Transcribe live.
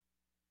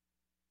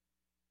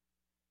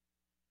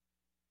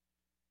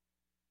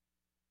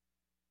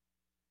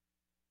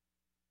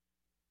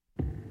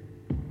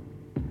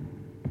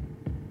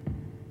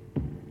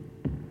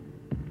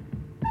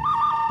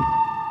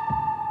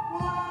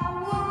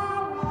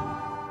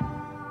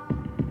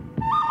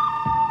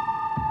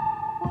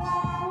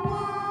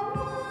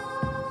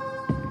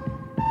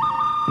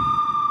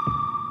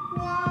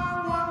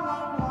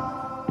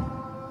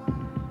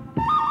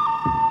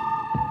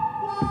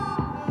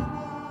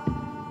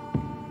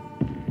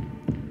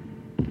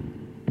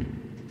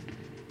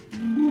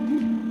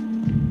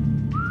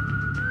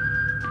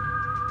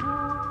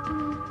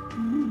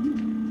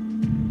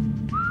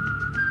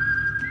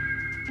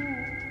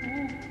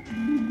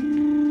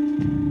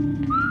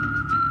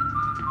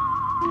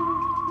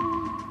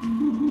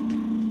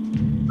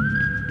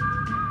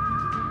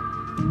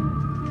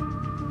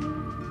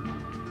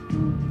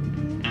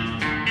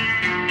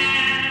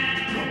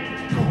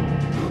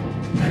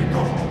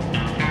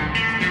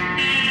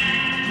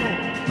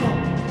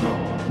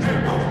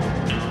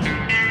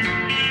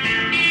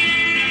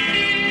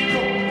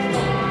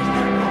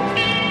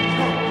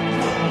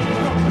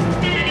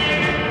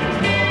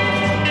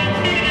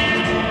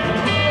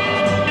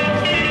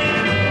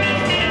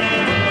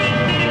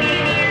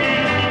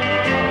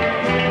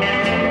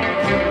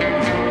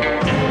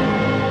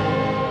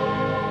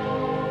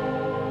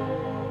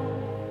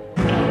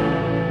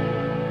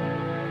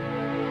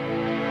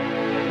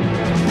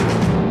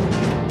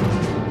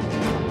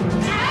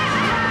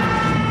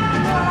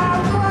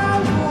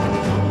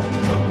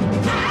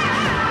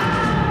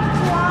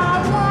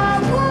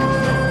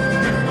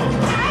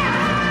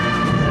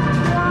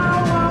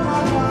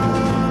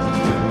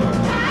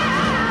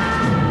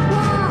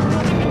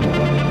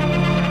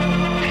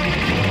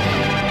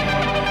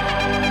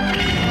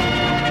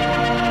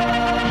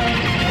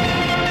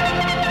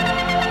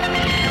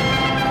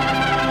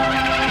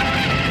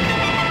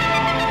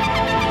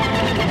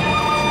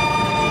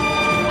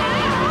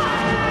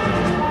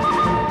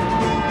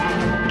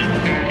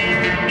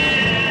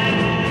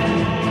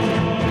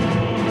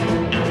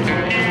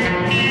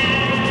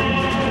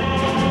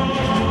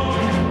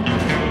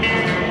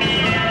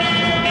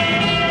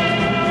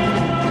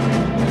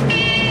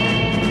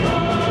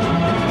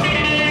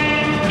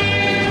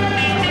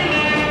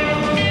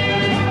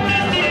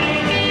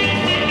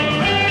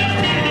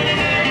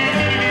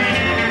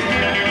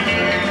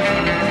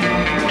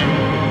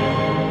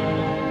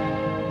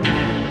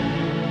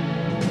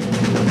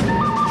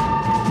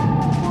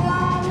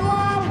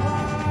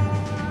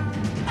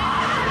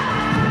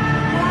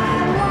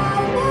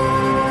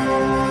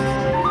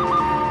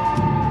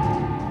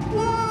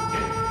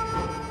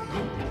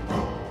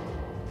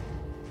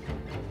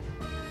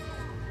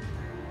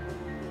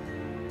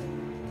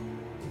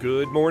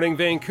Good morning,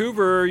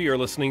 Vancouver. You're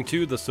listening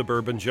to the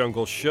Suburban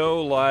Jungle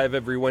Show, live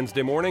every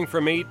Wednesday morning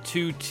from 8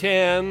 to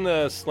 10.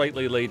 A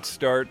slightly late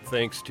start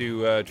thanks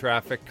to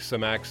traffic,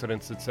 some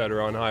accidents,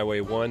 etc. on Highway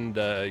 1.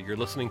 You're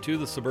listening to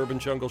the Suburban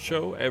Jungle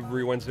Show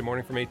every Wednesday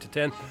morning from 8 to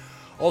 10.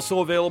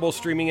 Also available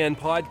streaming and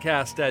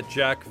podcast at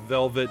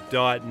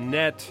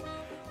jackvelvet.net.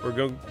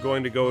 We're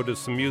going to go to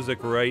some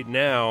music right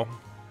now.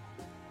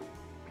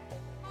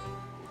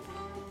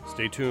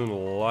 Stay tuned.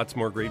 Lots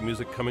more great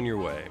music coming your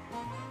way.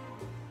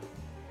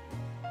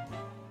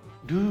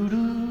 Do do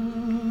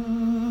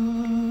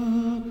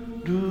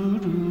do do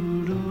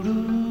do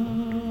do.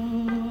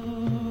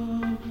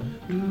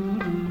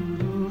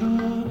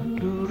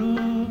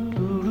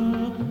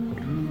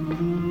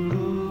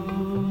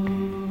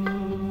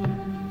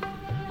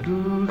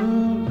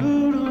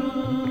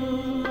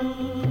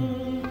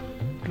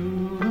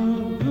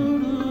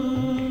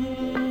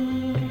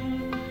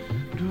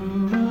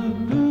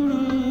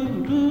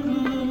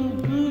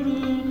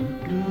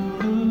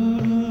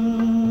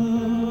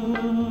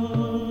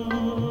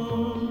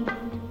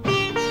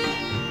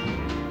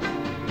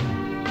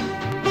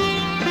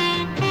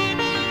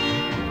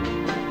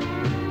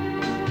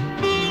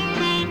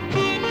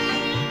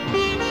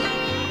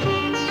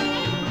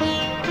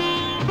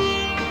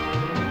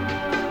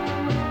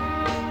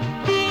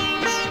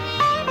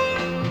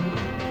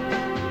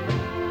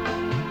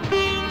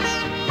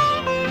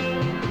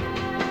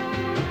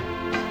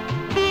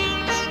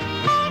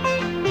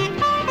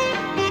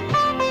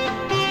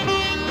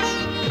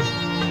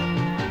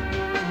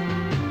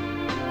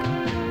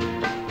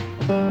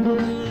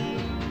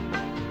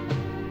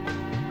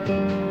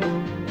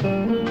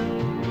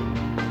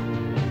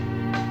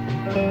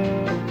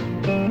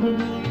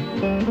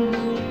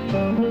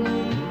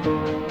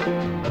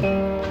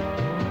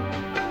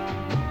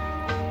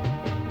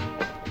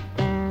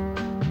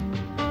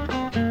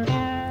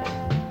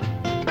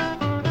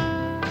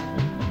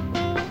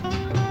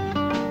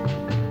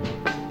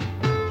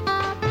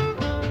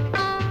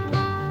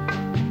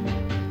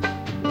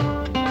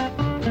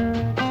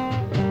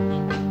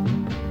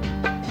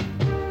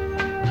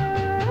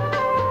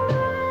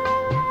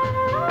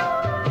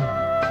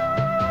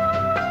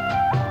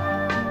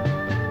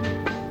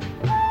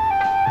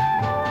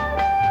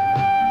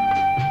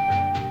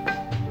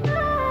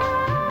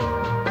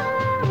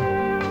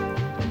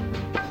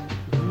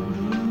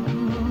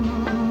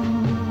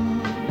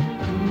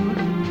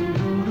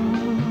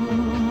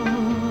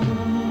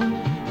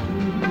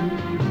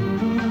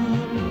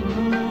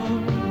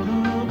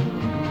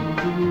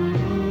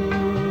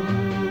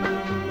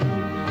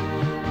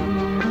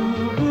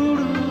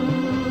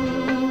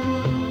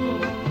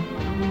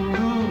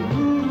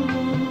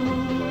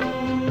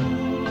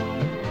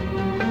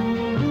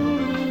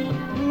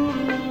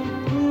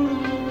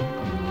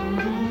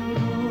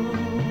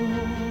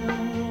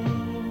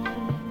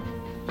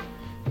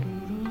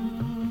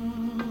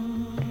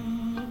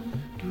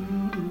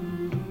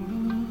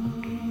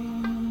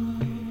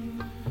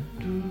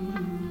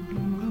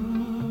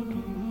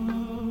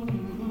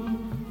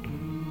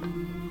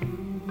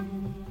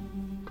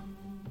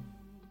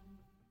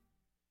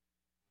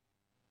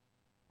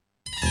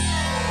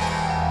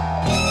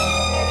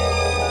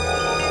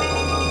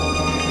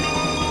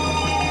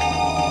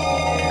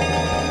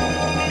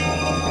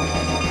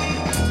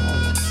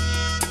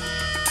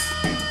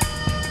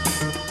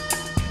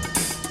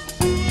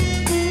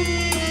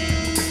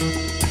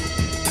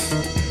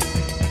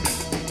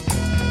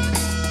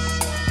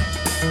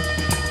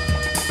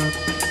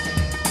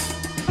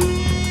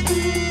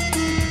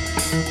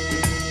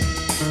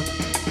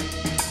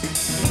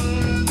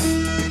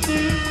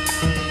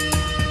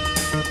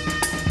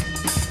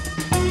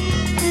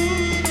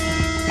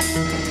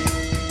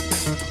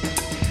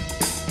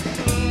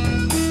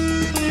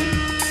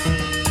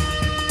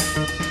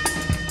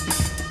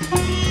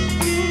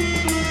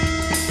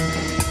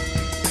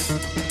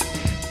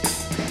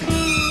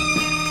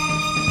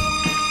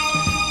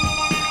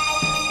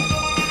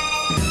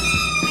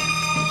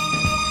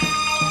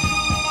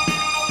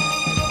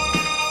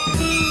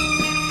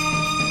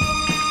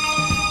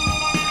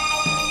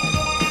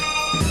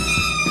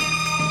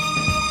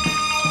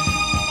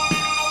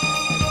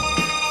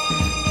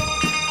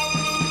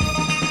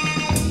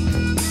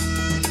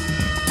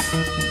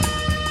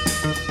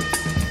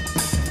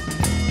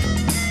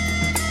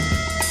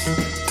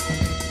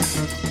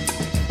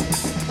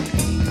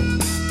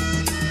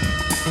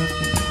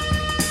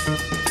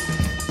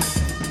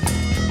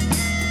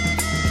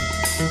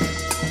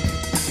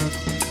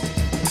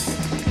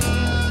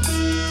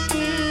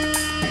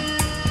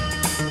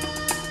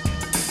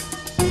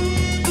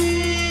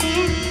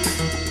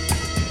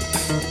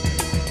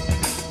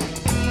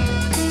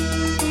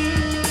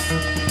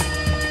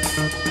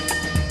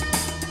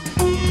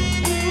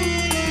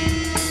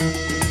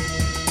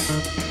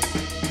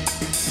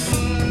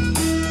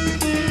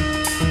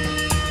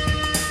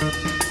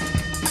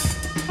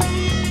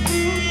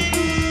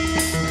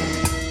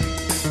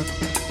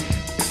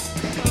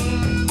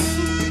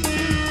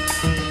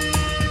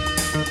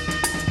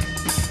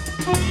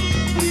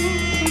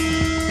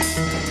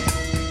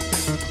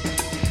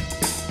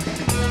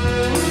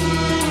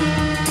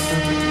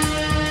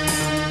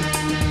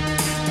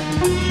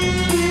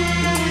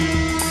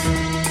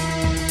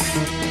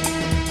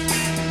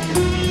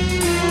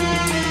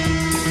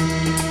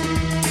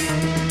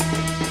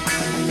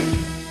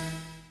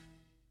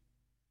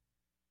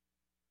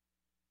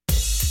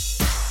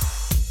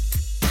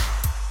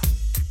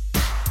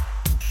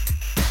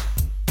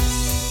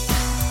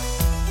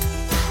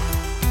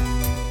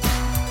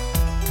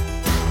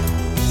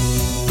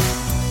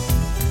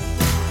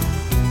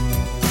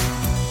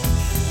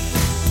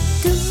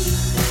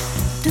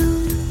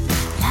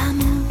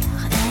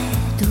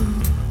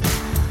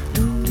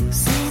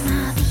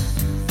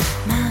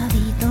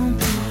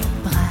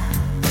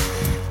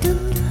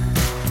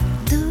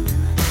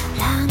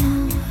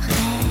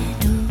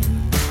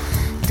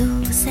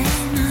 Douce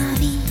est ma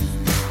vie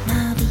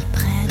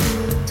près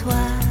de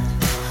toi.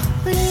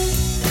 Bleu,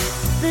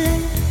 bleu,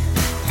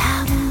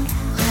 l'amour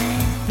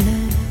est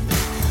bleu.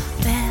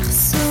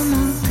 Berce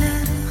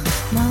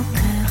mon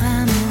cœur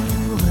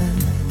amoureux.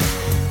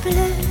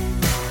 Bleu,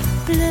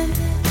 bleu,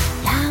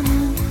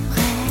 l'amour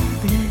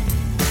est bleu.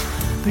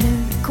 Bleu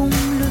comme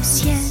le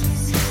ciel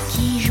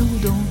qui joue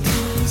dans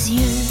tes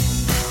yeux.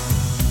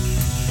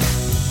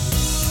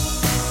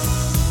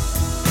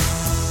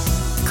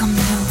 Comme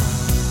l'eau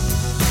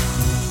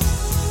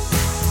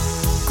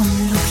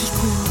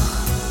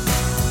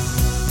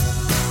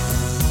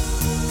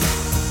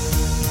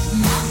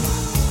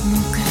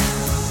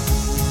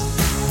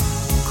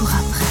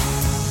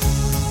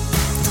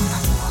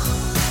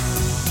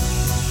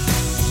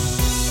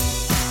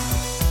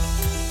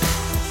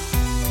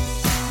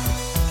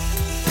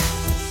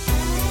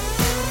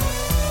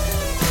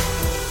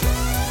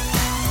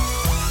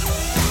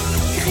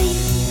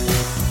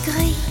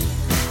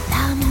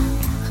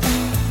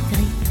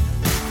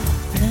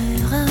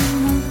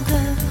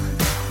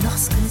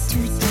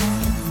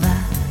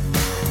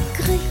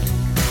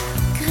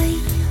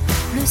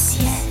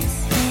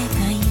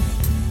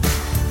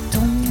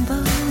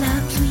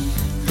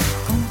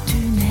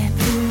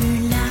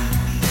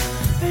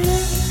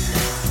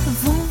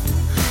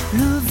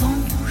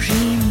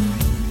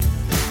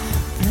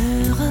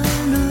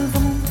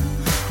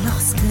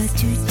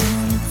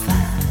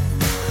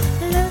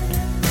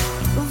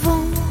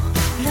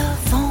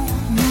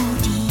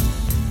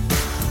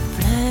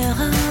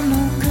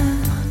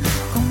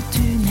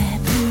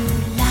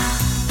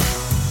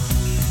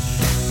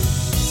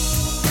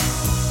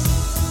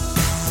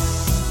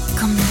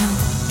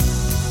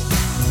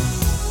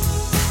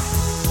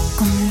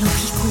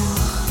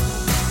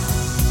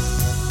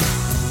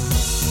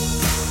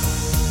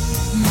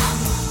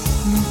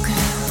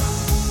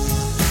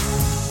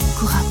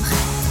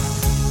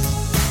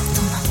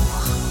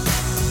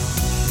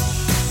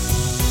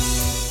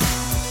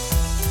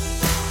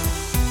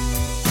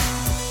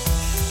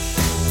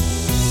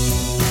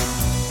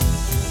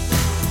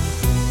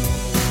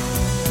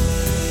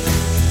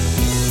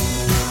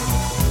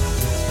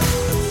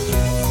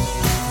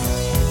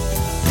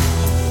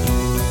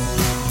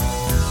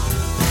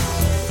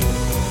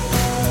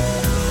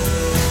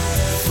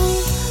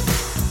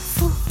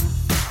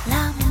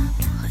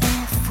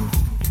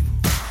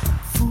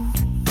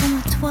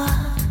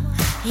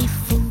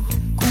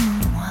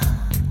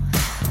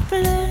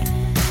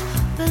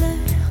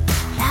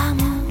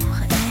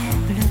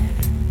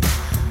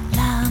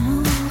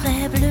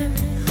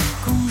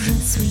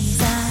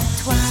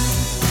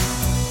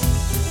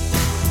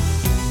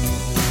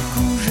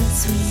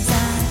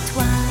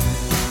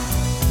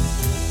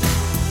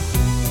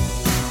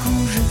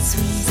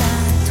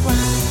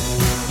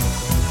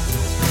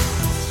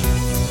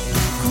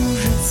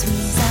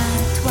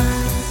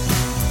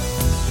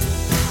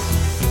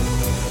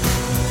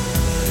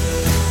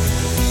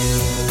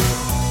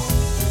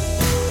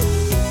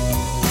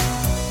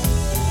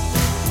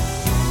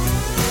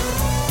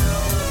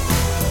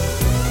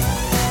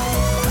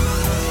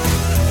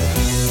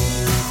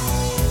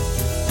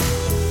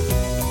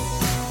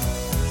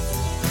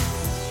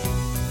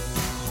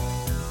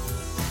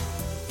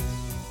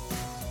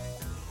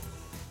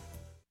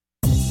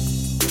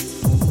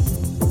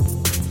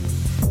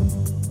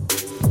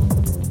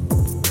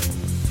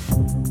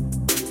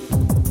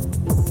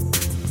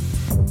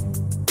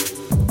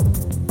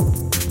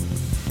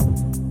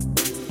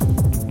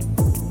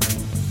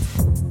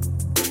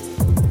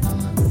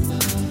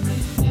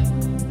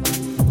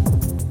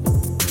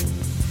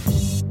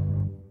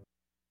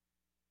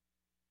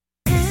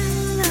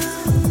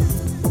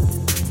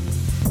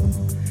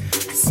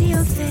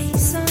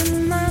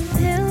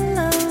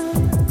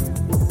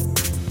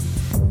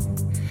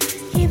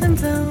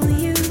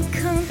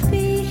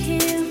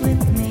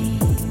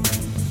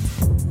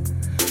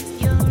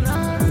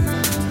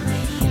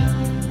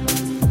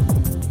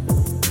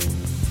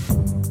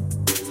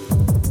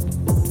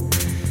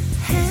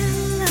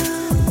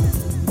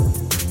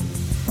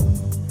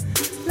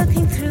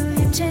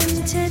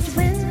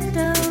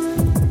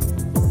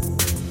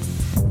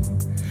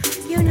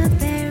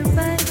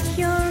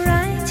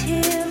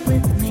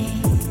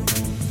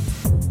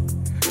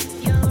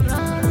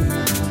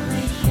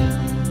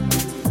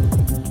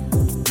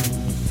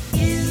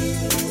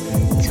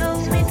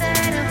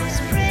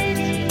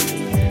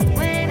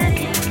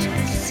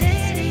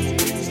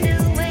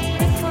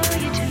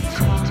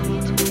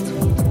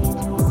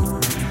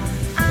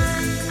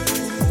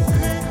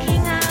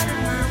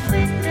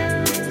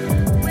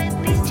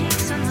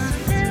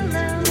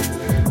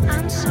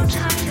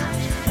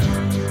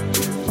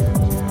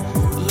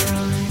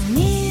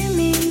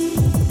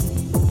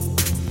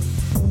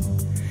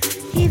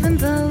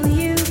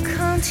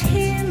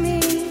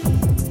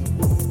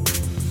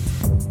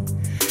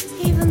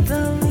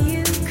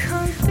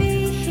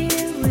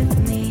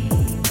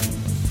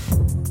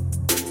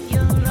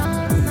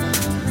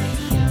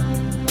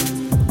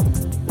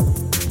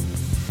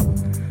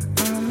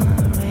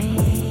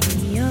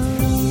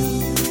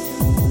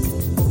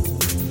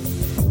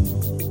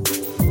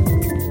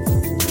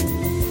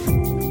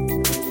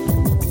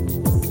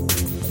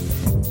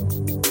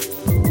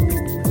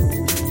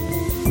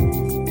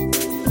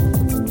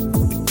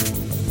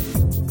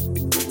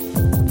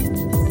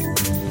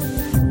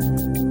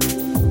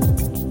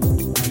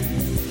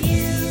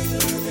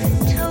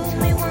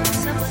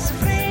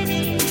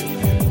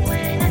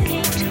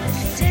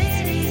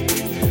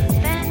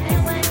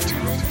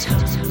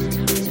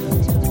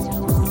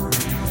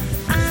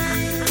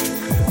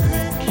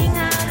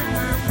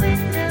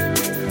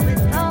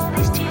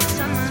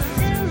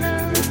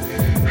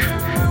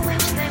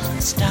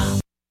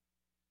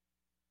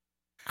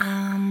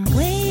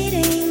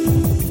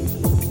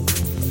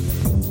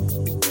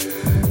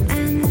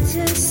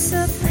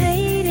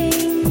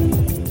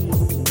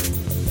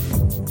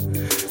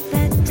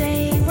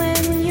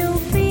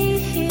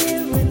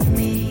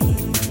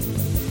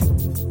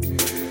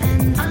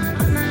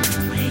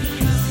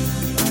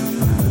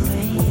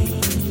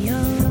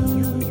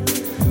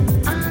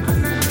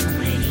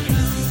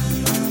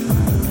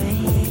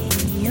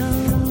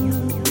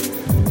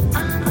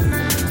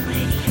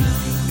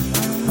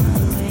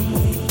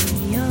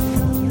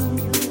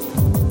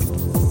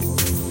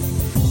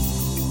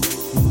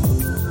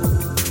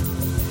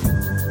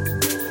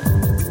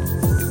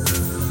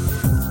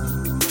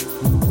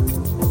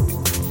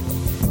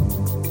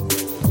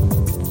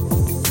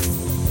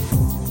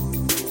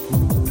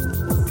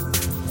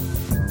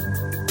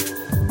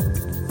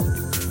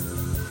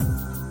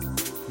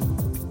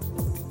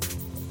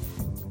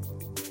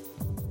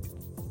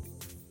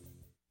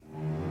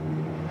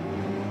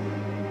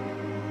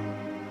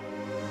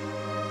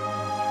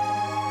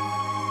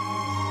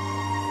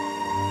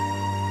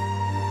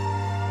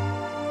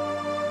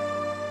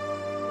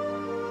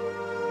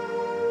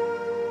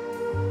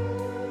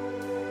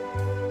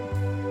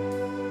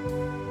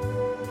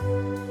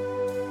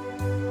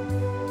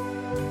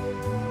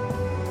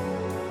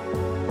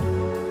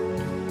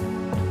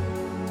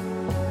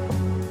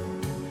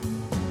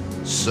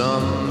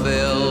Some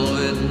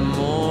velvet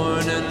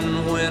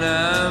morning when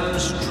I'm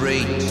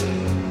straight,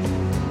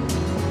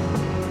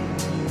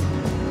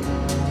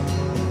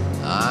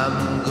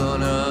 I'm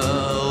gonna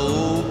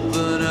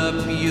open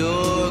up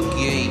your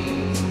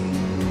gate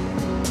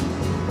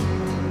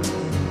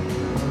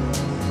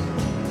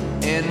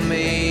and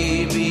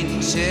maybe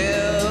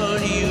tell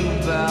you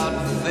about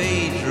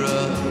Phaedra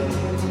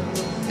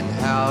and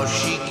how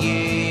she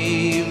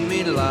gave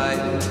me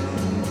life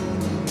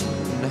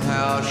and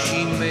how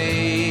she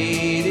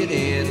made it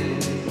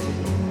in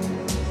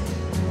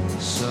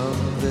some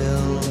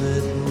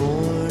velvet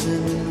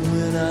morning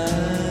when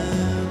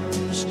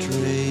I'm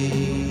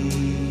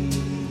straight.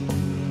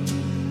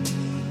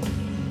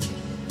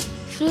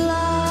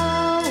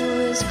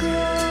 Flowers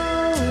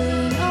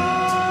growing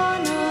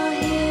on a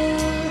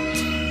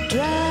hill,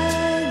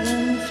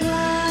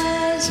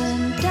 dragonflies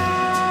and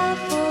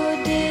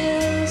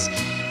daffodils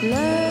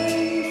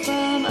learn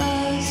from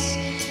us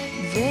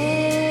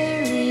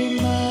very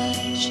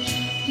much.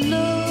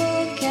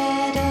 Look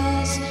at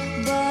us,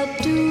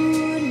 but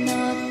do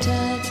not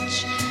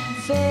touch.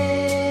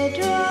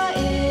 Phaedra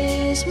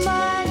is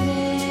my name.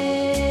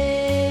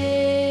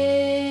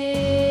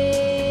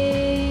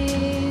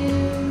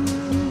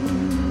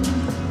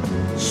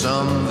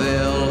 Some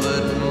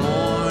velvet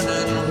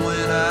morning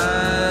when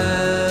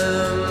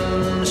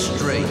I'm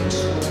straight,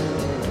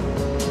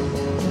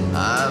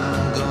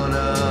 I'm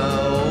gonna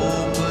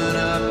open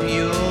up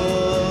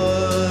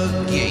your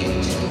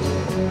gate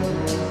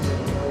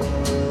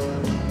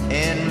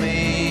and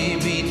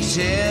maybe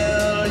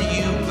tell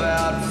you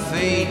about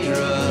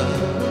Phaedra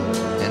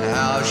and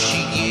how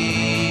she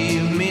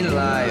gave me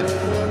life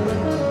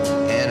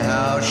and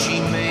how she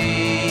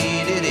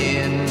made it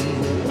in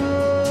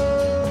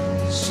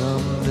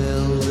some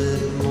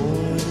velvet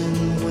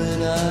morning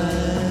when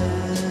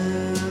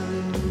I'm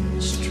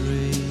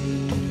straight.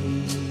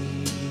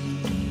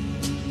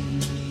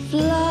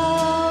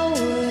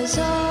 Flowers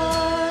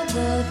are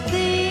the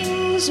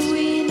things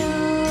we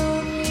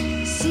know.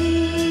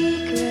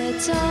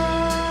 Secrets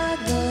are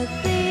the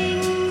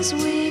things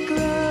we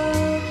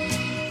grow.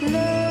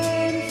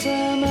 Learn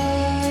from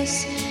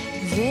us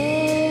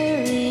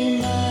very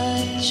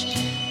much.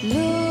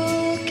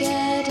 Look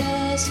at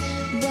us,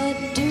 but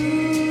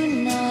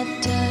do not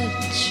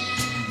touch.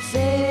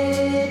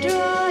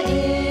 Phaedra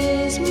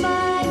is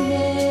my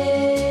name.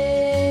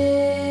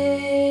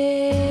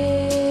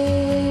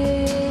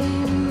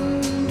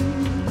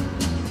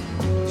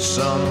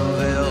 Some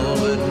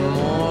velvet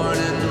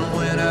morning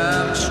when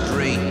I'm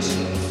straight,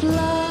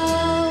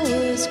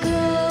 Flowers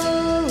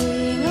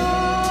growing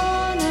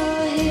on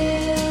a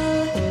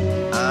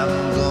hill, I'm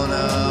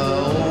gonna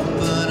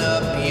open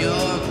up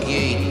your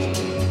gate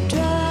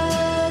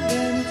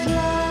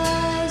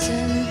dragonflies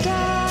and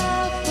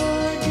daffodils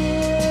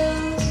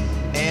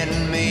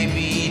and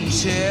maybe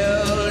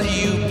tell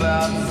you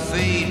about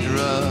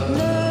Phaedra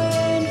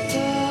learn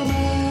from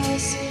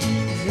us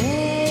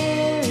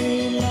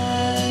very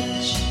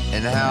much.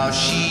 and how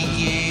she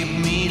gave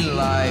me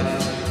life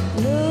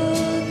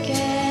Look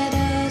at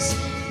us,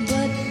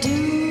 but do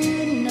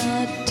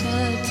not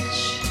touch.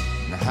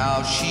 and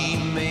how she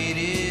made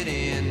it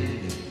in.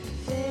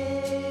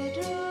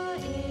 Phaedra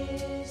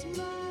is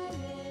my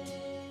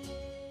name.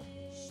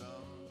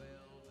 Some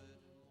velvet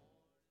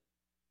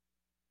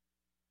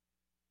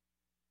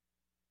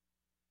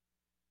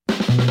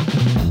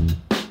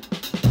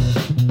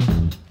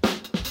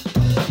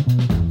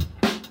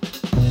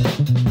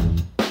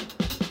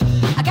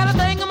I got a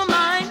thing on my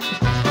mind.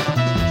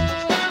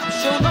 I'm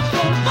sure enough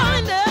gonna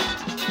find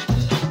it.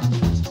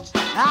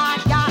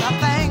 I got a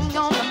thing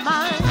on my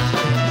mind.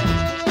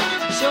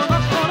 Sure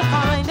enough gonna find it.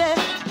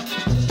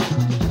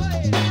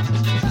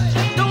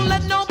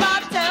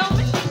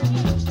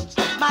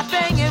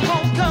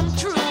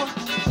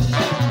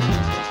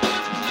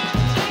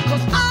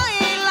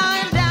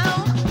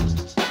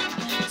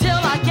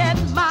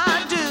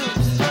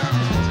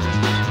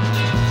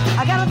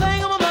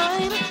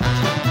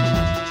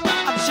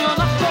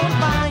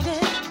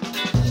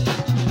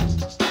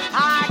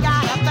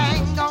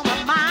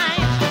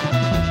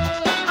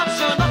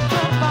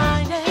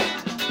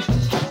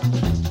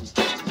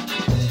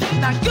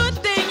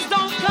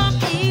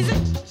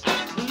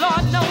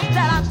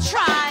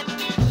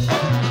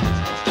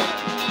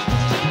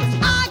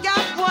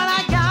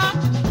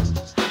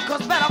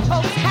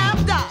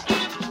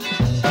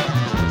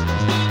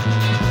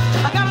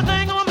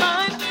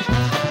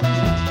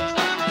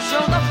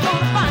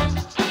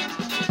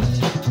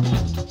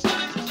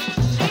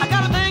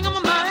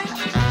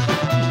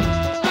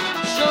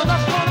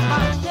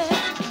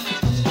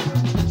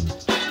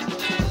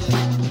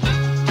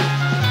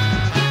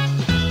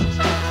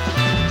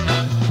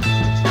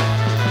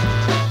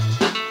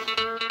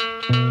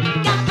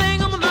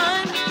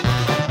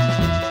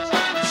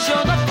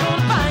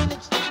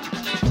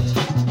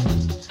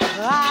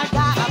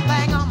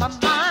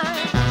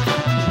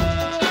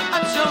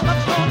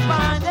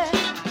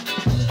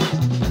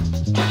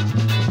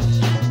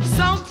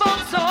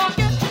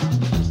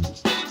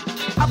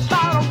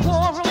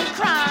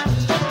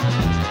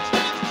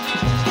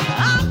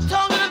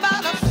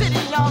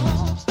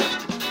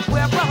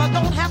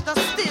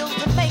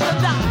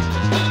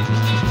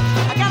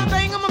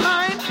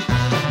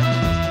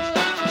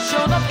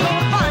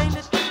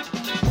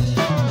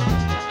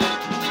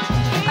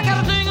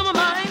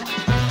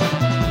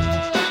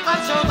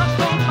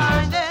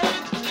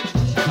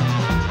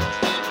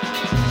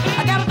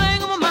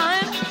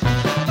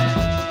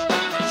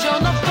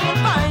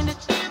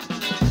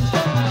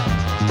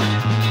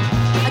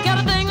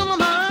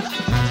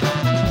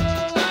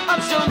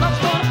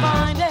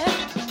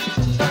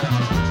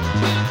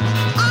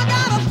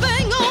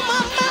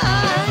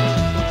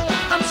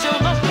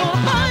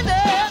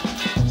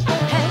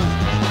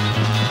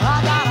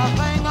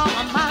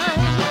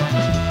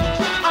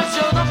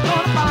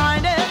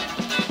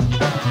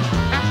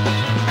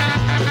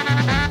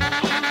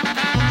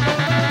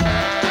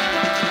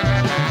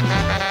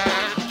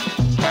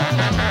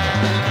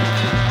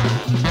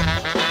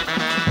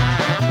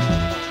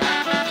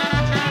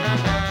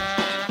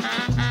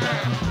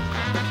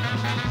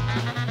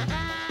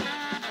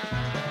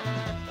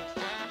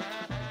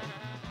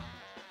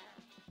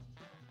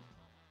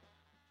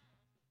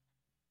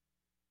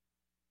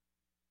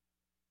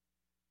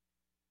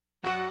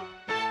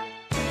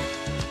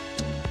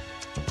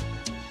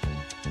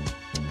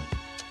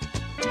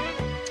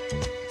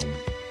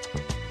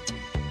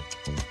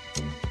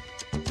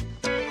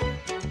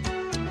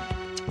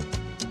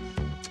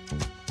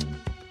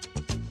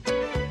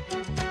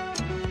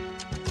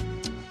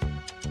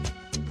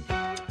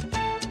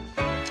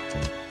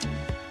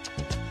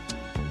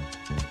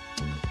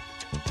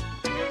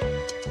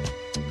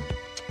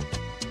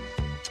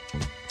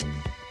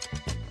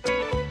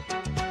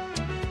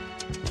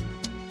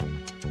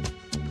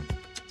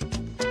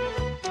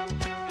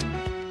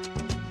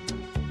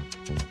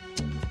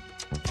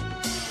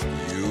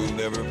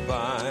 never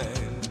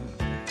find,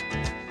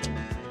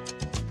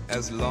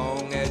 as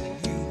long as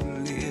you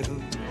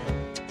live,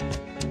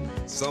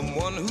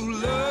 someone who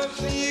loves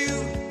you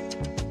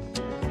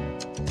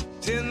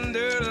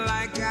tender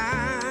like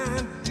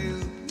I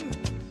do.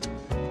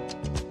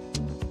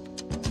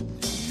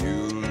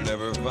 You'll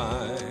never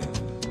find,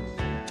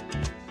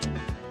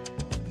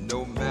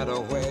 no matter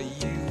where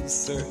you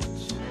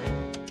search,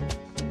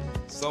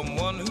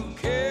 someone who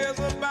cares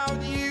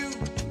about you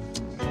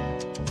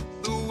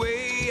the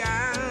way I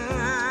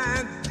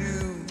do.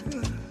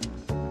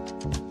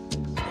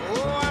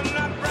 Oh, I'm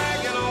not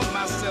bragging on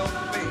myself,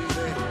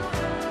 baby,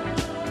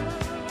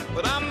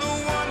 but I'm the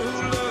one who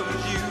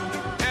loves you,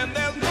 and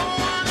there's no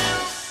one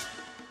else,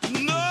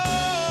 no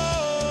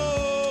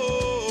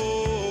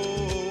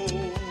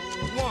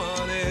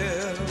one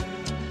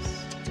else.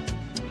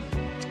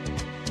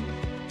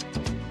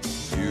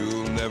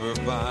 You'll never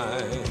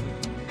find,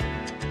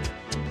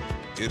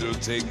 it'll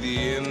take the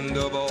end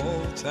of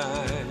all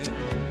time,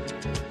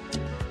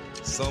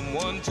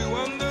 someone to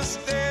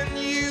understand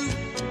you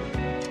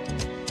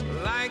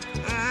like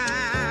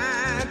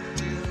I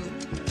do.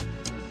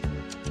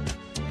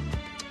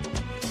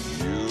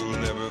 You'll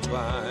never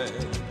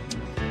find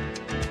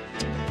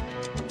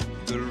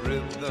the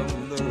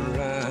rhythm, the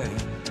rhyme,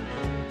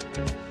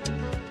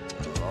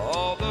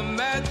 all the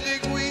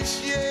magic we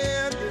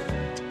shared,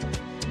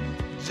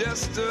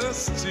 just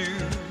us two.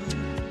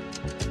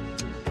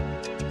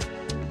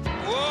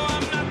 Oh,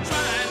 I'm not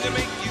trying to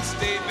make you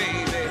stay,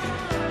 baby,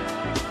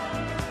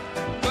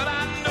 but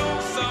I know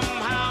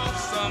somehow,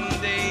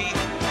 someday,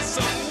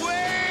 some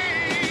way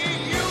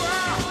you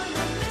are.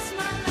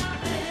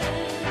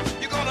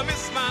 You're gonna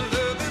miss my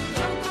loving.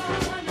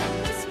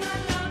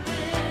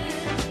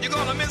 You're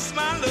gonna miss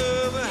my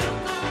loving.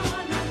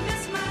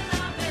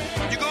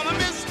 You're gonna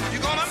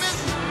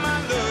miss my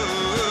love.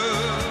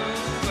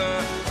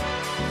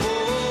 Oh,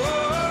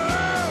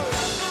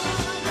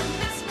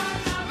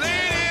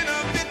 late in the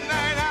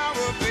midnight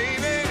hour,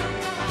 baby,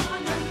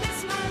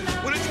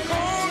 when it's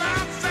cold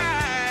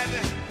outside,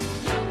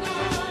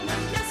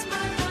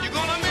 you're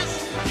gonna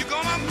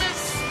miss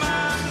my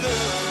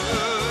love.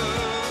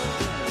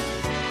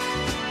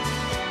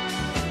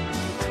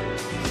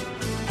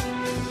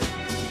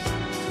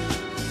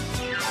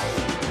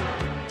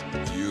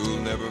 You'll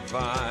never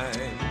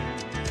find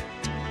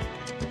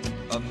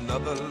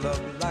another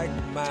love like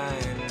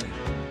mine,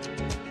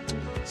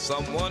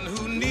 someone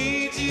who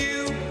needs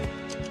you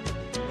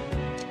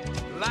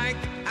like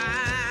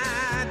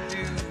I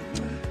do.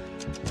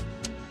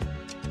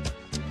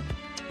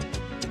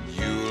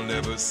 You'll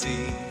never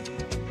see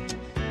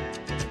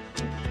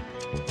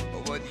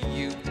what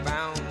you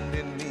found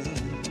in me.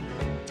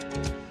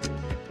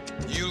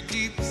 You'll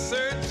keep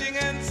searching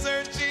and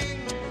searching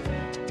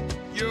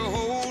your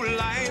whole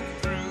life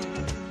through.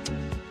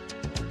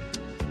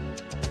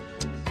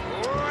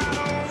 Oh, I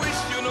don't wish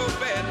you no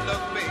bad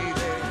luck,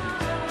 baby,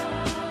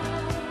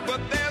 but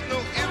there's no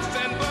ifs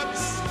and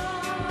buts,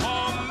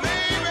 or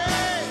maybe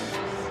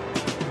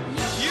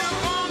you're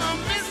gonna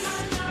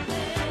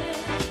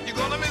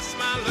miss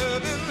my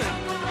loving.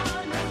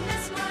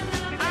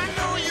 I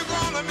know you're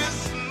gonna miss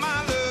my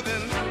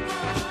loving.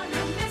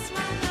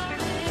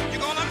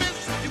 You're gonna miss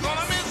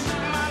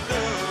my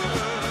love.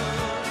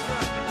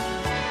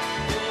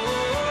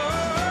 Oh,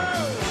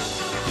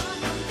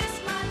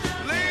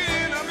 late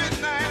in the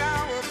midnight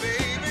hour,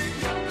 baby,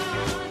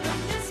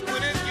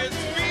 when it gets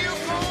real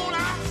cold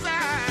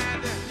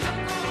outside,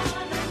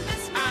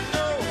 I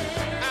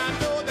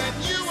know that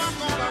you are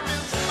gonna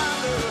miss my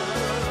love.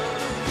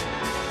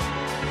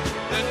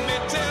 Let me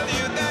tell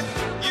you that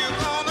you're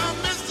gonna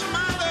miss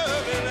my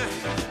loving.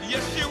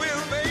 Yes, you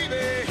will,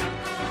 baby.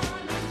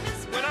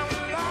 When I'm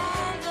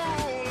long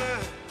gone,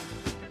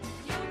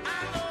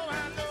 I know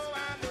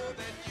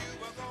that you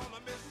are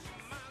gonna miss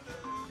my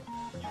love.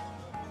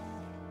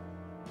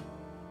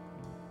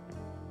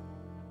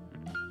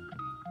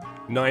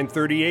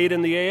 9:38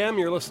 in the AM,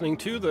 you're listening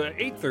to the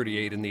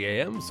 8:38 in the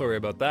AM. Sorry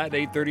about that.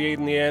 8:38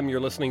 in the AM, you're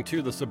listening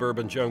to the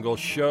Suburban Jungle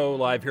Show,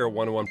 live here at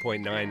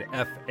 101.9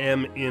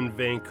 FM in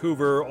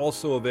Vancouver.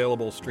 Also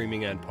available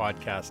streaming and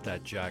podcast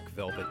at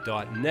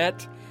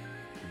jackvelvet.net.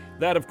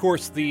 That, of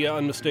course, the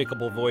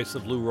unmistakable voice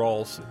of Lou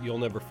Rawls. You'll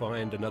never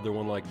find another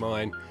one like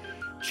mine.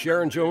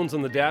 Sharon Jones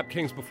and the Dap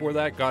Kings before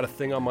that, Got a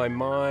Thing on My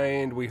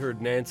Mind. We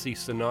heard Nancy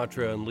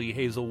Sinatra and Lee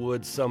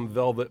Hazelwood, Some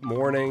Velvet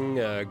Morning.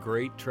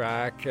 Great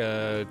track.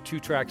 Two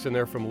tracks in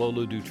there from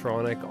Lolo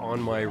Dutronic, On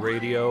My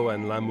Radio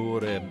and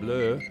L'amour est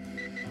bleu.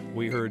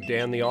 We heard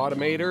Dan the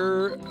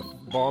Automator,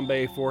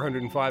 Bombay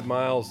 405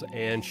 Miles,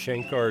 and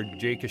Shankar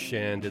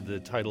Jaikishan did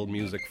the title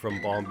music from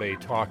Bombay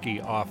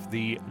Talkie off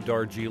the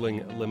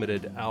Darjeeling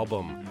Limited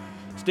album.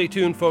 Stay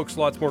tuned, folks.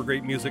 Lots more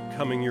great music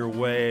coming your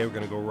way. We're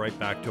going to go right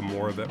back to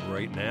more of it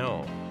right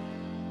now.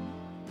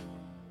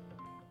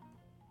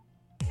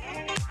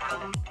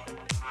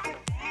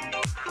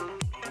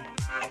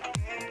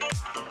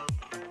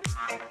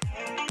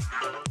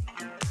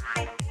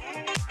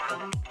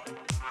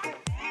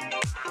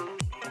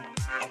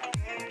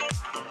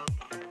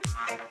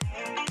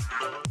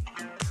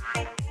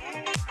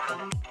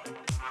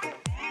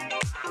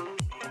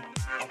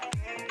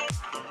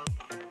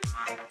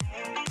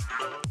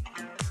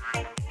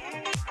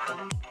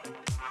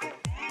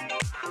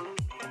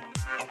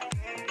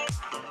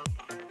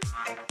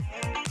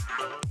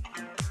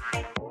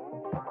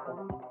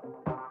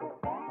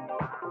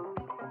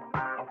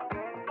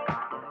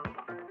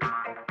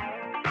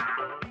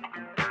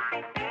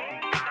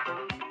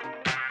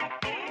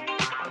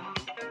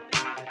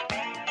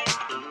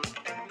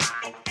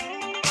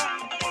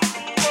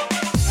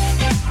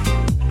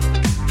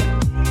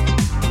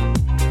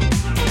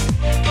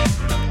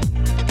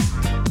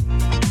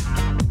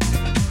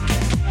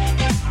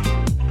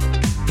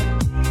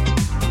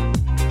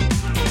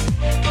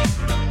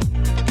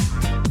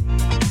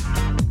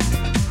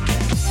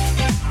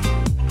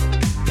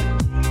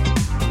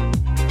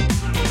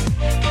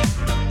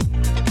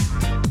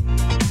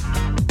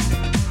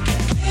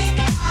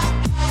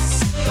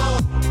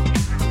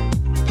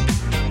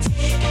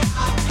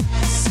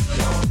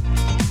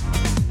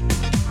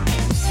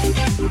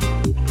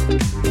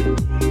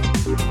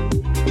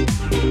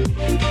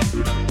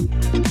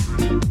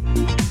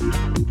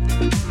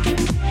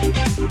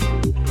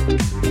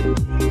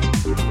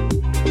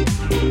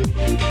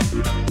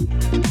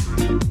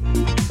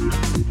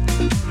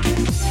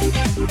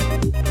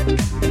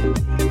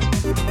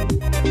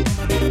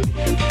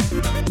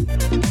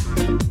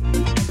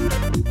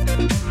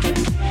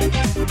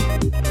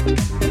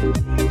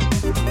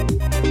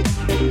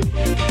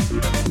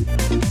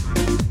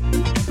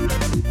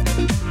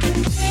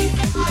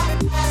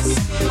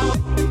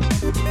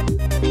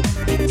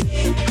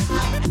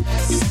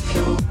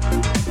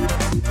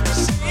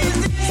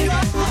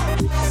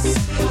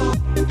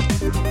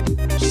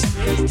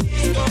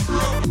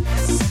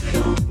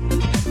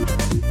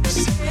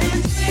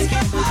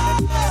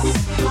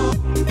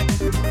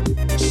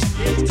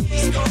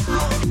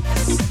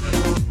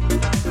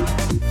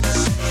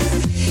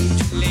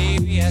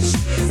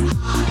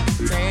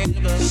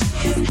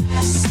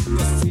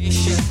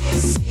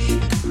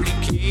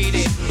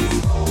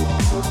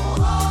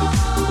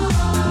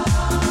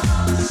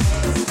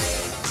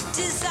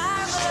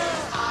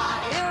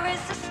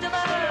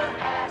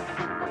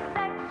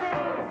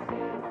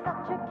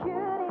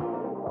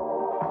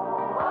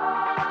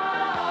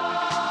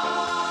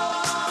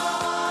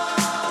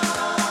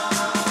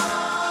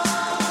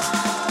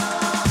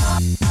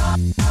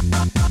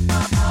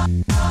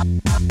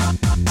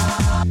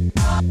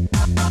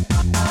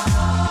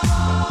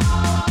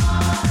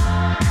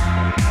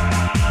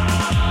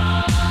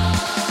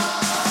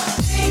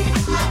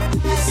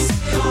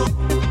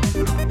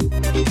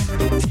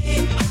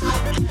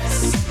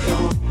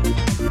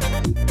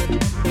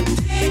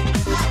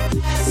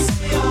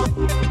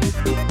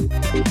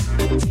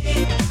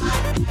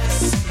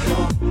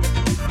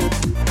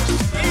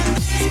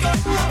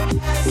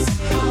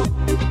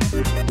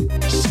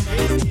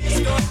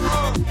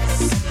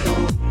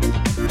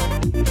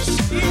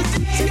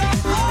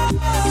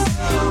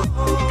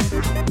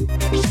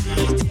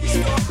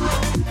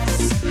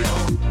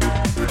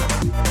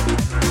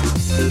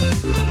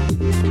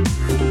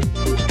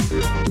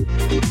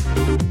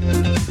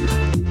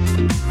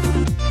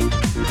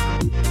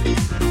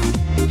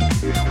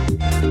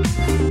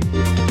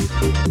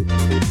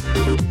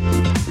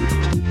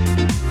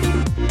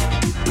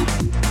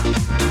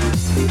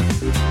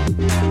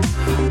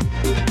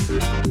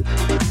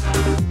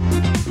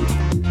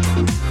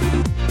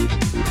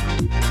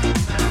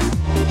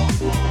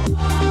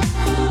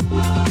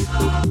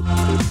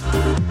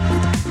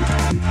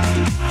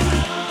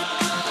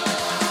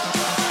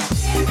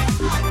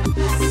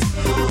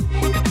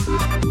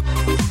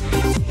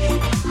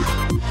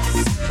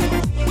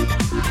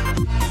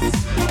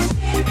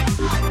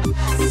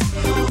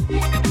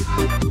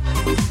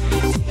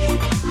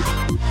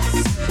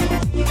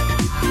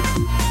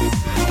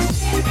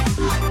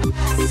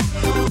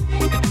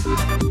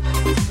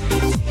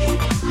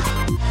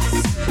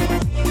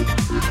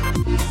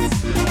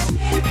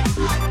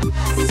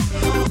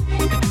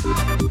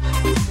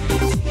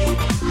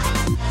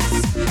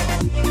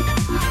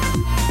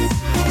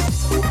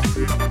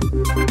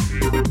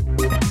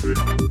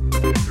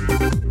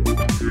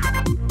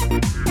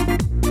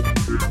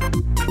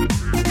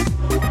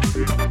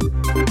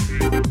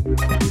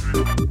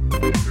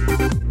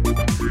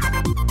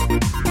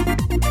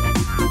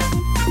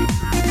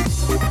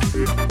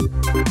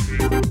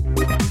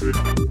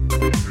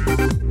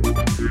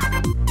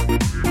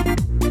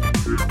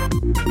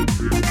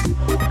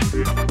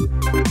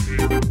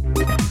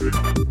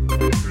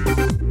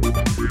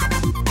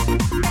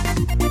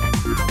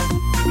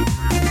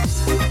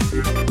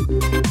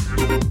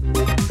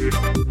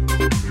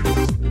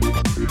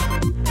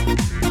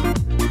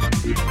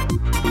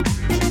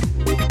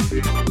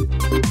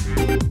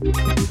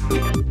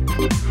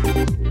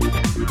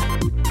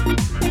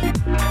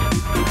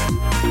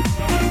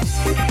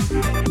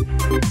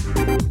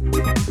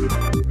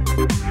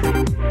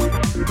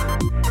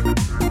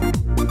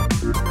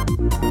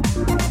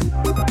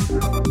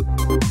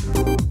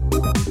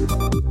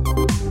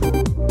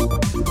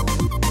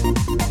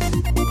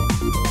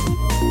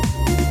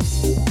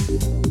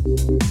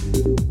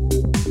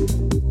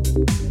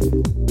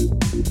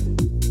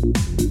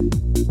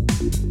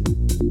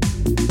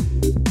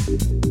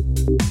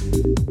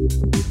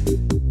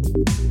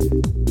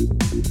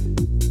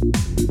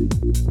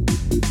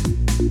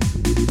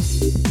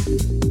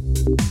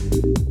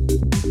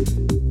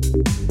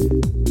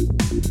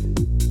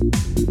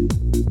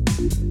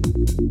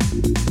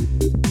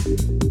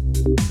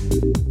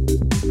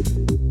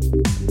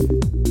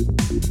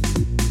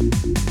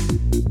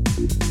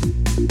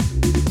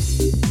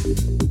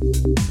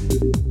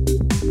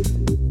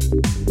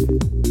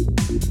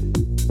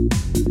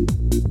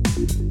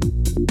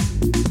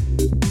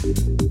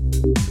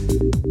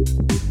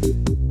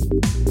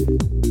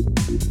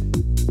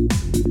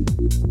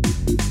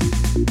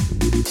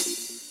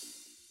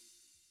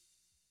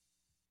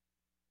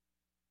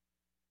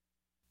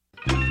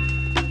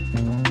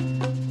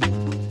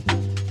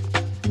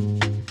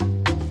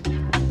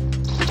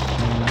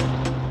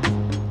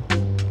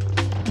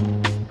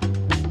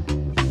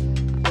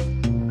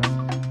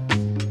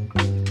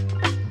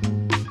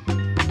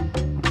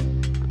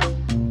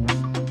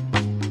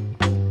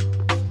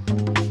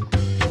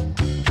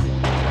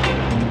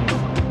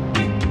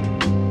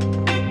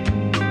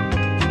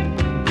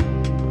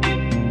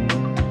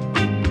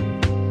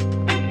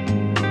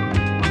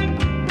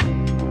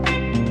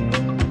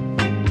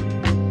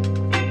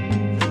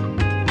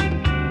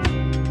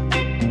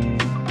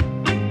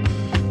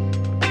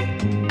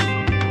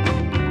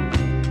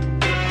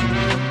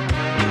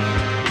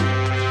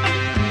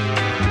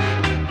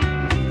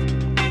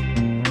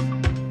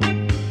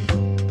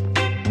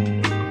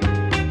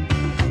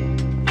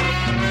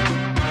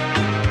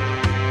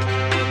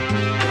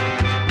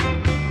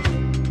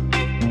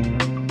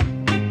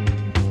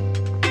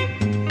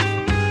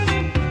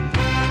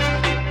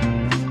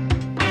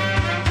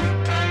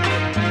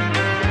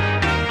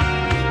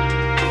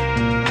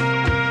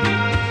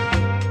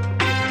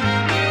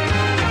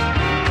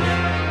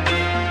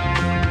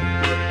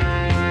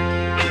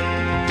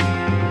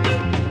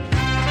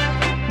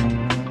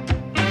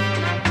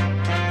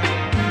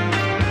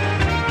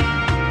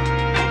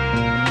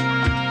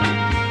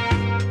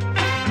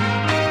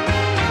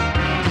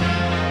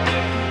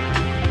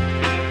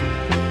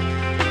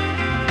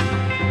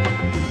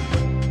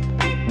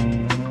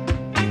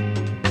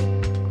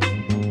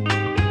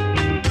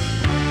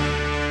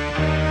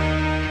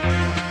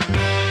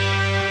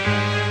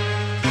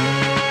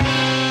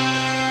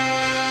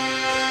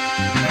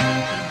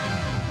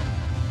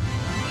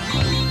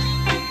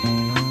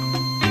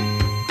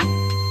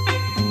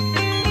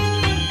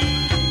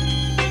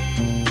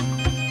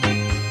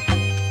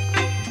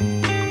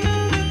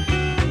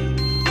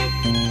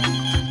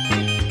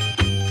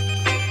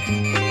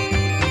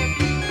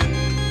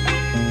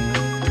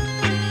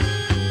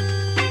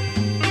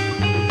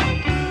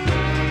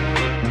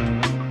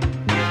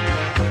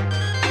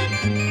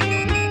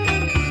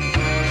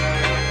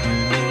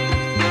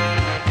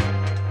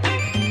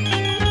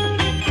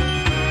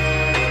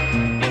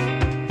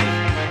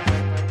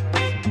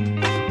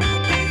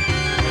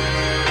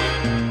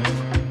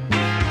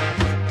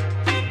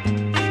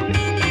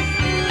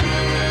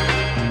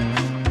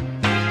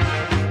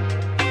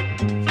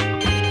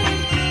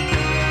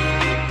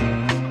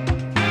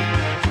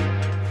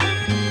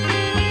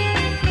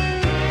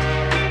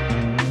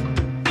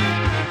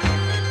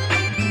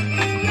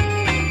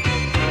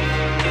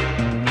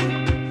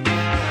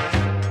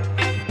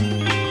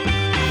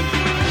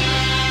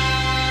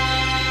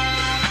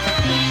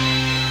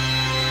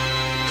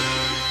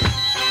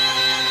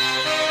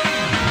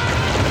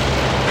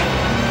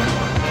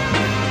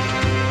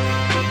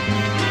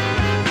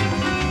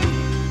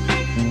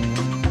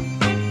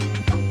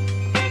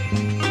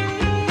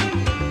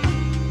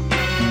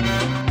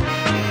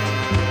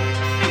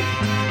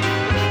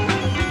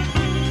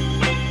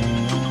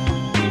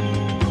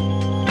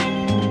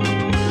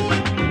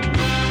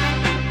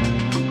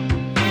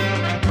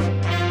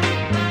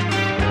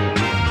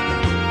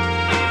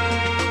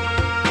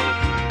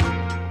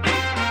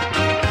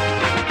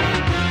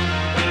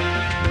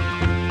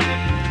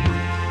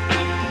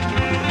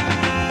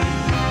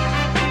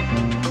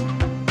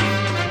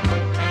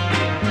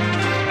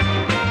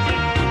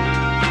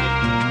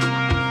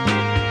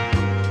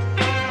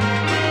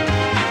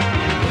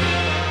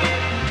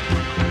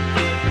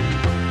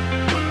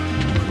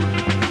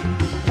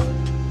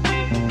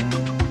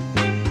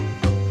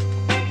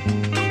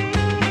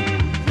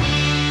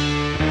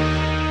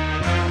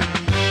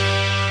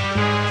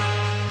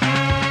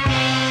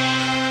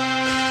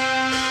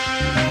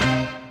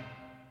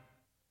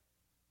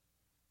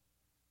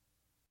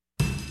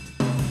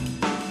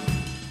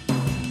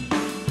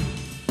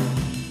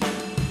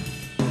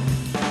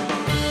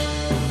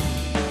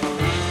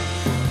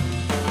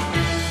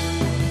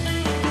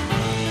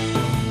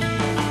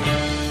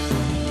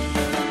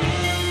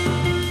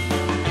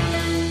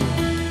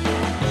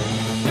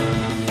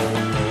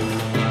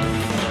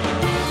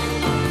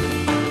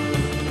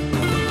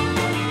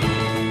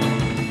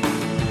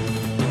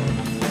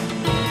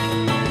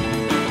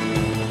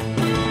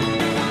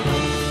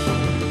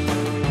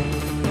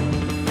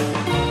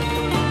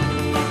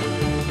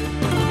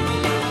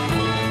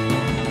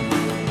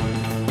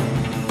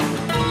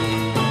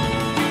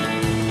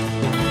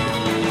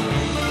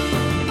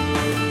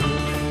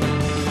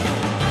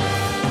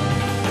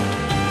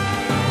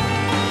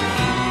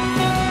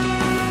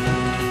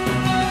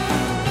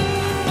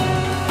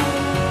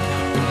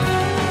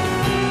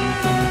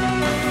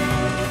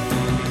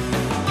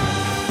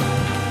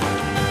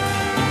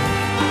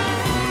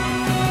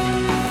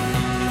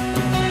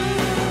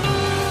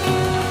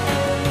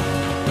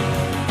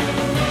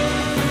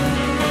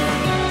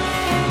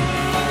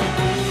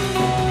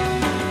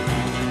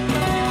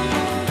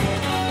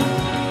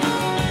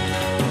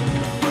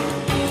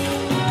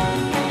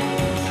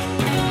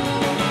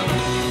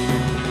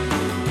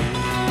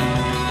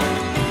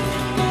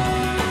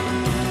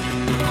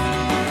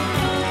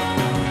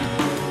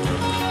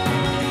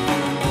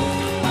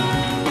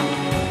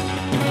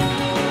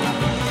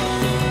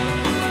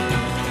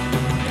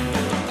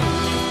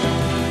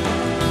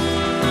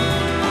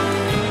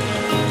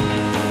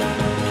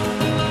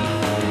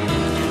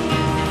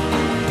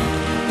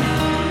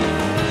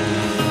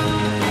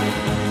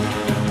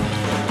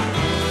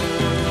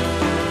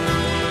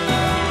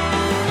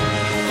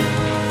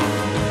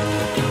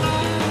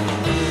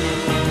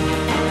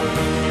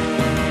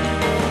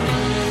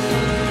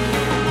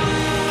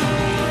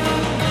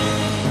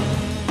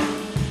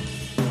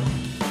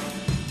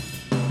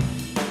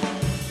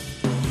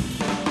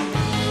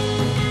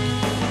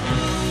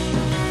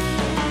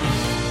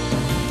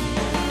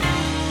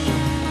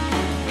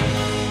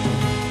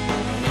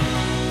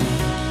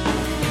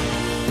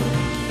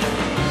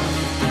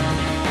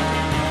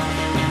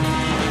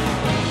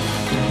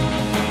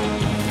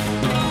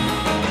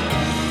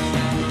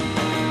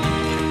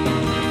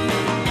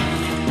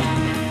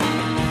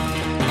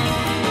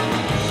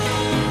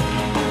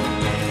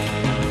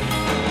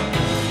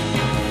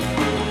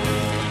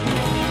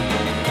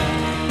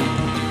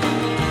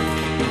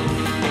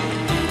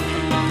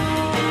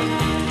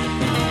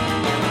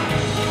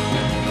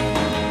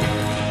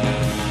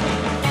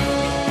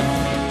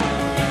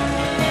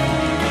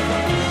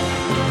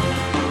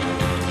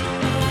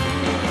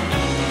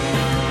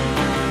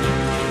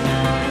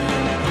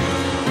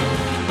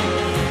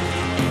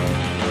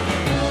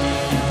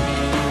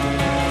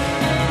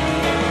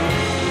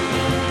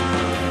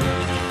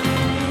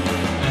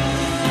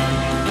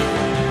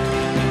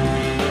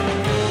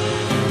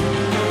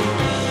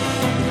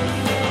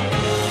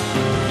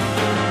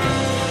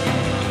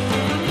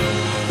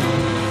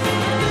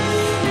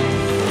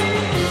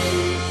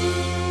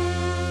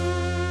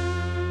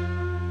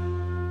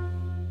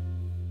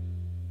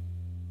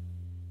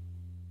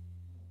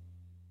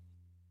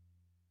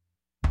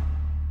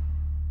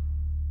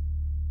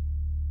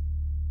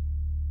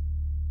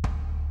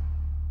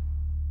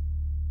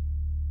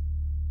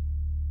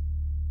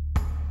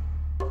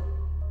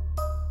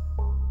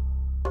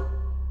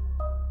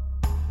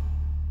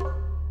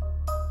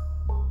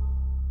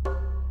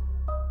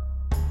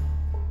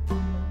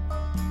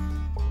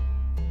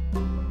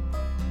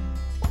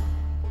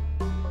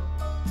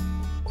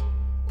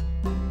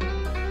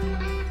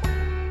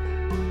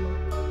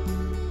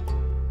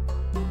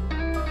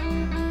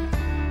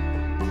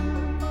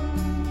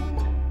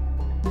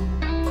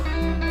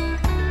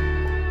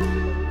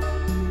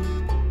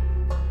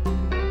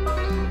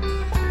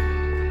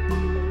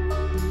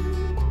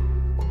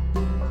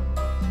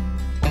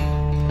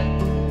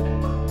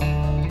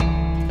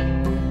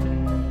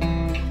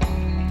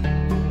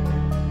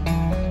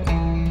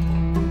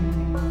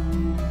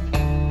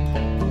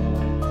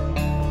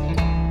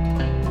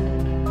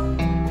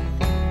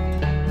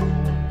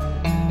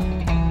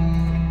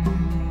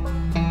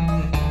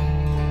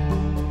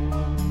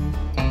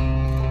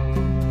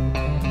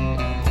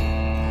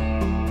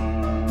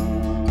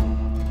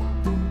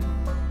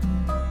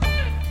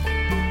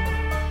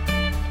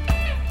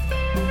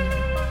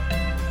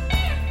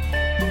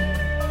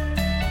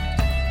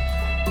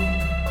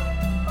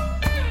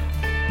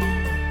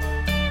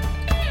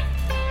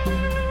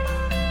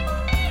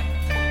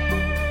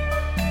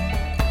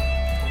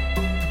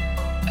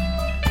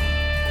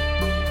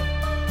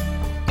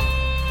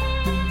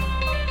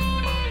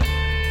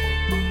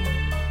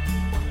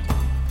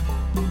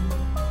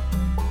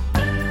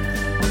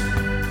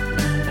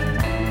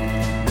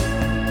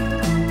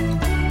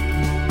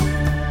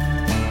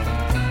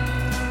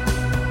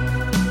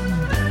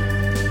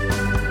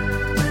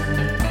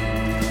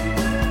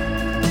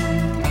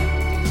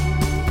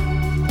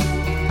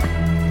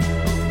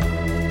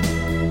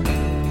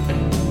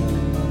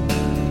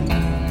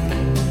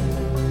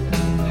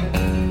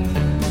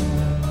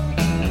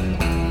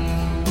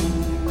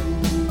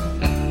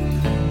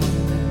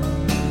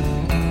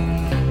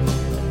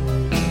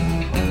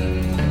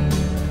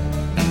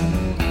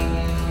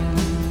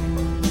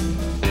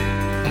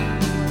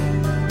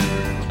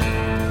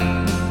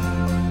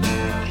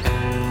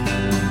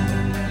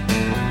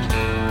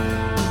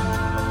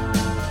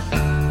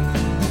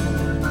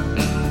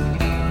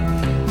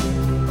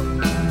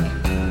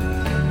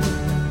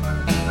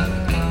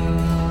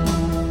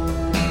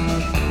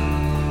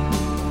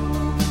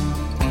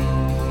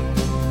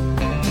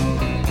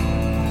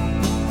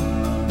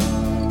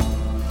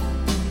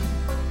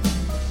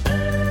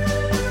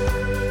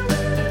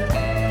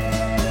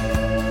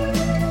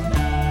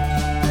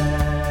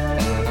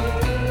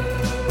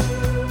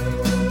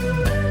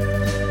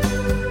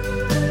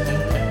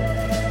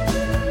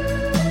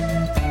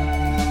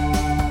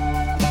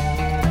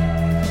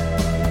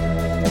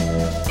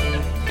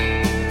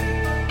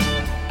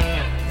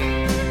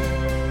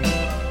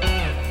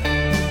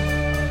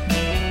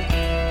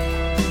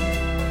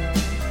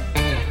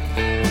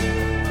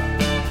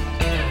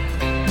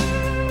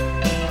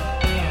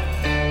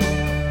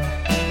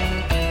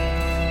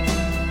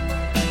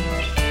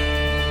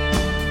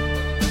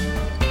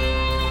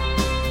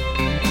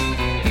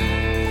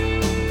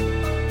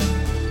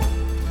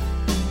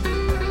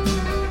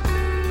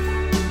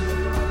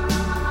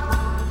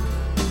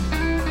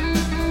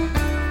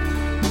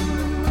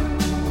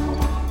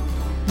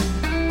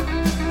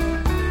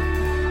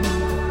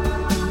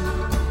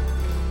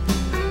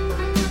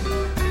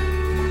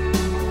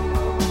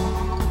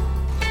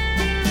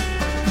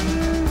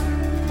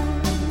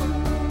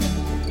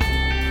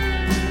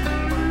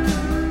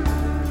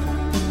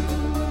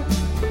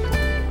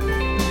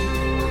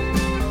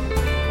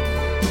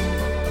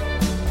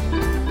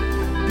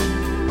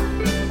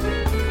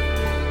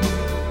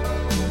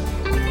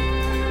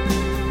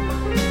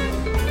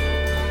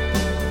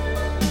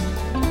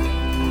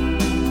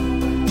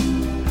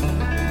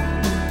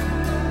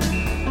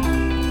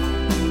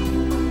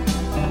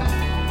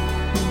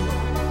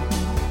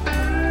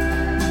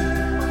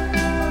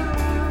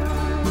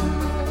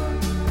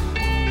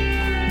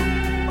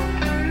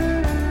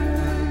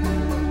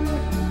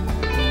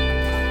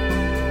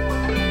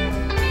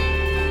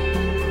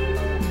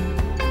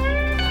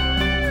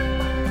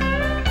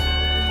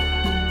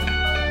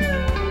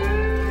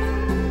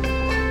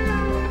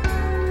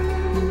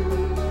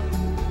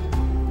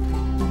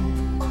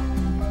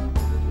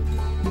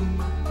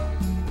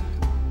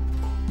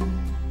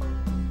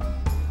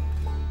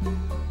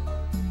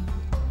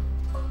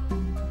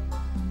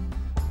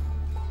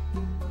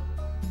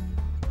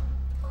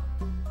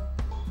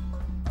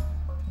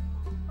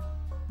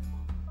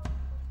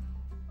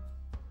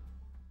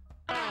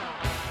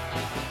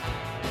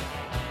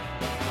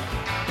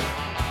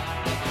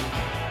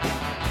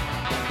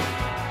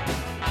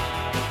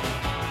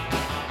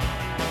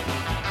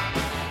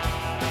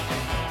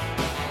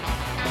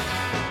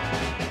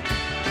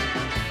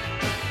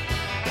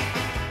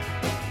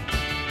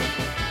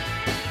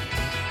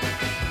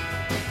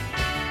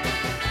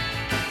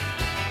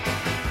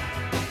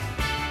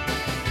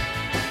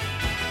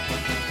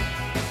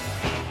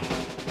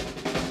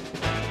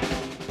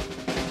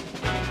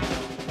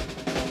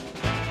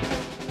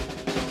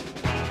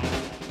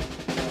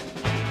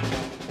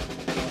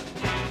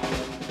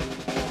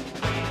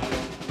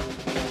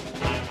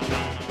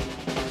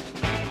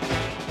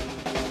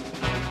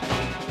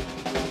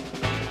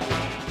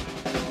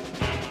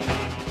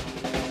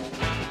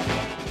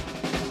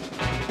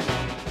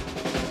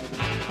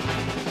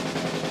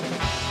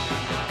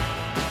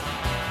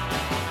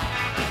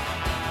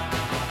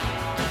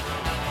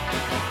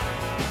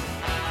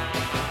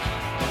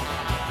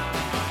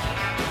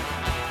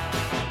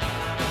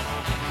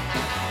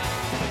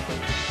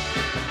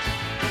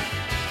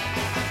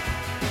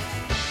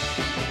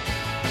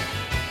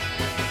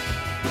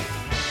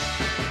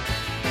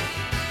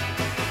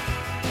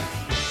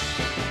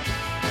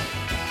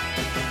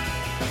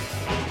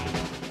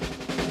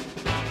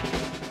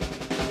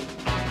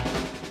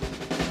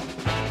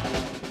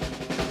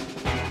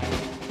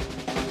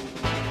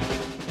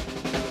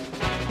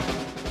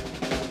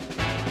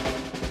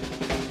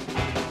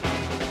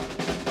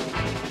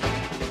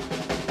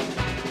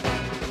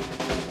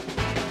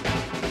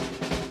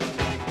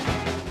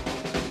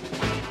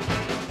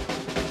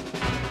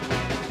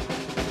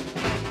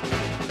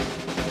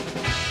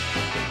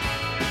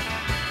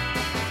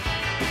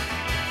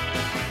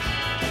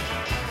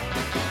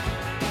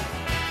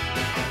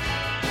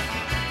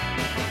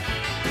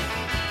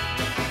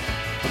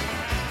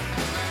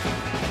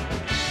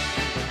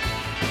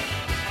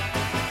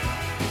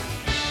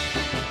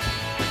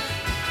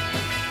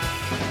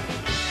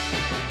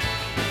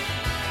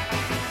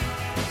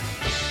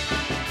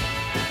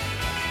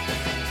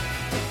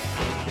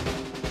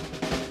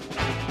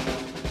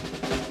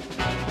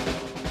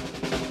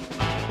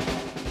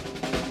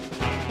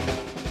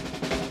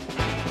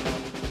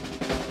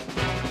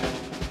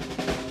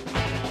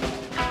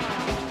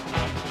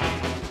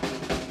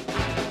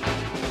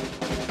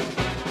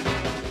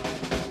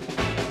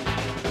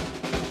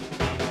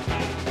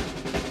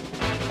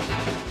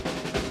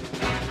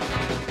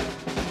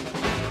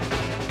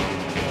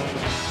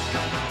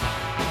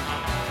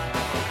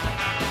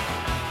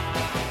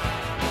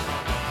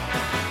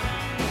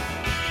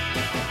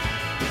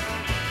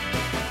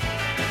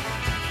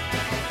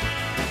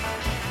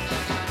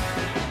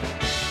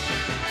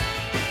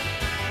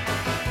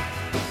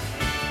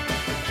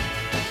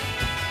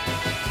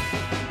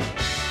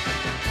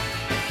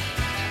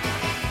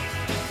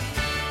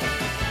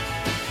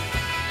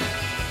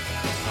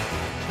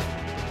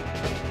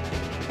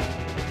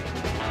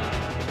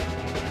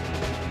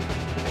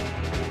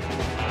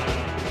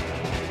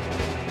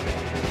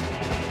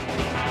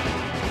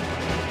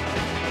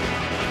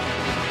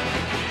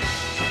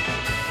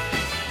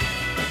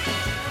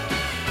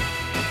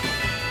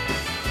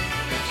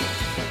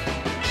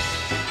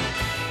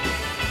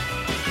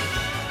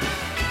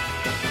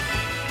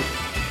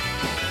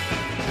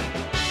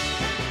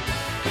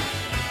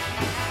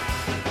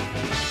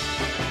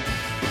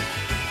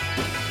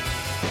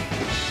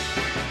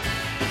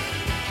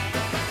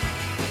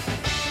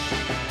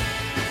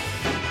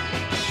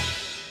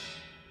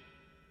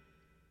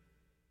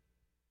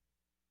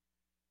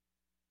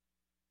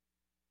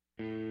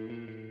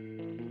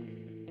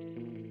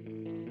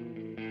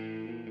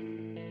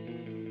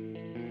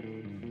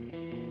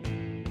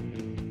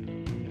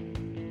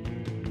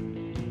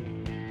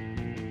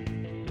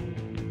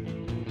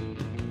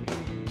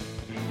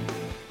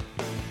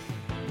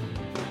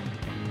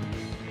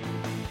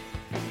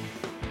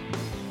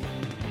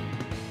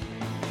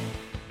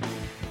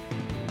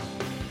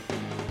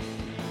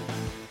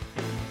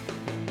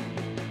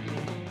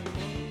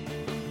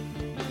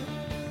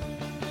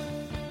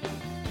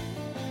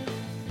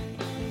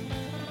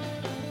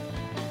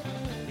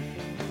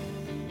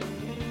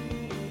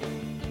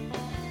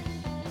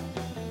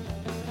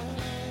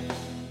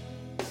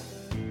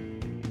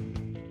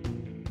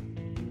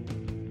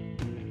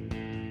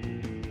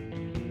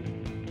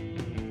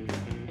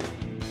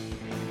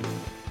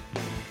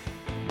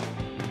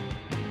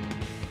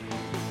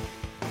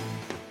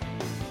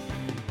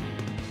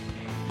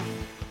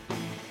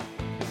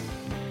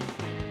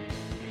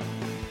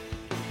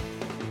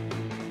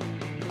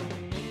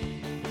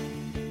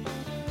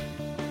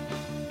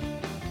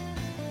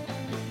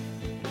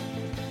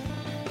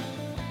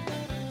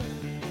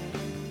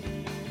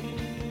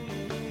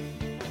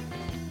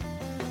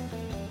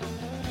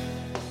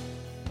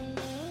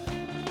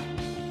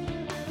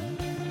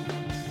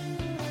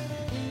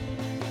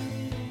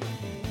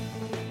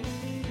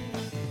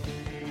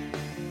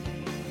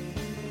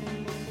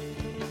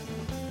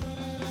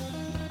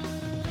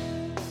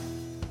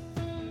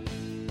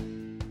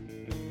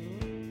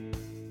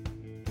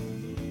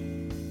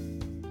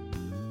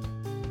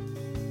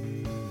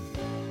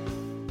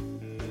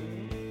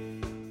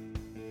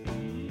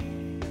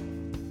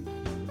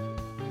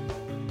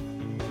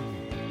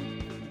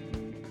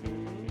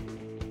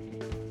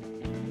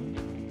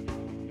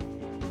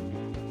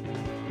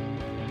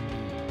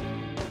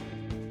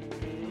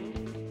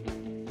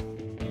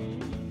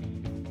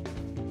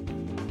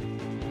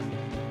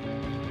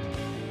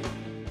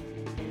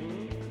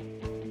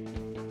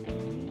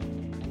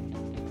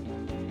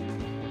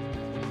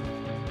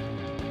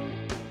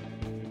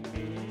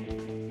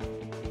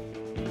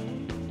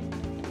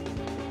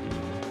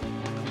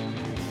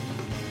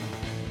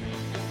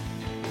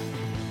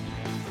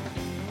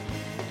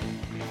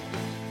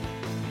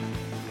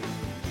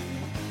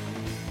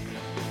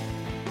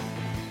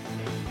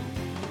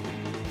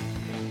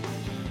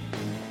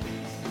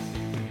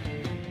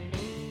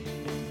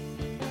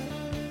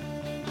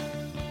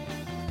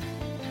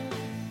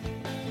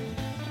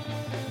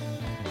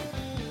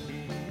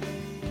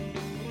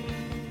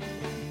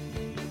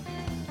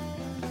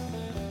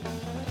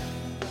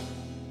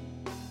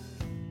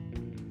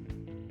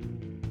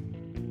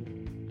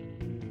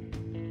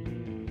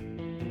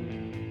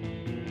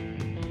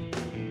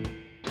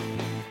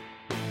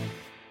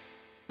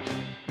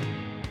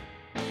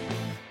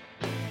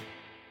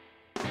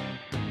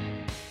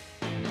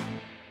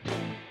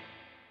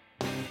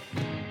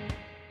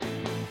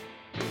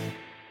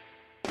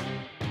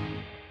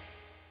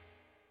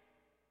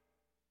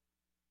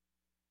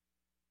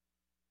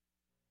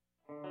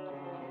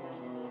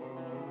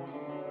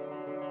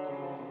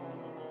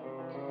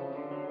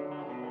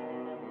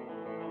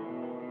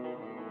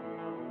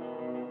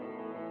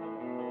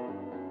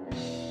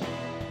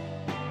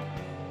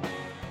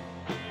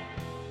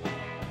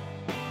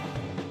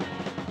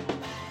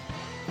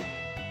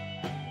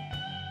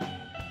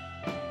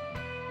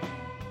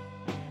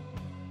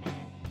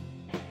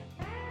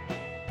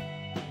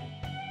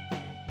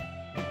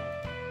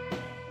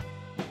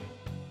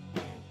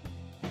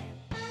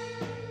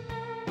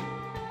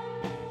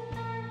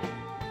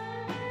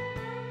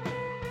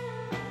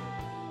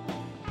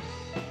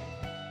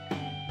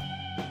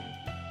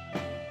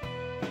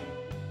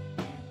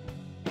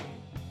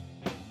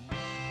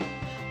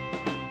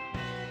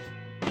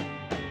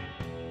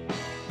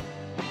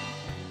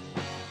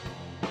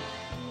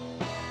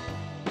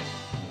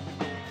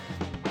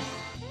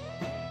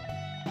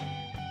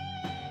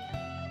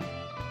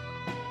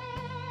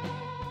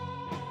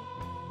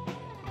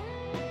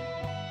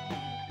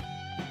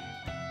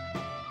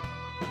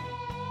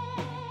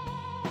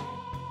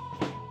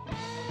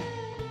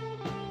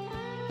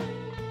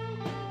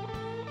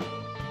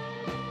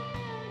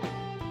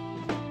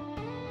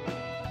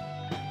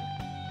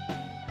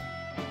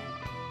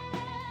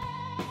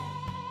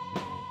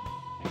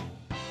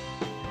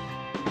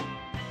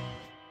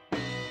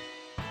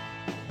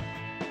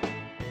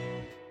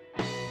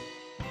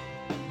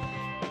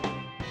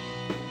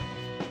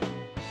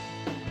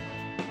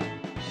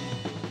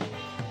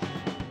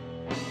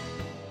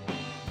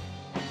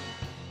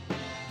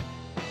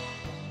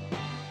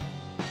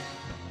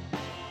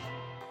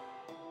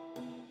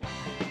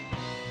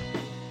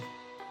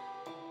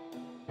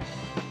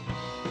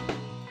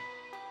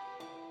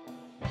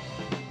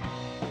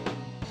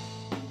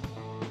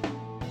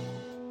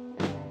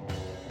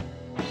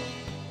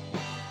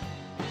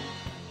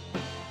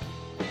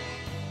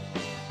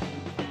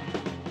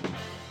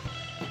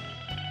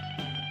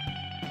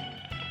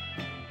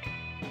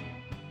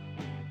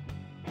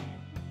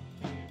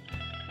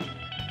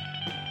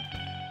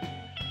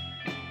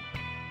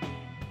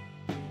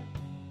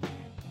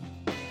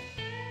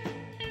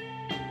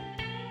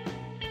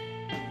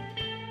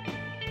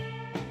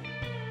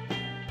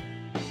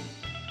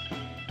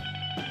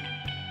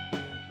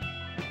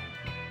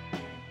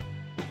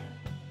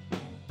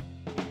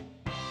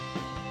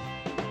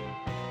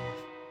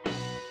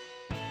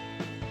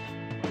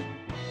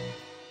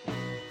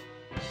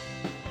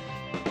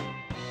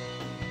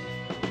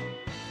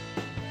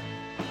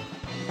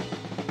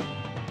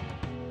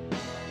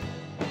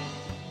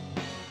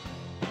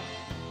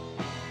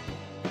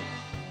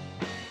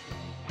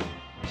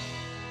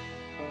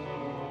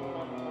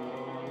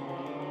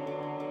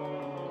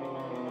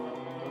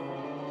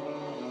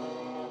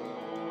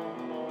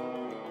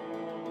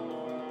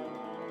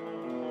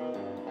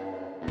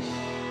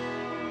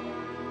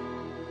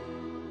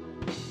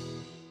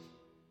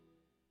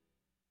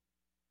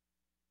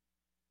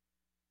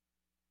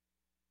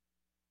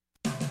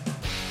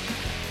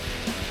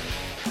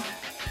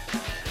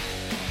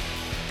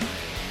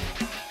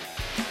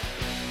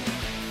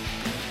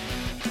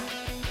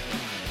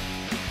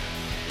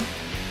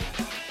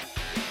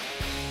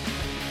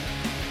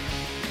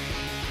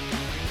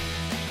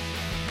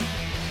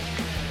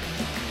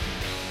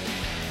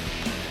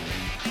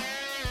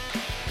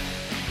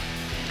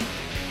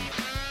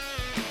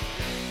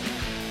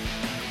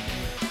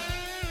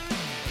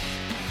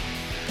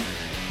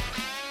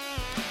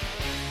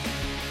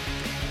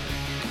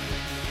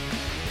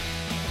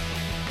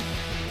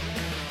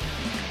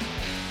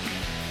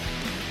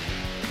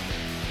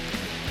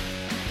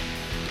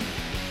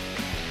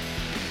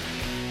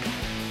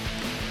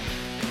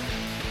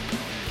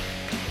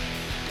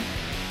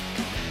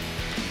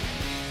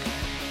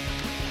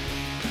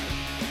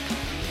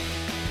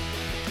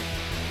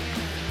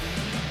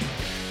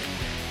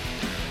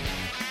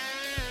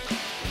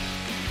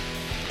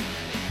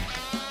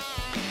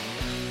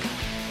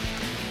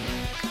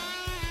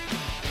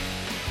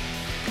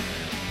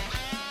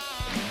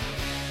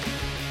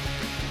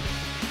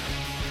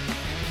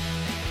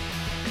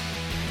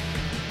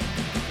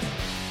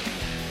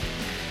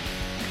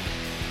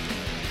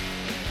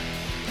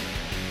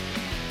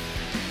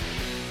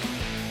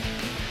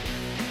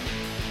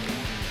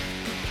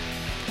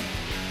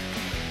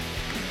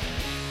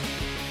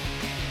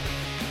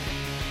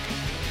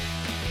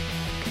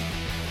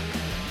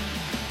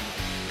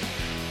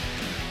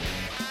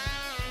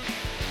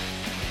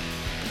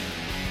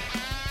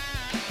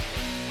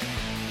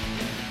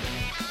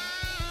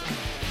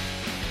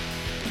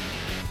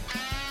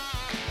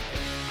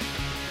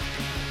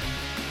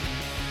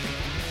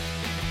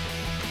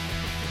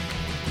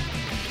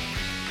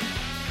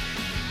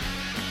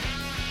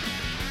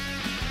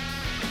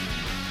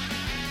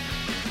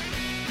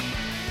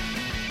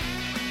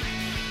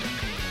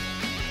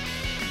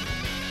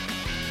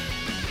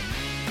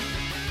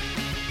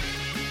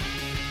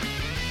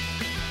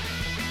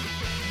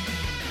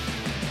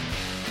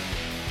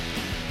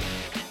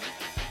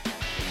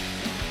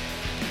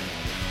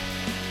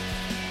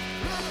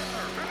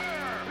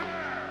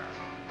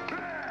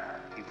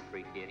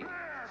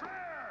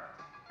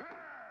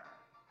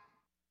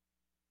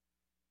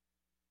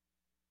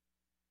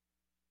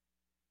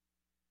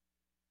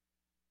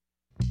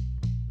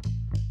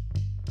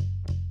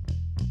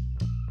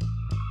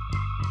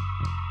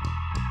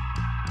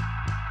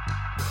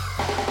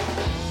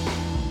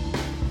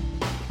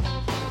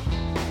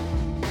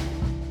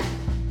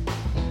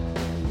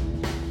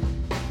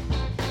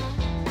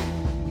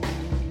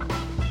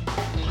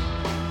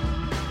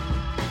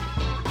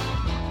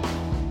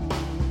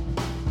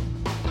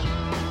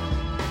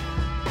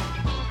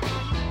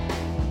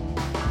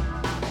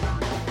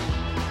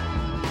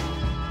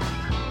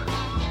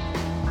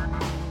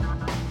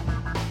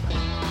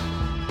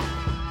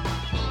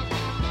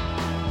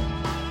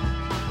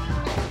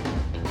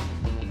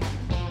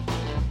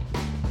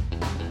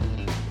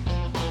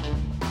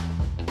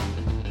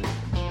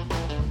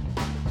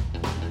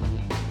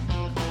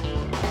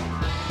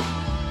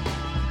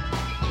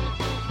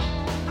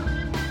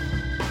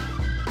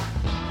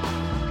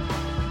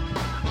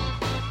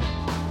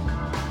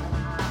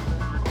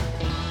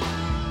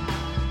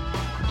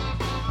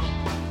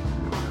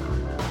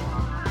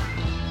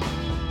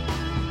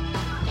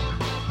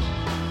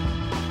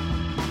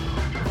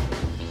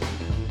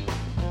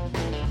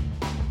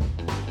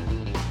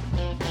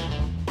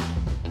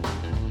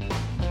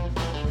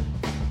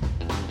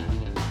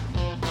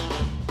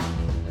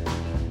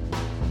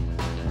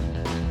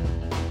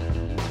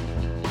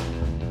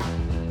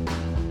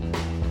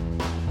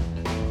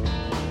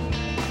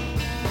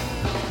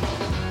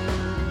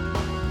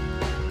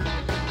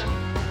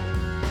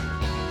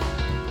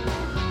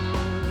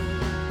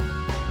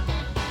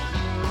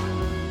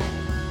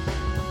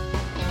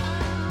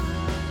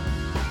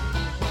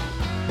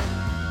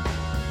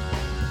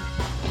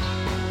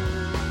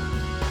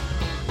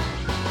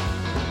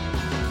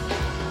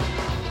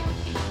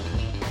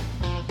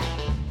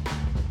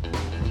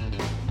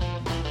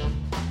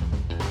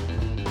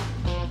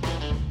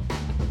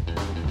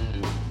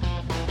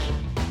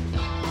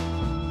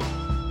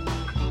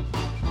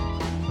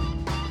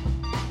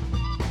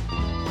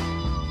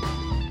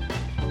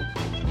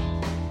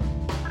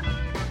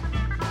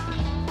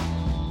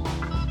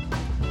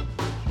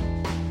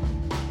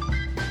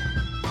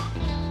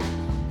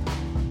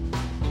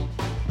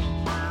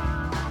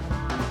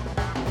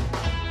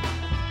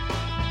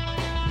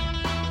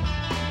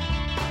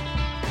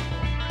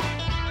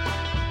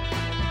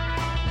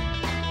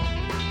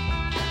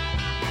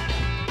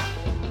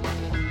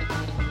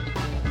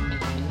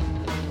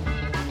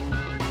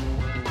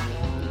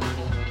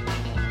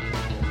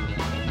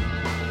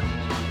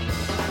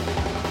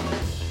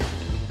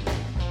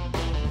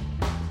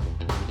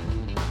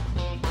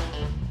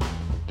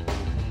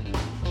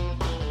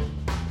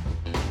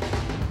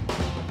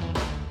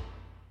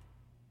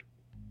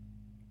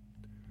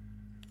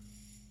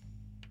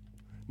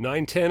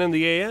 9:10 in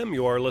the a.m.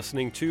 You are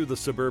listening to the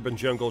Suburban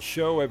Jungle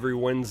Show every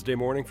Wednesday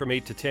morning from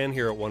 8 to 10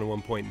 here at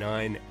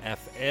 101.9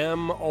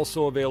 FM.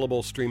 Also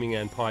available streaming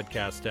and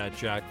podcast at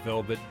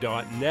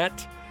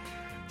jackvelvet.net.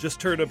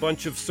 Just heard a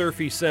bunch of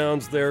surfy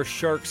sounds there.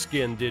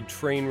 Sharkskin did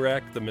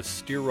Trainwreck. The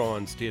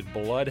Mysterons did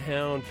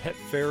Bloodhound. Pet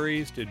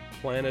Fairies did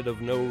Planet of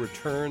No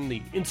Return.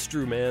 The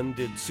Instrumen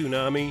did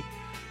Tsunami.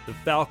 The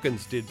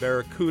Falcons did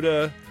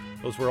Barracuda.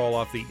 Those were all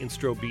off the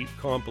Instro Beat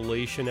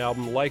compilation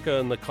album. Laika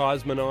and the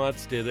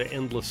Cosmonauts did an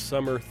Endless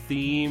Summer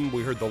theme.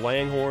 We heard the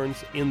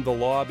Langhorns, In the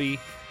Lobby.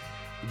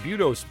 The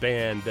Budos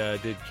Band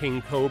did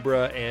King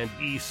Cobra and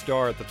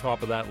E-Star at the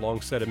top of that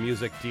long set of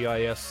music.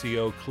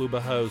 DISCO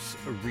Klubahouse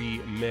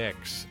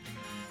remix.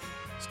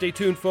 Stay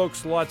tuned,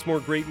 folks. Lots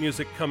more great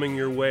music coming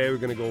your way. We're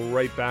going to go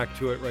right back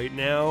to it right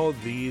now.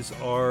 These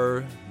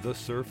are the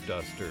Surf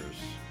Dusters.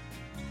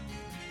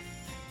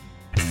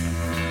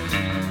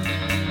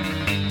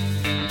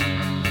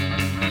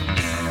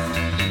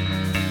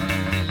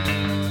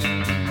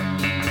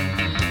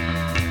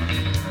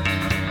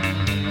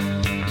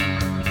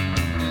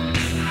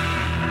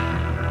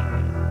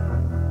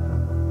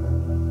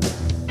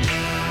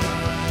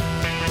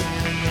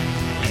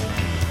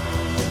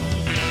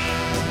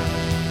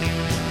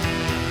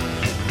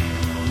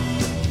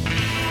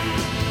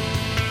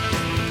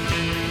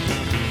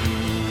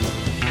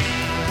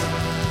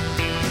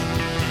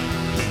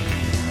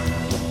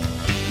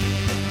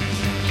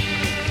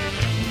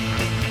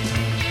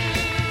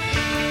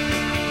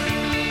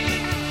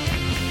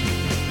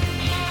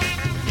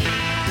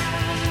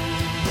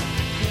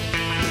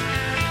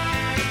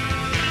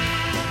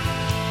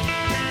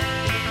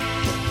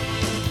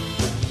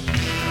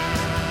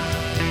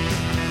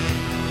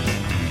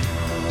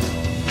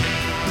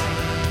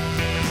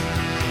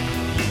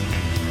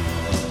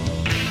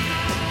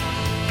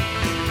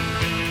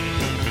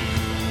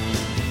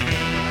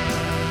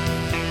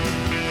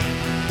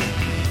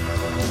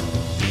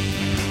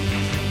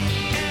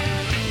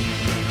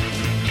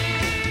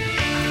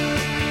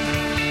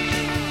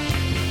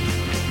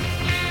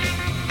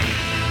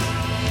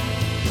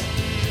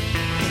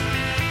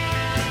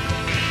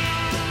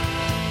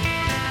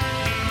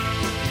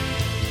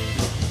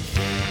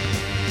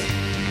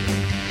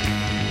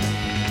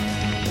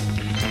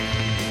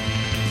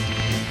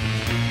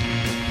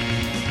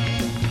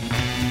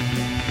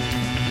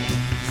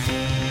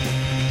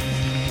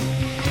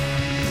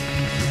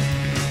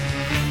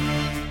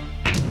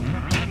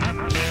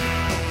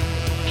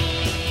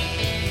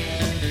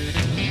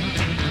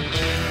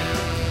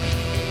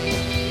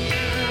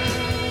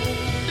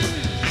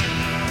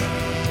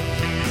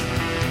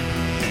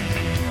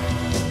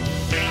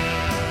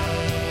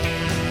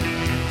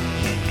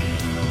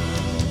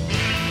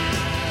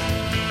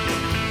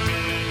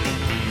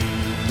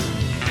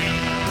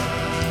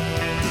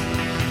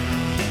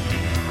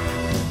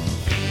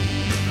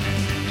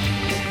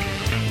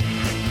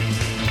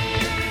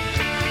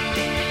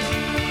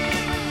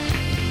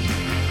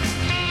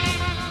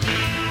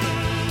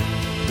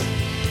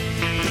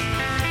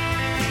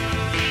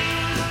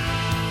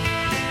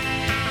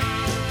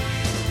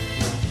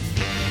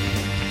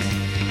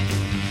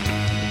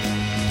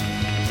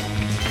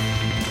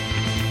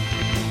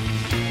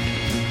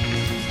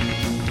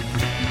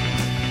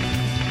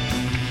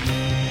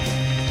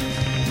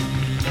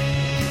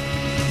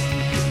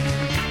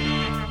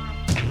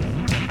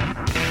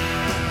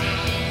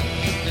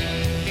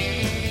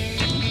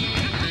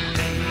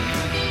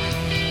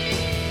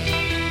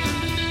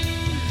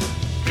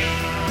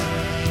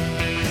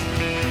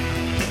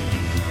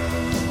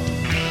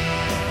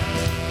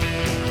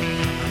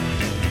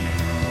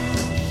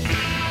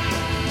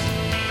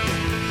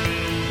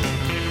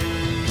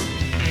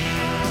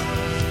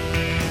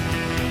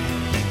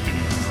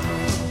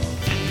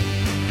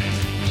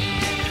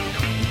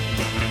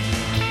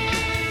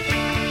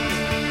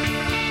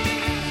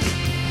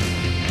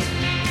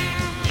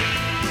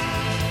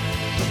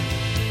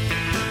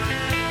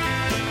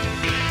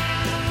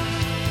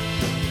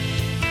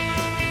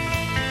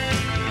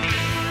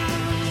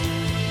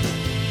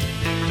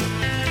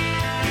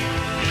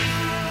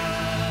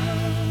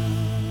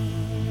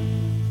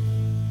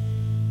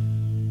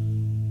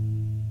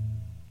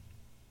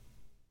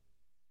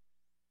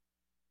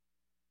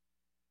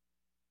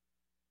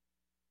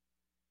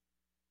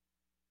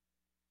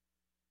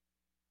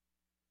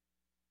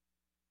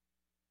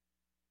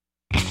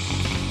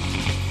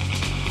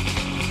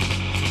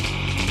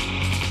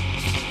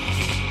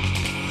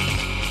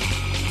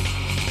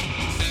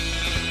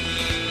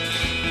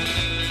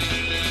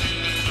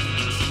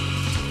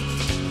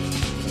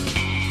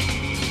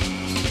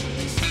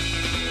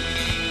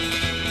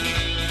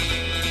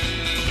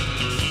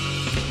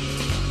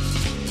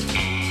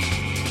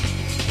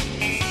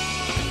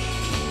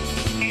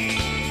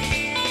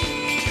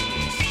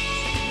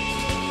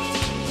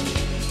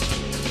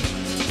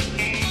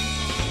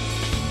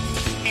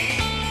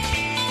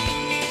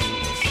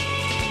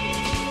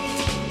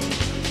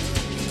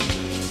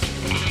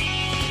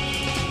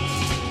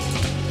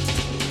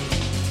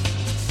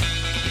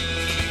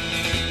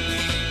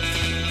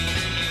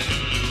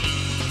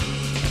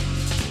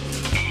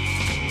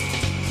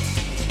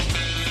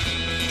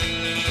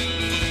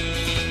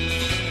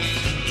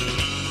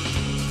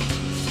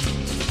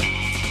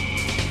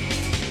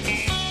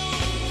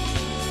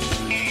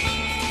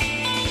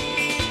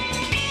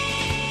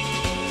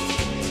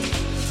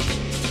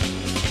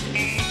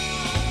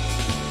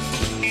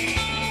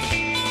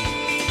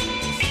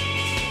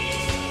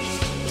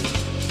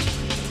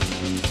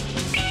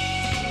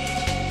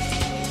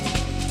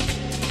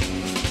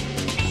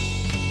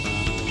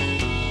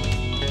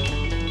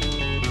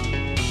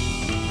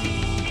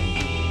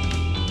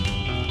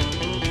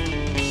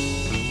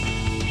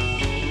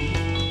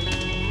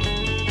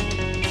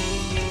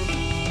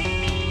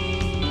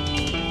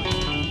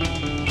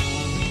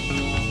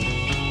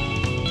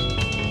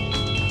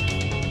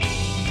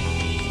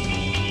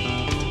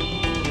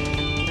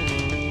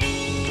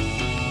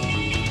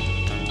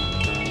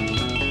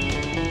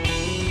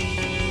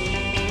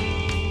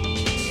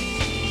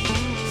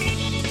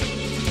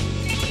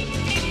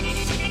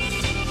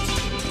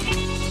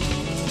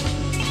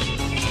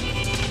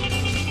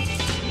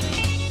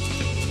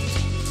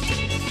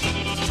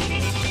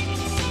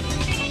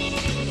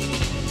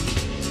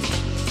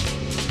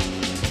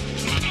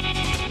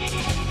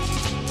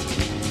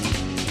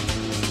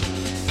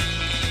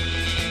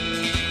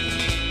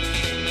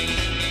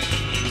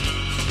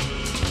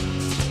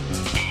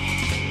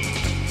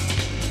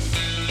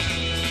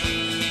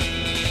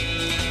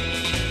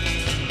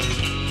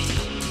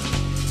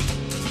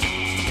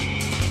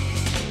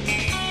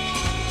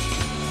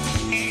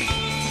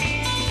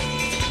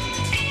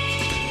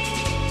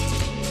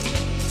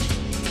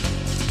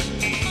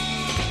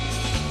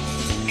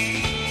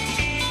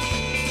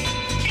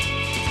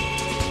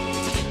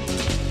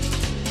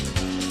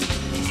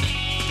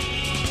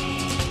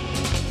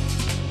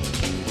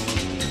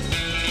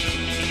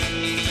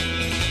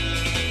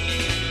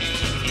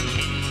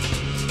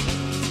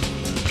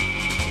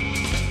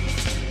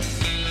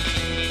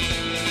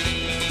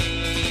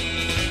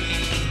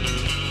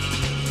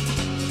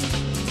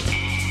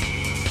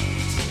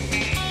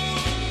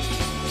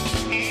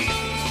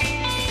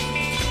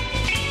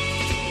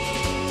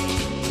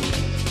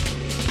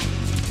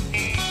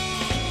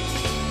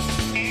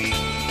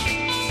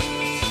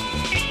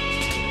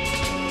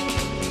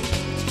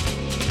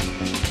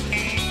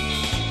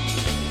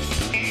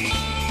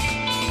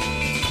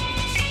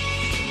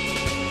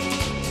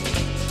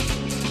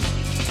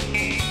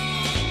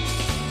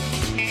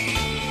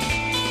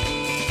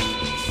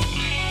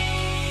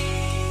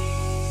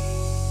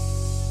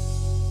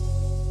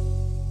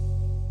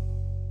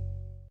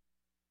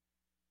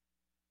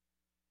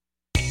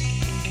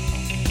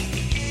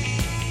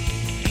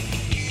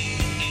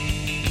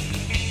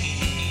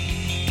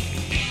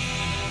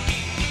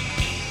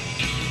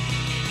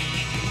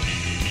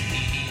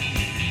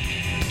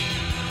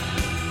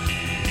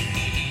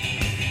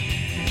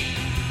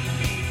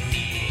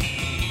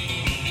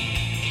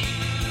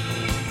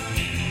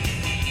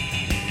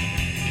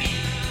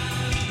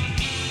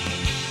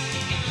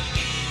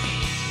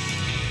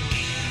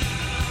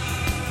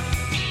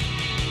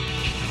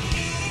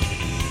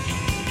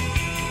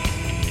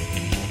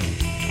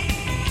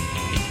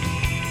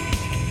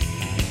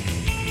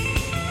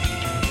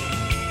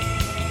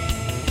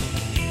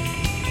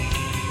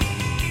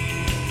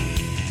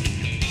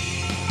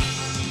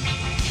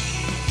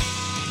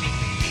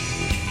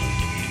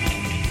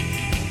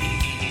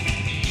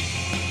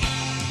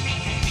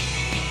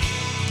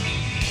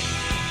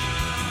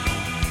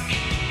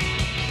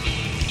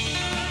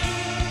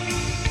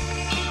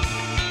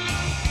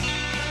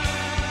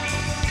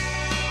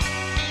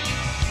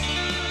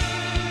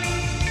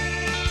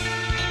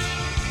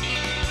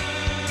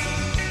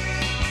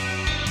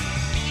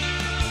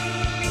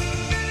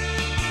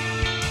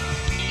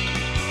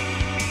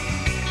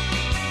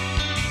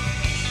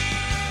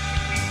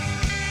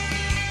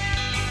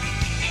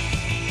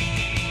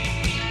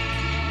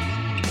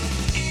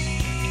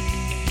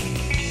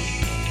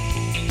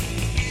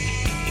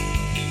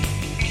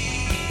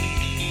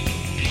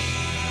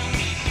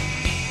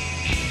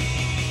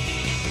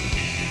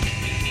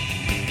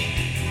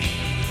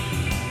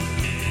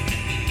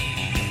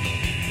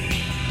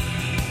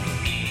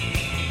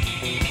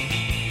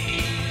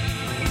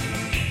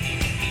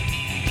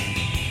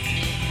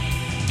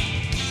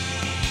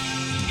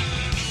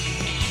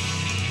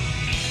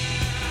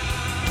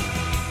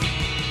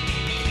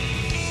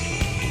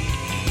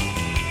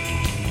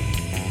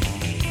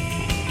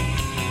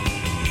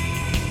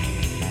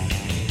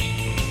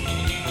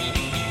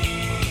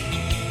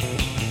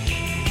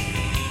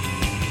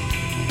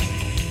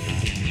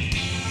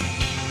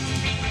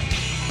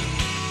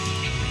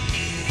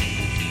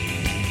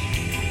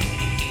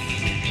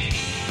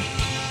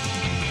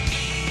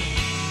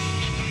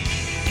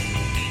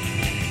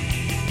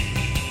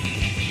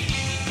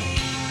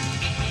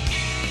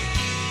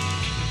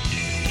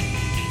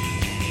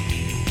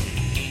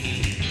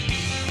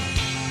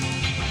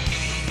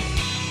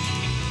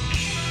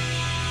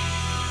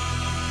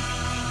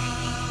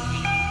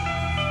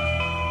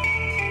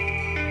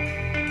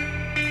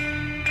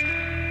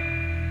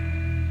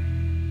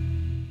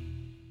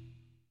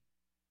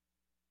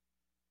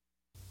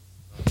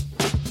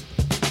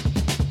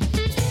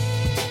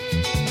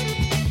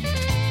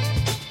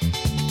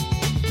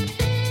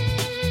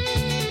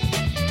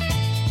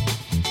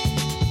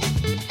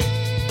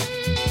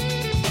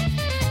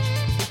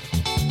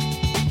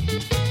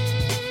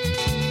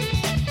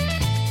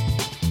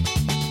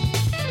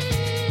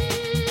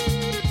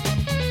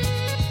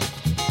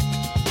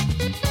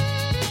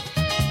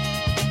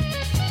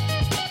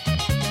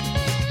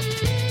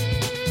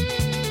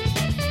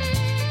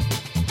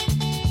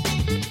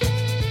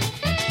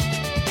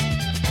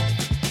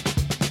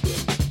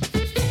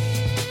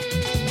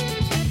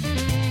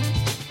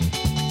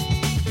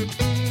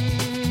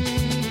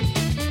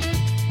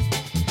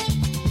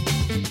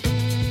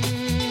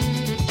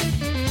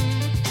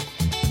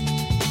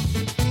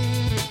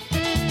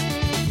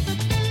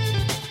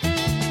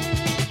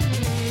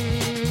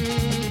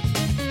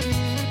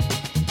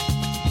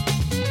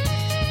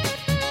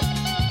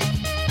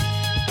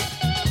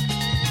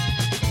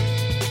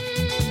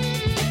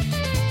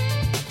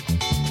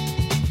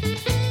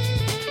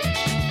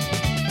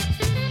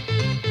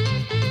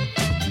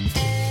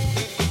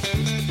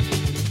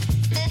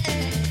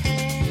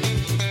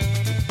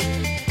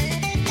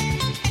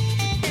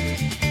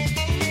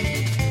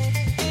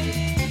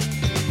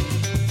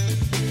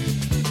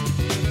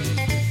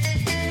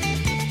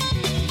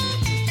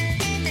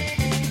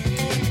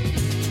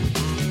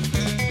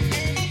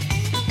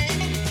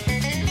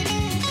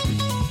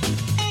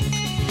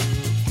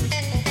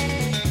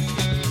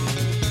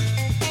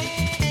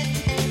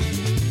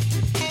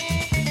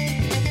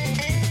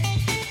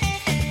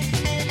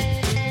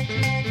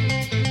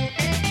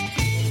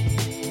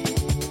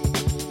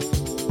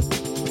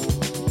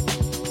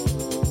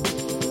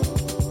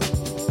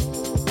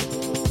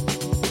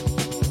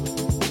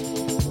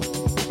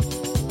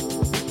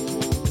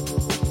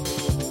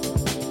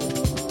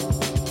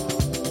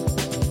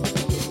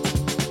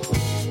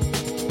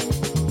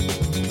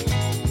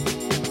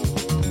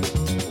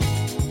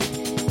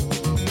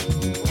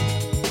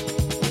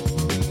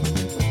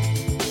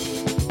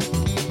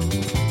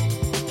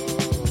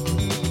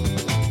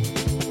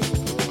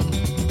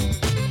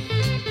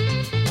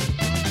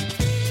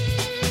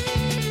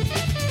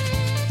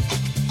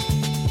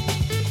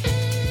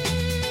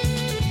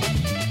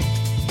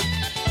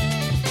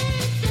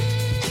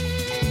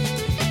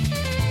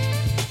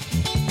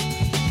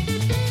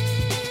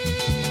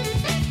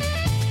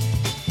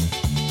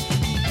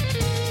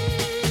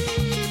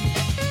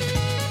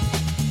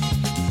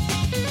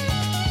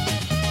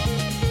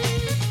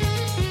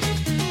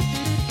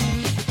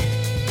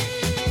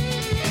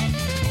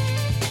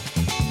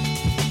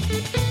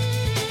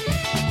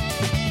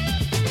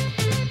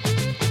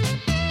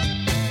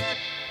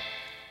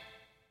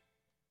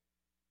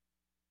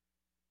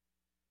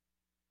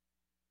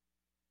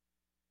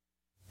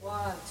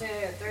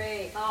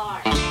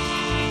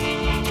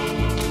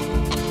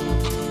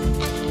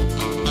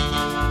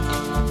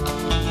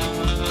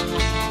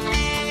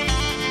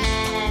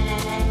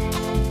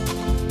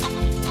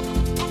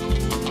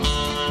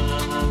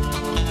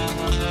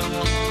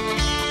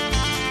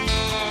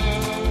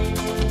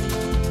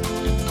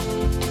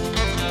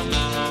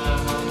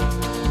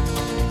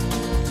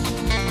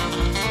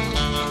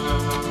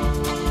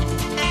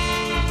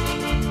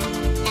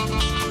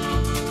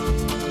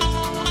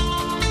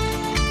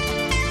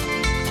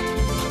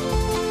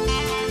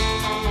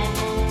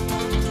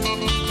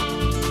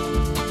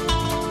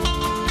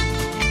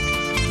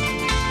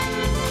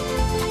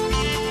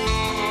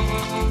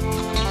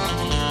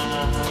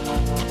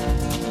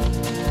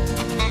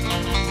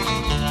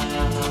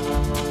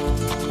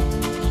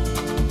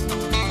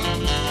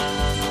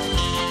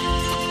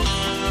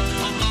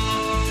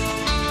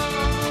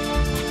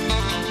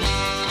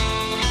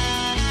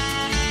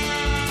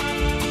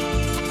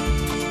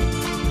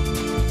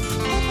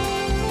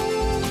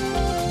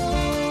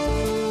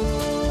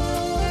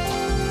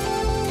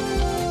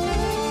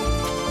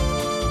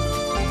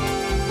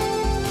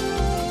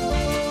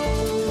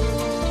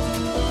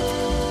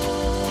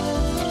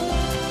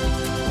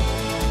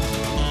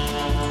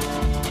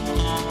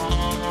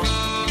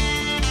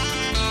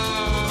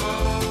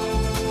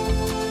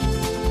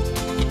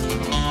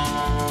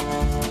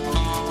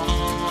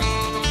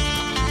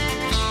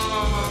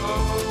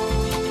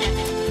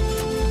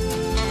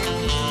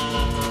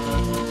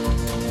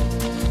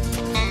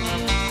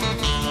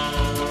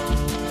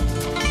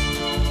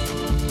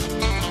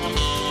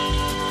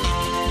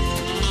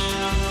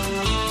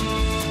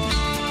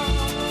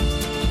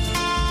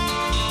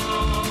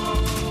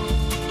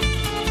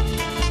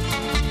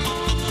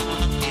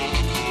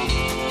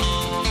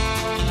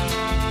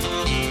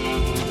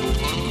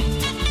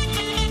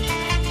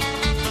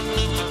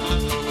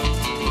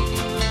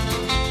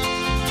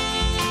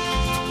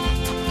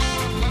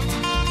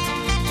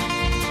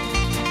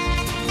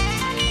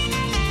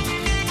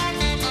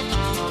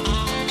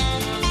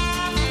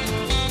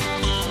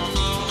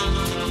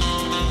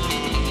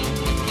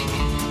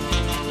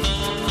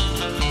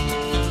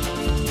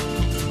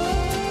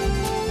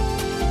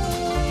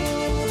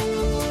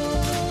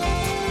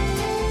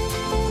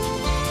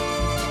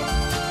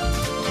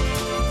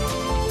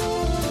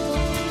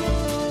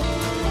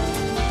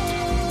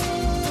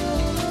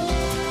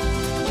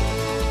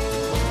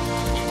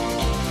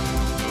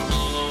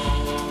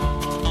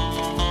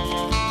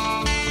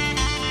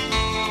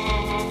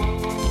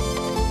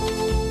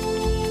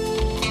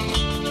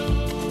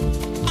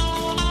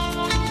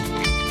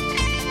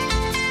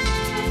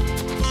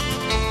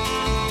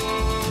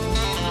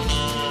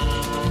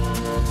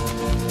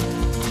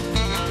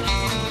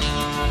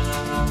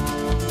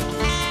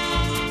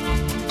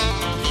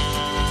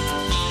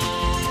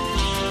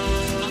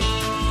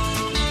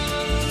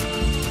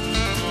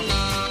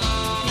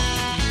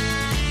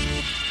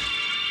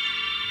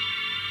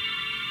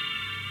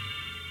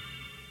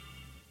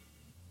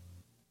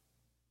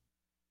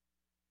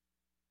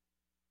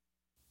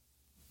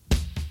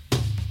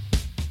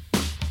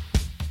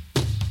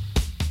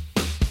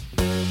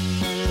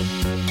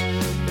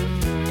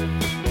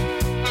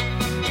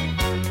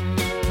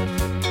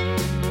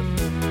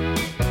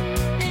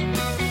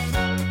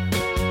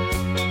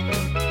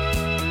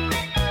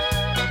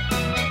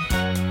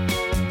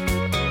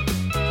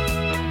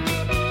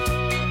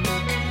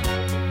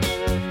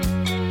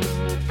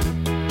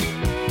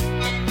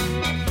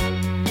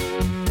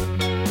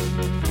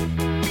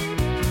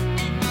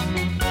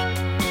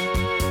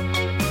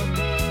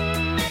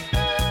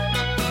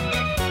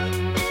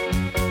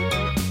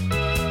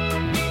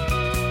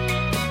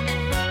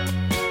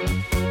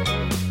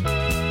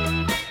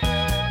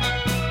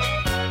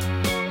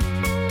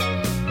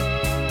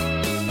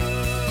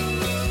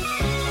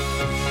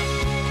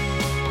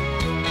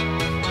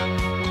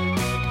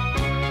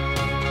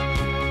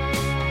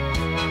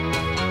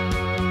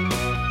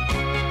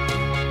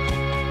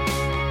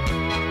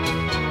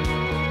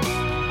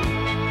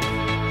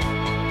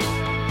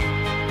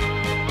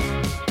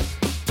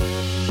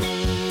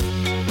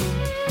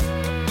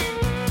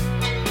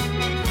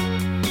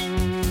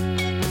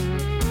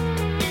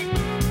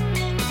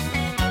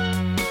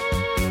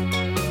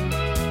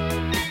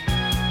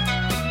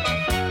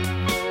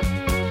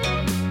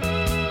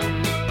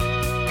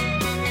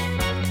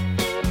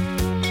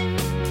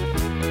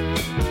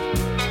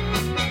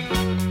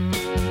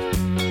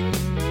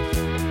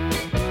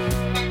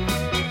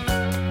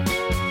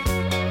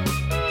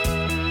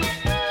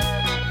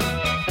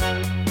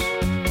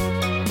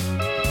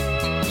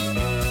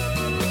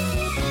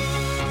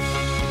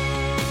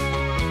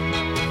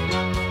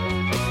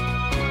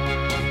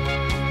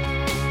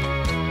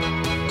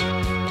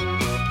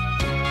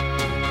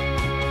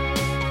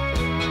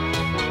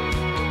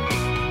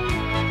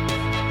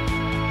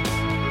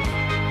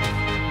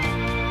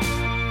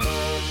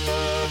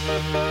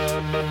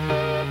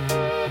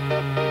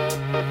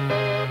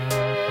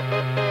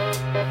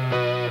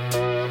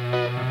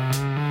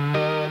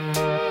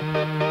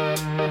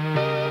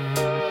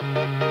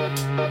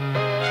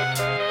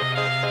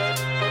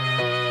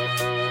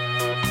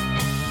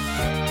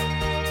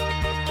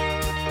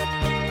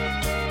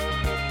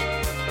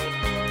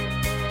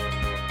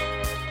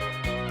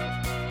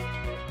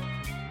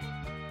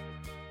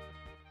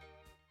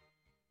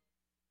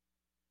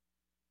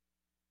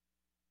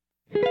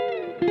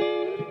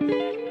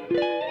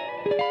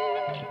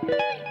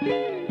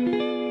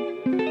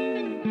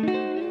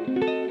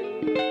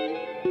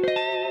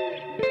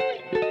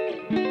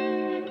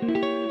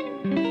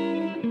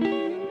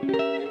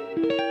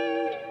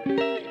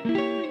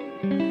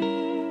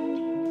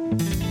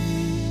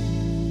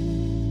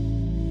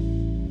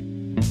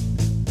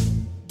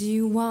 Do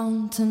you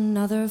want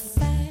another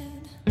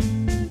fad?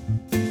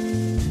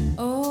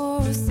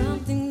 Or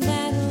something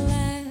that'll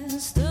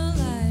last a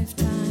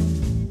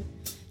lifetime?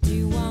 Do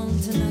you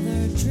want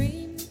another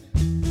dream?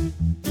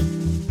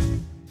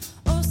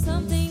 Or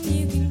something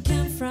you can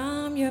count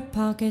from your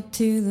pocket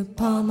to the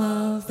palm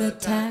of the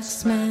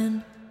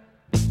taxman?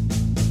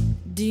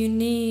 Do you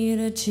need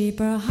a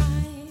cheaper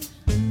high?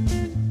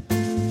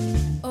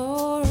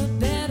 Or a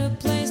better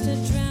place to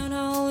drown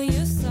all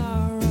your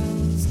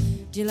sorrows?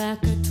 Do you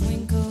lack a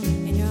twinkle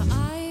in your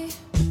eye?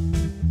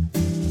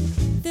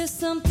 There's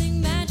something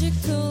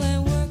magical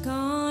at work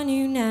on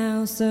you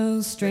now,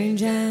 so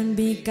strange and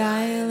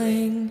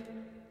beguiling.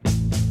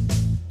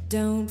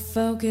 Don't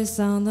focus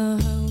on the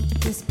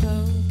hocus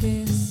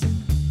pocus,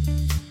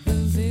 the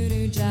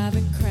voodoo jive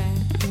and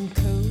crack and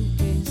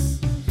cocus,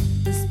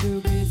 the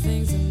spooky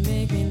things that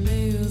make me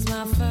lose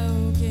my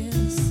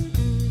focus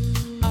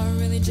are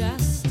really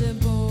just a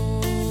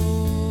bore.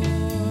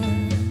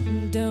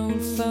 Don't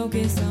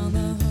focus on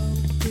the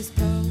hocus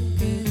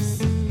pocus,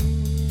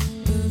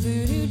 the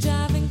voodoo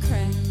jive and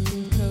crack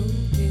and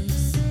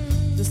cocus,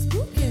 the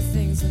spooky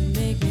things that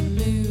make me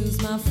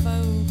lose my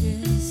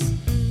focus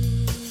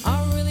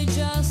are really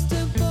just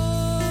a bore.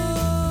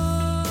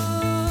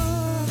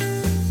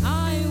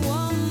 I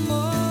want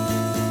more.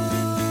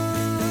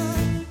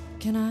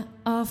 Can I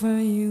offer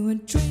you a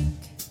drink?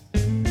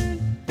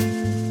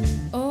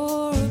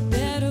 Or a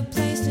better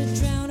place to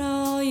drown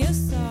all your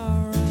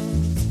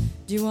sorrows?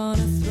 Do you want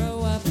to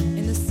throw up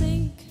in the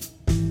sink?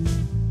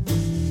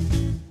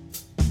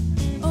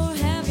 Or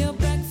have your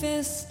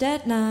breakfast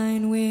at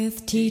 9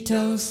 with tea,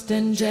 toast,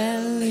 and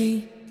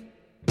jelly?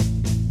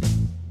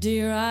 Do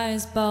your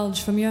eyes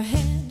bulge from your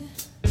head?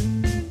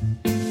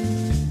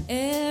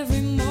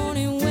 Every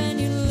morning when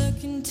you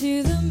look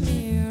into the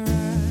mirror,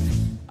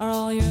 are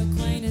all your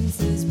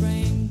acquaintances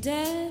brain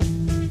dead?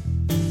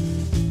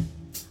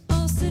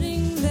 All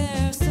sitting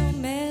there so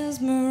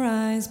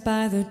mesmerized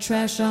by the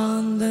trash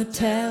on the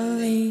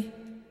telly.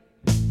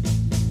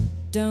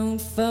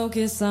 Don't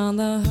focus on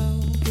the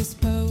hocus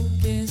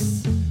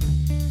pocus,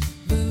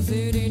 the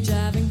voodoo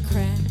jive and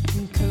crack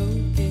and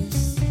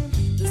cocus,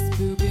 the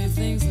spooky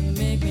things that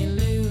make me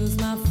lose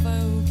my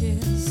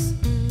focus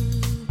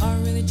are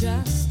really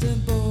just a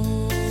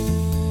bore.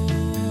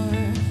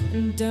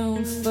 And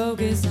don't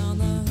focus on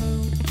the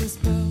hocus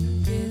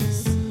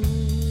pocus,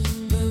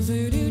 the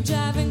voodoo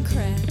jive and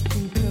crack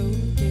and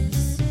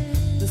cocus,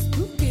 the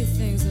spooky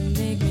things that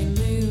make me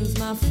lose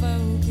my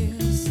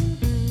focus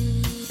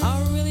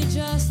are really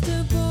just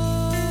a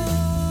bore.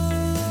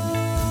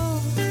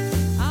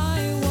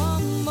 I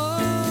want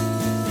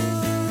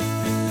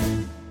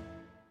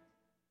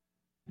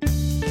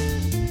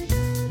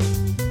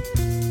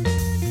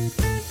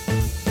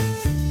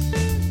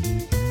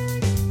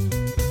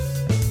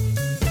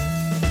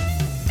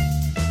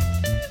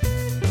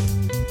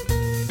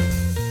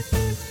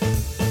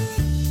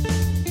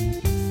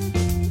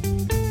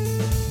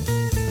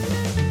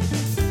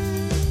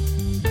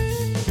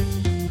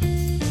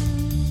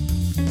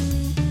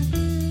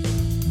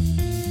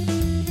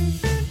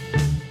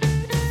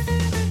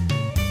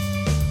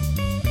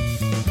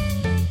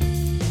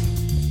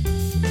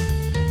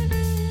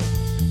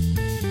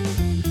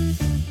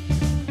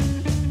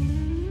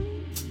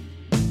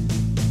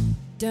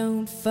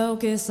Don't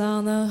focus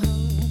on the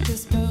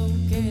hocus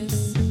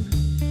pocus,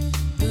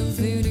 the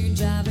voodoo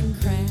jive and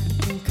crack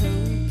and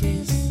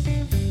cocus,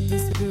 the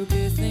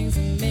spooky things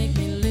that make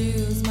me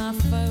lose my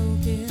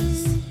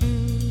focus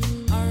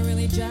are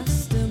really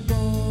just a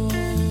bore.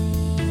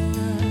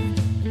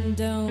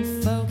 Don't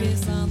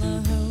focus on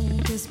the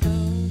hocus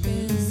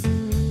pocus,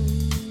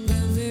 the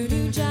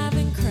voodoo jive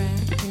and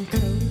crack and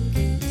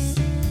cocus,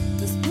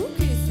 the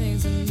spooky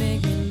things that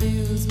make me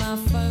lose my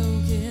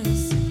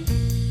focus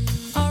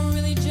are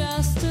really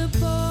just a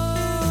bore.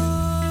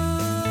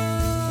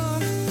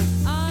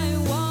 I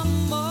want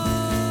more.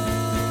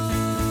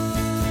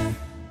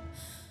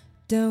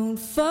 Don't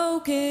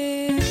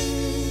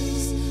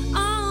focus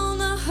on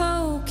the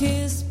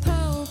hocus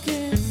pocus,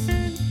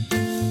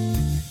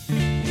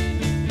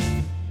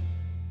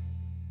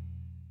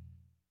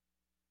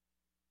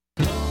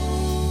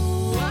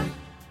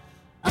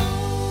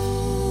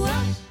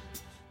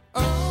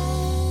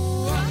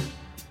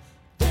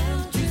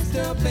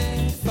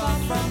 far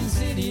from the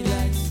city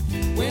lights,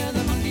 where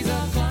the monkeys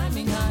are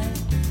climbing high.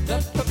 The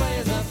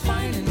papayas are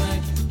fine and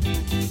ripe.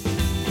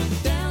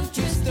 Down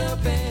Crystal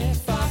Bay,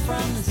 far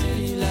from the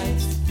city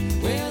lights,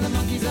 where the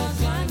monkeys are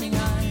climbing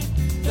high.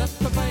 The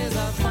papayas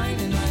are fine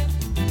and ripe.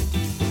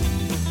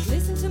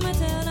 Listen to my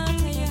tale, and I'll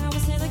tell you how a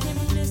sailor came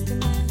from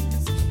distant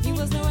lands. He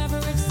was no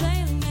average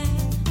sailing man.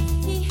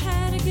 He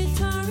had a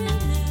guitar in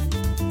hand.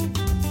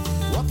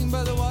 Walking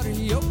by the water,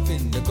 he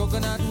opened a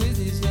coconut with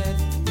his head.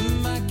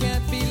 I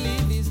can't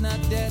believe he's not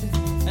dead.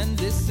 And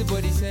this is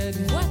what he said.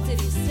 What did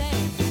he say?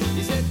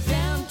 He said,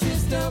 down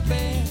Crystal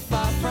Bay,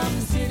 far from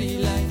the city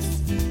lights,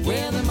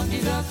 where the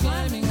monkeys are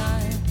climbing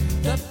high.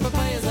 The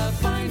papayas are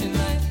fine and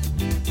ripe.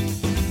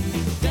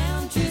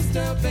 Down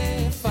Crystal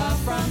Bay, far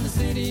from the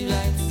city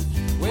lights,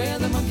 where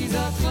the monkeys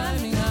are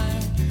climbing high.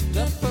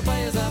 The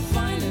papayas are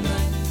fine and ripe.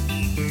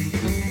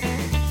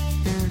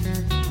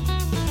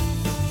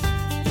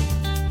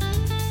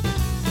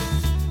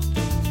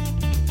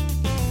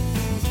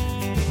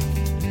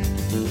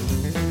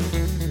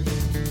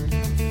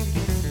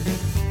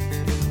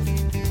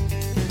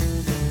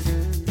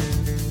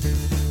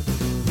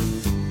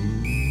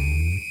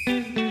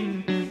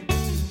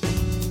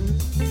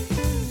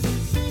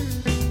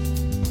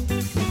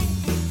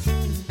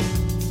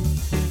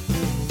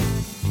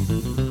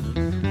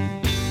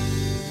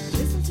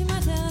 Listen to my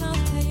tale, and I'll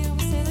tell you how a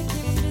sailor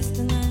came from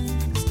distant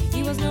lands.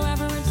 He was no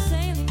average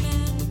sailing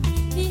man.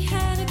 He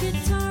had a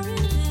guitar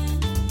in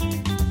hand.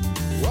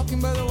 Walking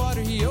by the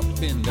water, he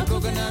opened a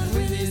coconut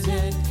with his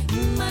head.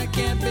 I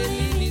can't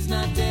believe he's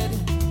not dead.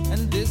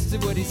 And this is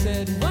what he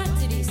said. What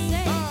did he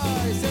say?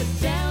 Oh, he said,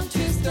 down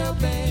Crystal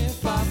Bay,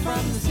 far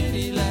from the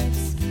city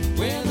lights,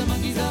 where the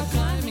monkeys are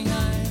climbing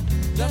high.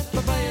 The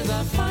papayas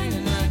are fine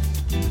and ripe.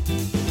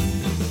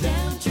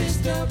 Down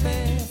Crystal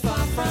Bay,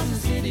 far from the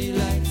city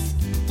lights,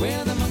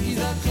 where the monkeys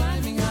are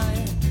climbing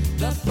high.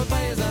 The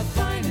papayas are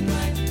fine and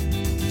ripe.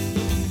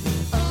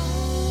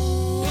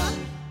 Oh,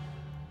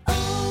 oh,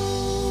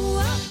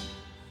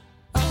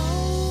 oh,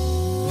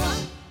 oh.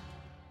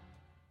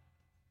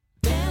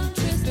 Down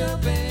Crystal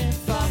Bay,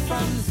 far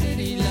from the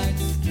city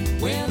lights,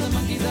 where the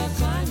monkeys are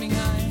climbing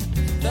high.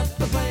 The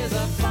papayas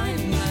are fine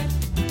and ripe.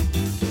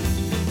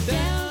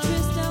 Down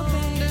Crystal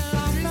Bay,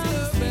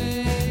 Crystal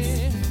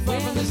Bay, far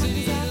from the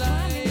city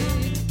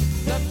lights,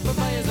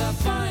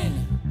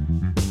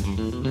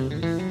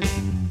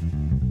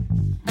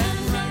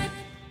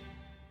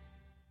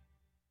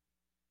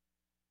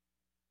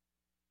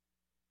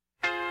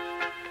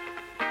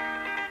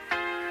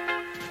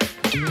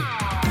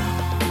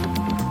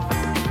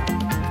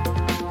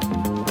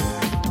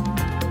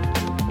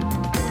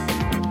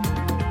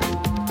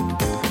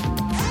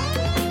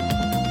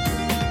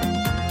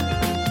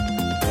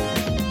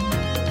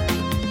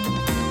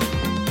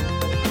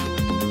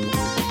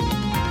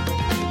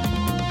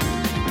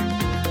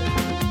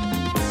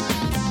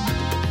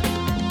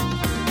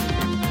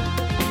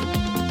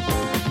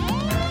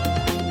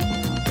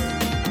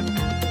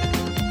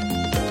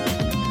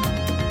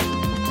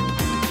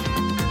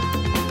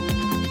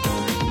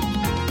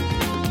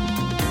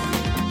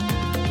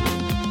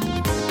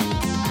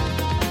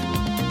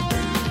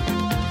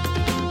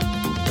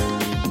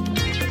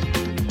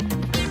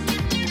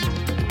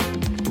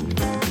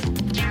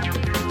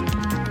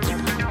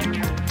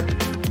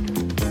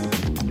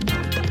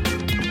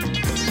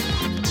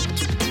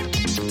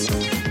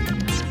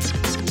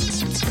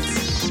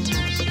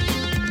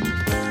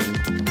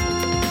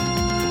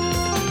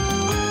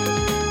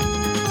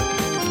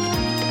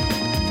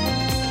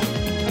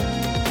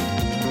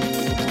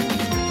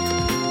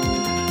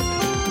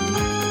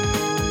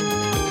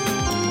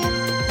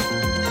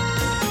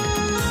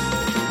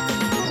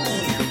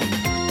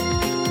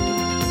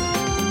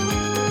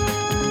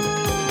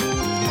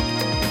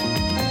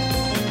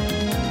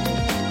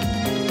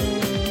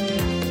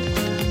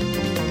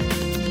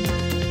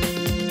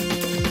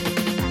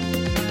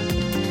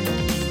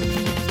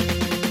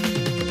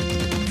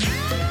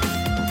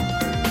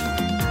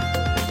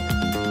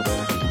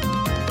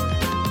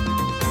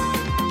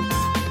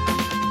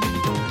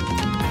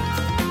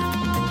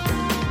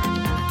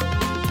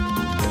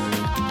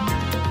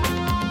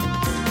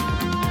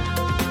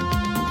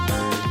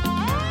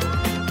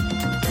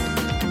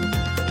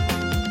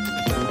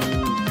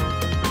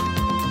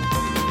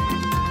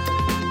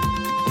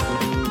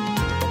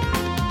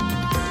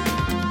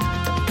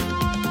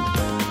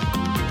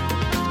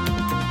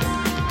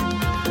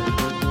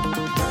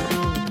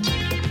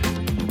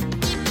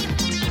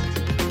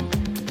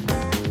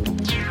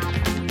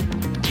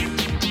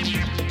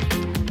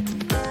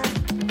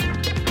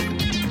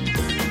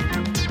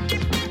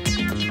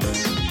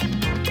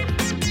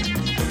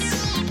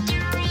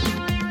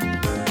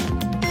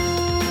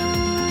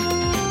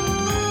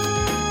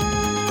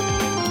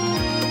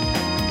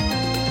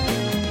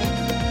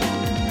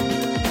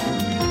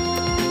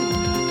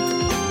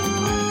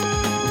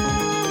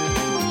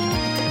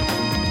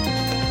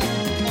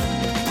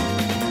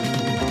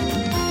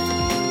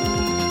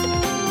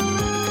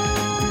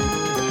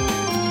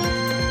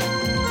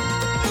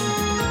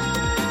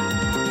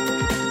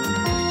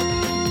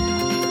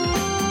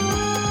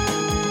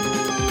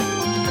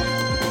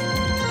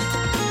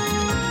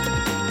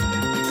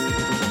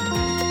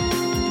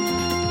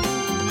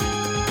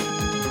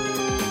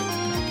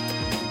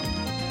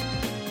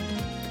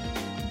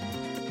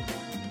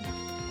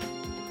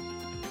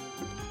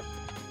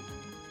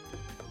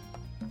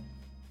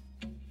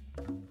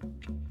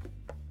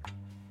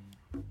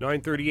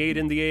 9:38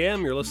 in the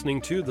AM, you're listening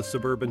to the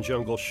Suburban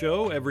Jungle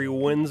Show every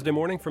Wednesday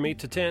morning from 8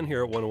 to 10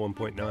 here at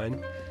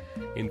 101.9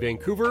 in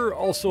Vancouver.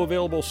 Also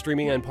available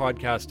streaming and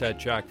podcast at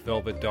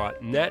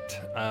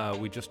jackvelvet.net.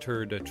 We just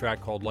heard a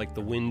track called Like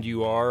the Wind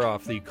You Are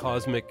off the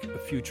Cosmic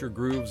Future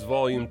Grooves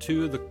Volume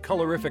 2. The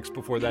Colorifics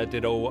before that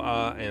did Oh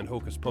Ah and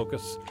Hocus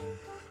Pocus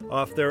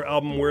off their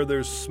album Where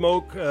There's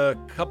Smoke. A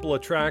couple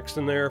of tracks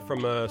in there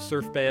from a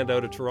surf band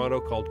out of Toronto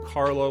called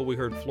Carlo. We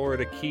heard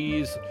Florida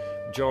Keys,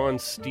 John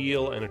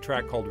Steele, and a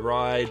track called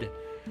Ride.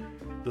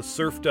 The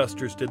Surf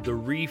Dusters did The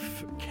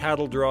Reef,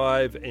 Cattle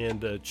Drive,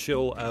 and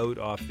Chill Out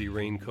off the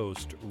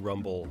Raincoast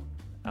Rumble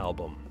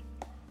album.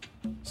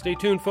 Stay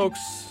tuned,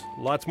 folks.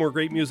 Lots more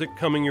great music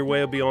coming your way.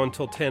 It'll be on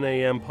till 10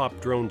 a.m. Pop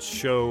Drone's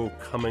show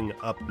coming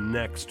up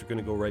next. We're going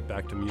to go right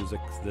back to music.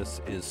 This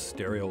is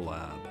Stereo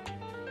Lab.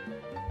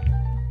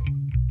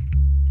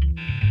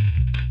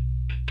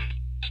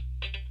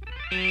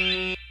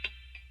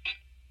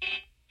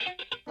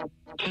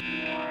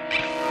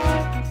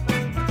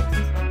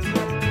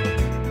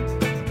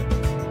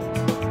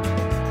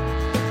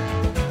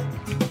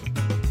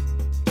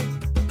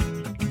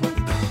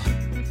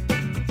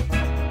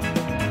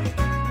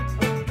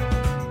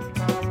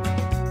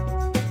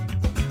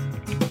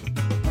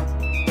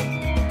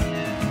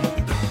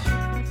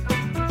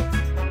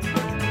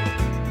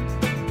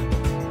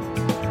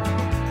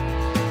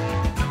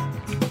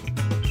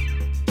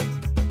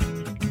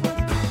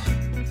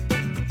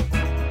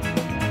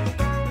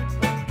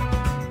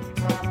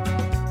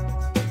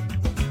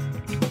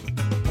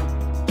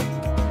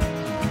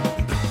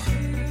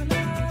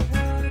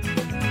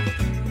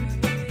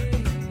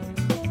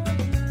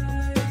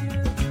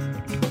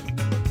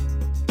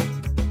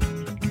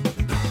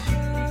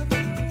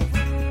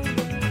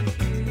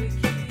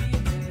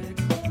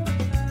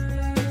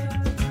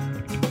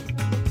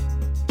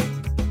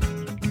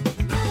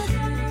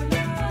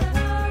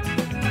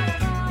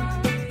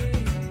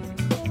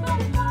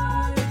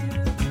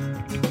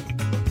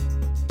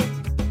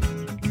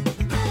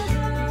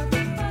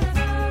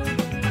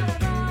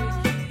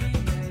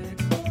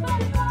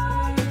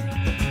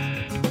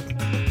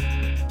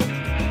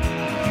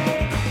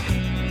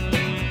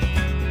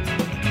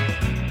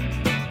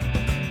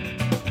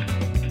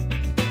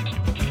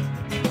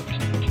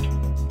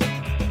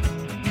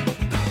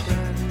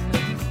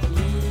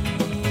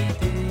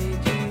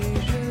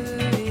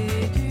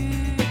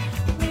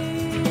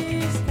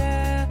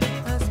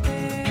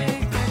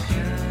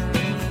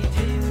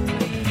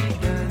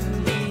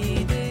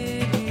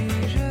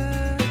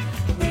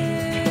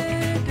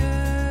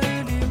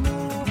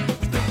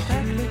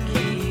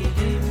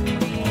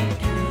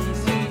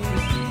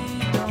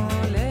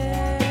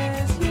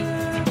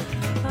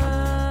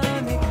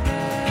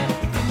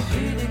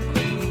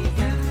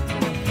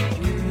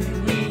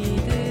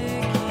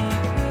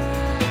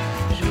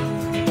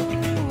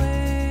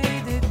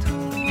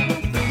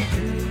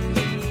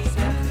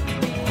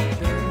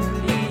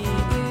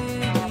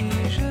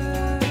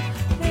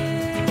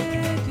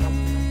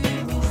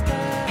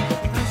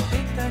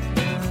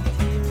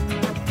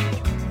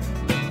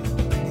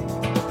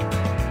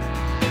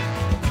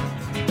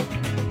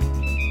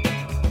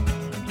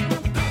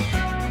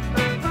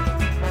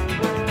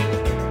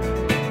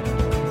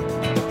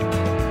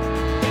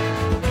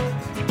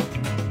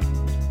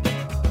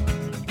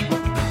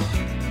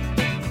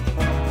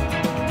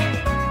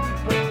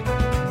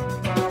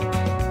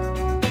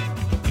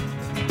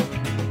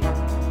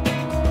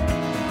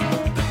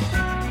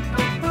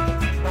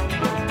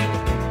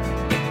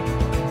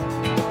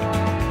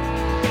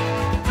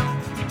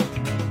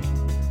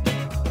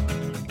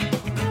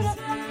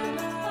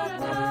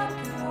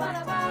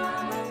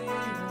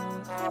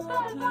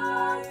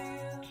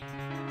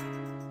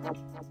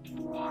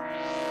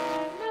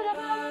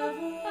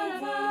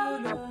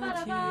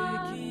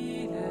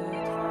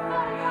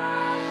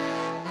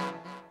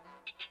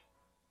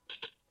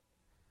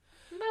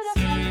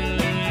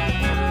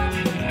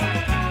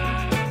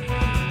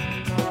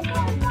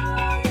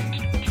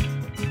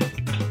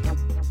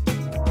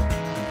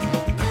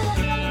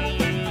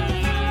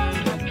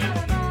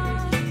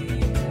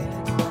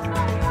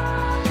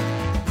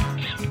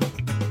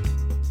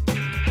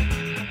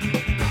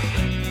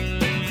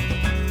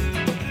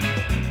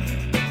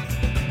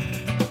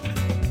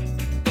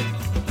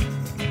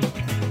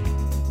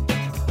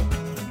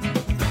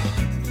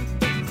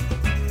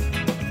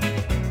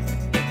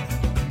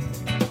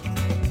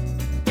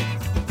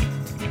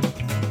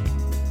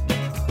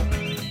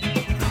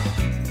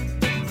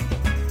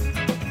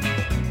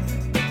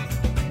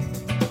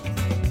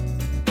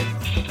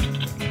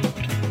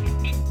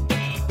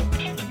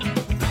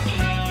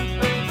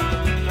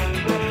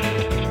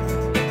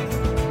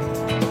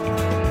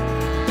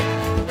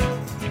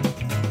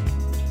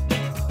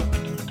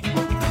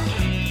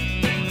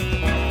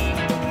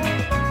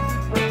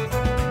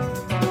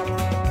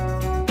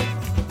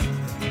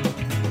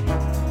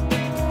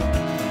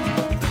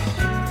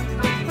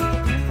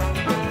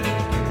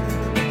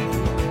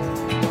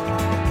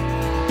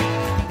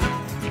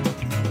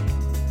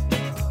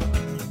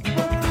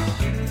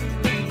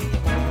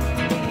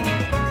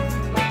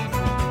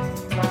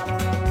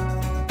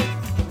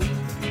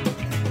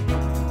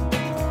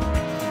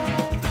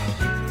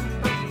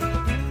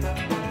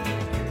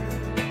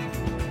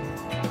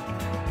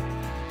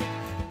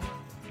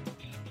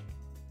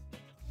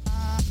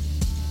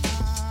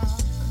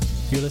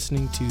 You're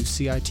listening to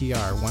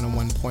CITR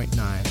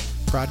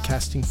 101.9,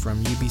 broadcasting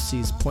from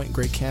UBC's Point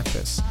Grey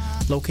campus,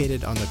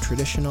 located on the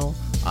traditional,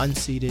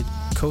 unceded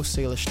Coast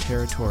Salish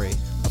territory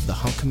of the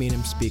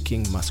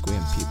Hunkaminam-speaking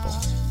Musqueam people.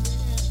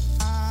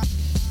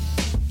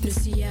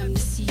 Nisiyam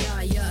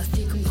Nisiyaya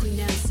Thikum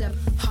Queenansep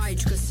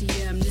Hydra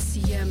Siyam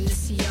Nisiyam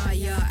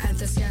Nisiyaya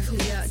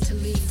Anthasyakhlia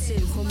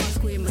Talitin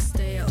Homasqueam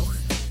Masteo.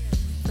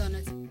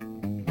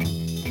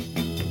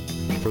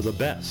 For the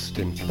best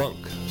in funk,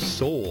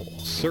 soul,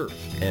 surf,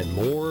 and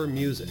more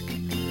music,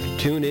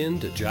 tune in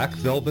to Jack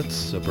Velvet's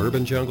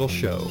Suburban Jungle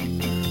Show,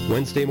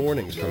 Wednesday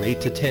mornings from 8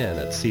 to 10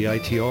 at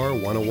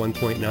CITR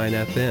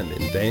 101.9 FM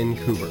in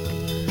Vancouver.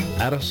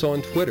 Add us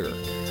on Twitter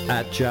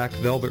at Jack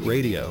Velvet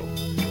Radio.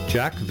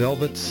 Jack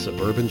Velvet's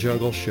Suburban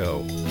Jungle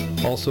Show.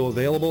 Also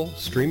available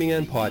streaming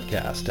and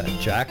podcast at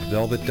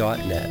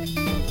jackvelvet.net.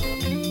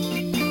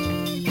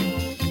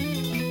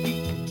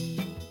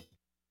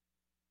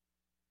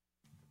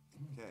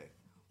 Okay,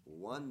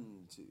 1,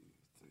 2,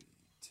 3,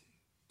 2,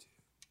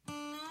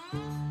 2.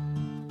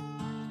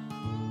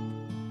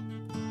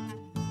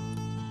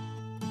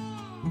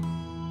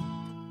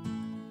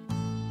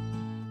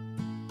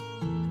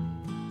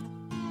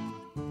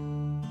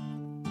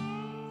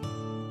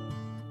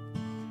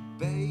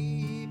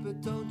 Baby,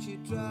 don't you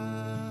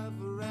drive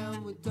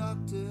around with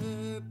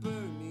Dr.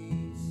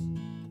 Bernice.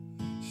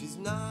 She's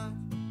not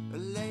a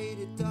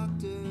lady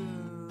doctor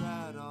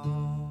at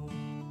all.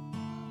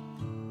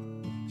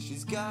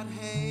 She's got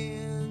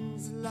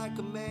hands like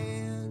a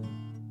man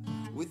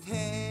with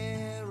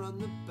hair on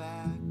the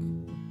back.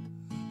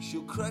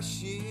 She'll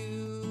crush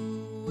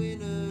you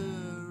in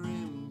her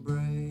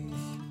embrace.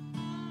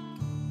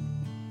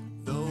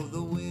 Though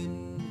the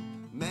wind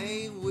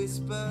may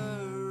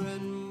whisper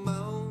and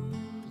moan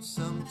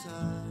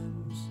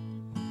sometimes,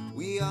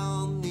 we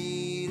all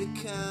need a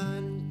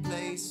kind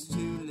place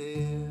to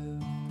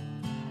live.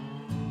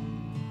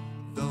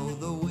 Though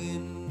the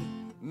wind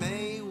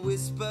may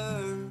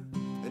whisper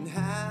and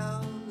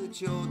howl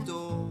at your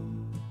door,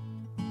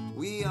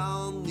 we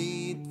all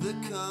need the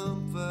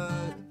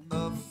comfort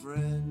of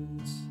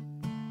friends.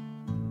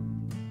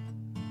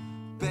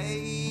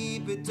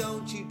 Baby,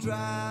 don't you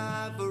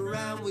drive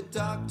around with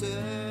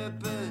Dr.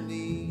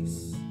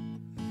 Bernice.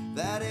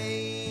 That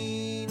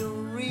ain't a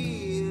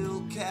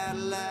real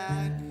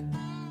Cadillac.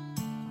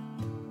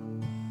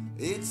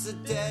 It's a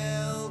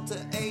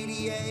Delta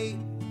 88,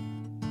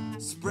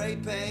 spray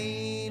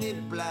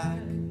painted black,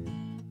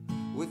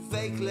 with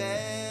fake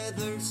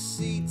leather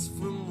seats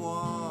from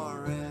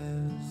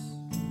Juarez.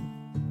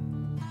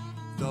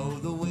 Though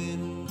the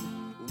wind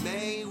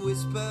may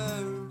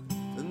whisper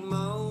and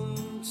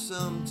moan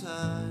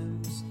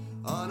sometimes,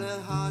 on a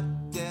hot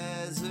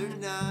desert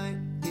night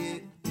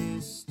it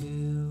is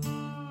still.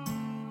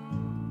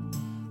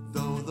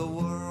 Though the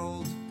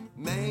world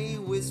may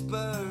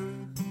whisper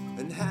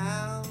and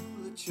howl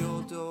at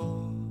your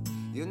door,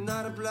 you're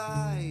not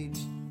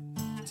obliged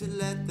to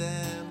let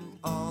them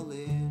all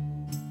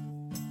in.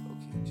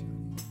 Okay, Jody.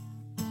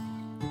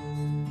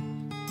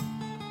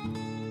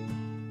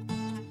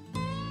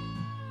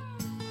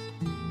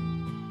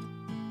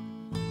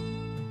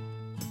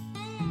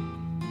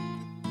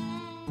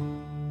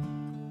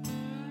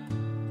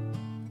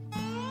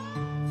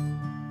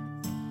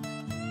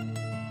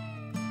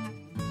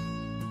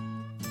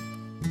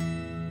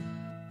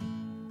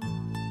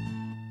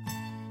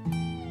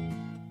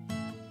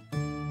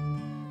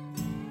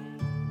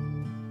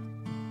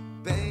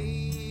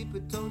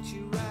 But don't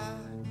you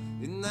ride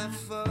in that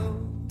faux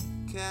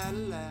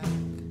Cadillac.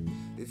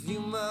 If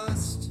you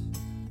must,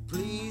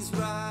 please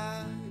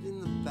ride in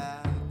the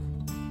back.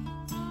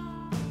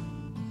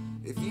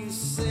 If you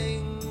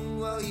sing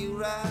while you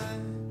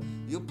ride,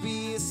 you'll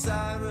be a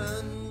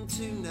siren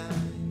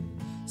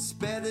tonight.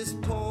 Spare this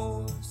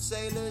poor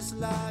sailor's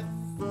life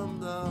from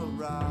the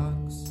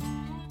rocks.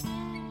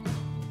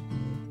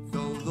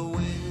 Though the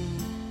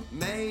wind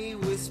may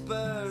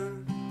whisper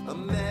a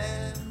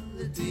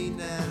melody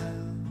now,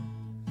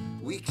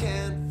 we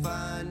can't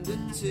find a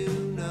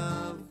tune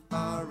of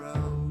our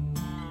own.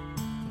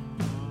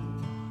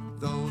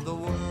 Though the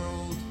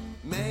world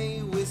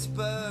may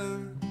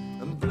whisper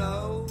and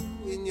blow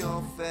in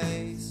your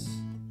face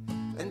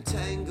and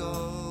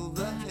tangle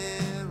the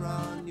hair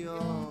on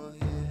your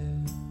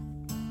head,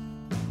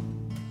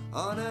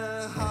 on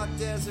a hot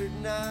desert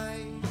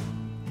night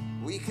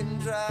we can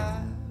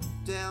drive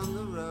down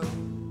the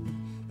road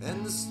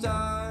and the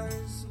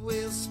stars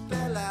will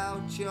spell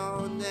out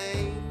your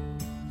name.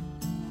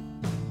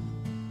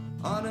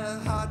 On a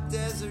hot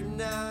desert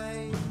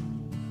night,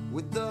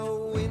 with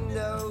the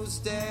windows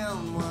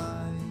down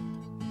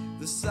wide,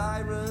 the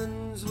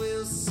sirens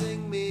will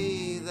sing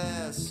me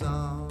their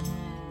song.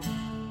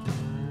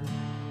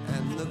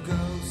 And the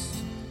ghost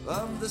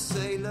of the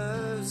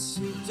sailors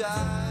who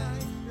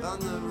died on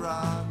the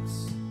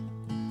rocks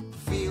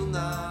feel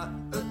not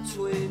a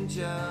twinge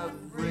of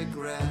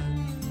regret.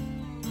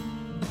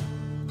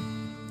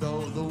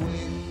 Though the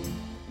wind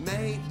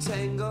may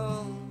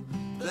tangle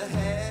the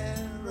hair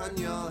on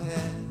your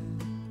head,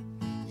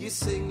 you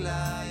sing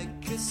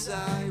like a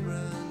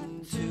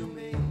siren to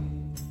me.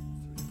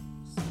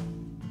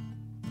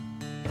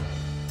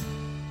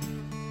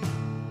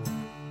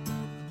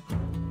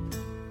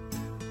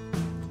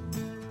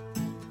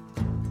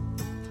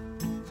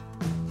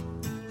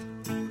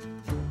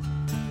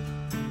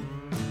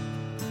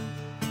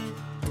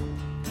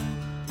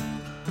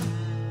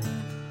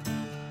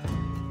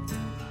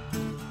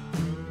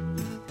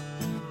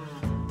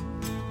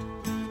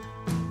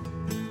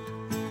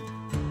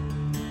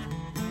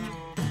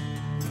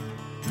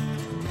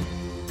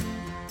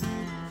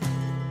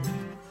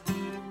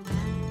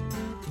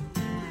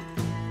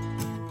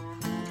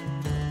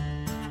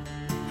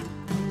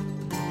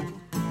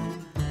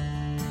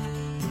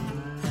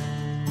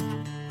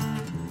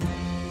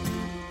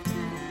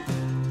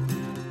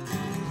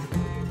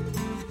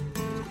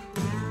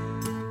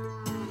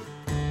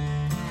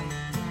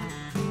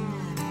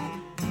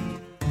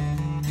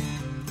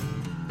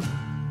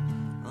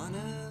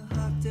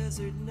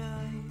 desert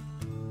night.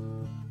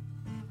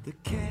 The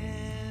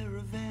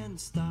caravan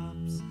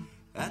stops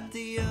at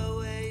the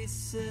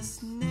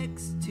oasis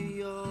next to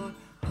your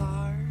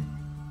heart.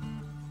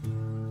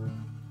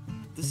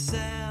 The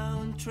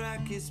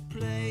soundtrack is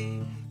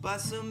played by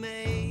some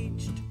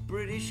aged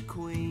British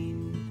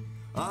queen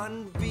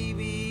on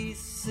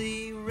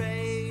BBC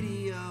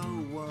Radio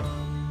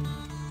 1.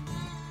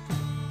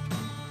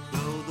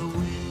 Though the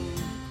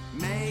wind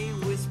may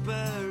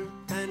whisper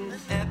an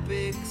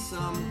epic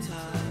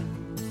sometimes,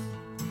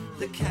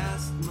 the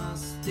cast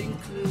must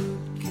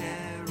include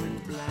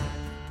Karen Black.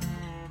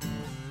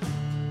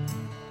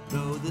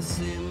 Though the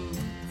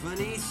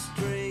symphony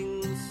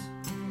strings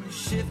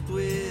shift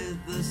with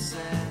the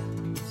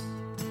sands,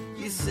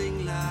 you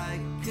sing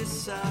like a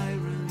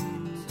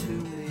siren to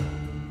me.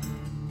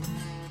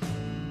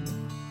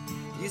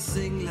 You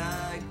sing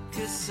like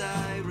a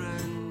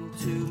siren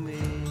to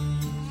me.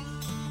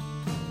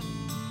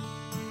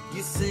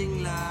 You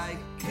sing like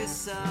a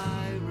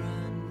siren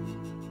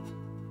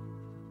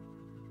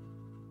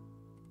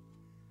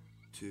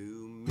to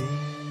me.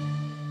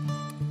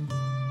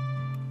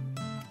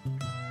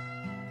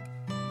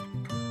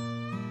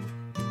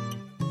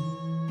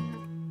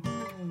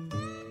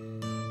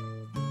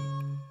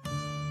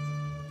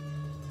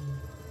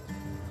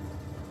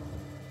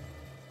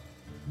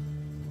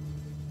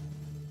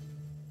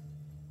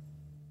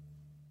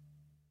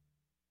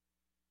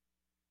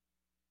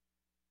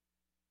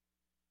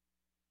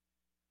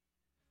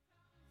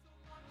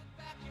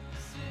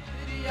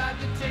 I've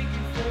been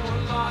taken for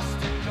lost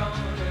and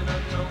gone and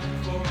unknown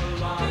for a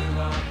long,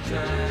 long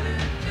time.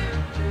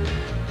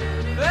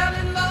 Fell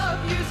in love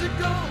years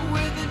ago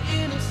with an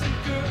innocent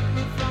girl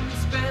from the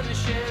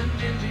Spanish and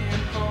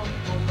Indian home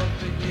of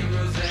the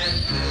heroes and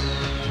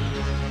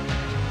villains.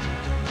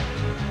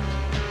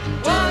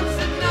 Once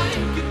a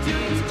night,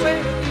 Catune's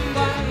greatly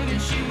fight,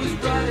 and she was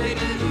right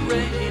in the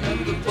rain of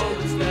the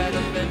boats that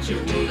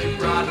eventually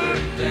brought her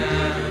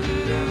down.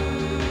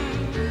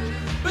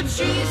 But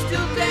she's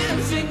still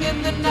dancing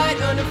in the night,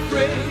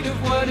 unafraid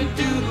of what a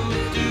dude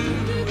will do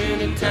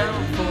in a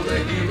town full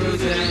of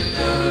heroes and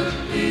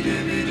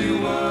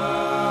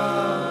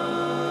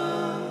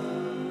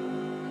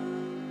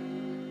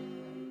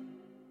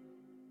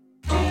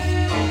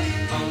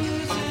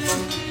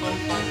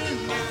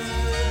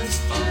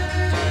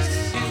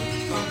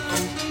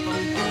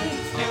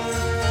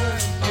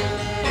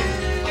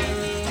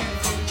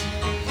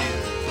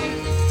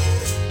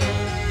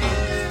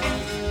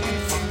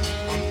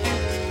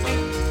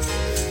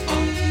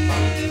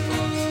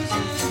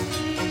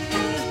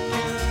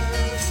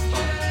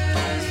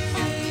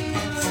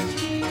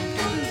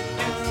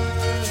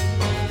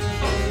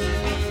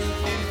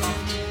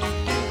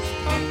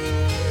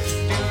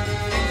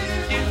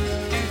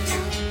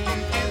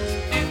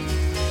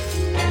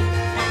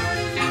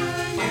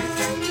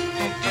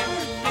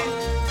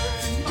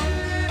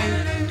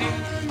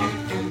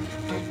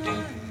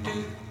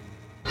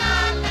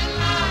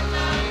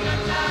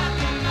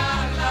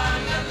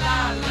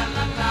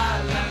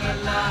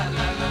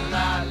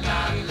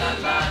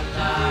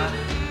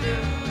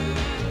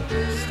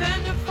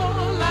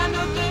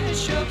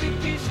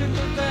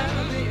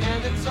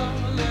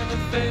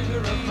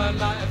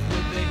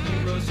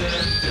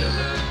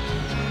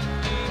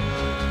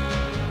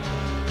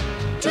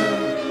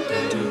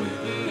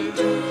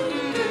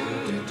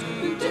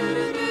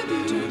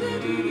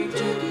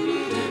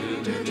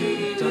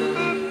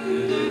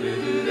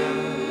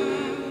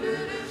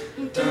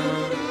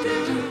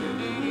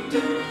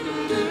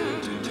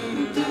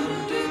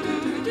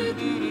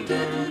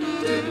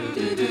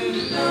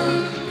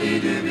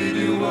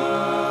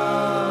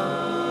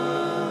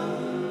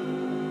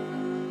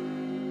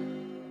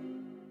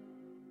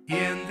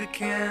In the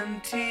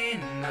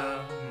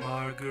cantina,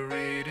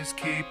 margaritas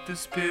keep the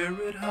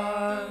spirit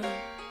high.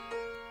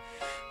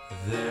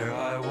 There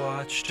I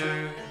watched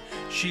her,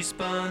 she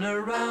spun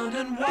around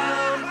and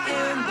wound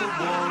in the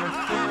warmth.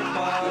 Her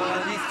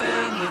body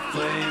fanned the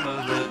flame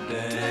of the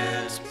dance.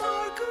 Dance,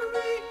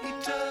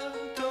 Margarita,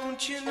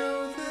 don't you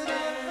know that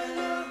I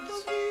love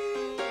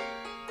you?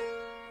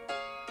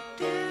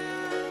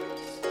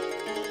 Dance.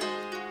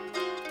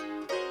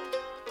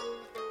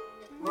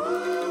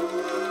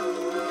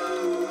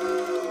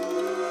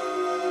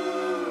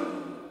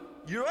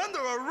 You're under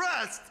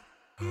arrest!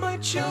 My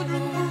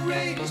children were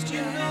raised,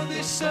 you know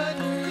they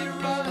suddenly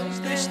rise.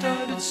 They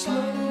started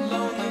slow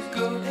long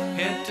ago,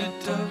 head to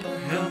toe,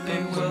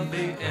 healthy,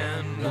 wealthy,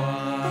 and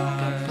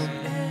wise.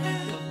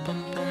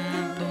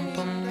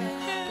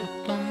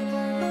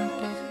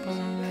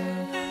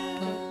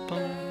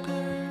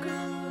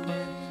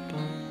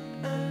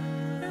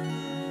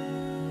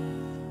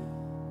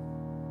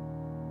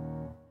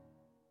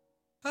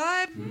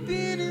 I've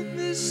been in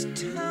this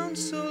town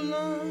so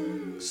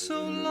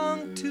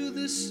long to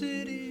the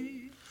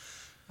city.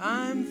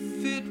 I'm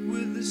fit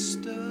with the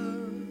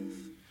stuff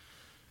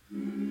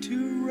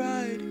to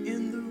ride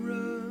in the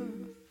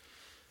rough,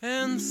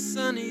 and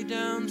sunny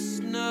down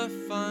snuff.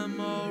 I'm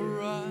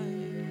alright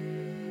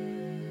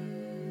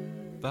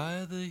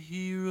by the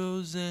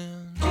hero's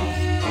end.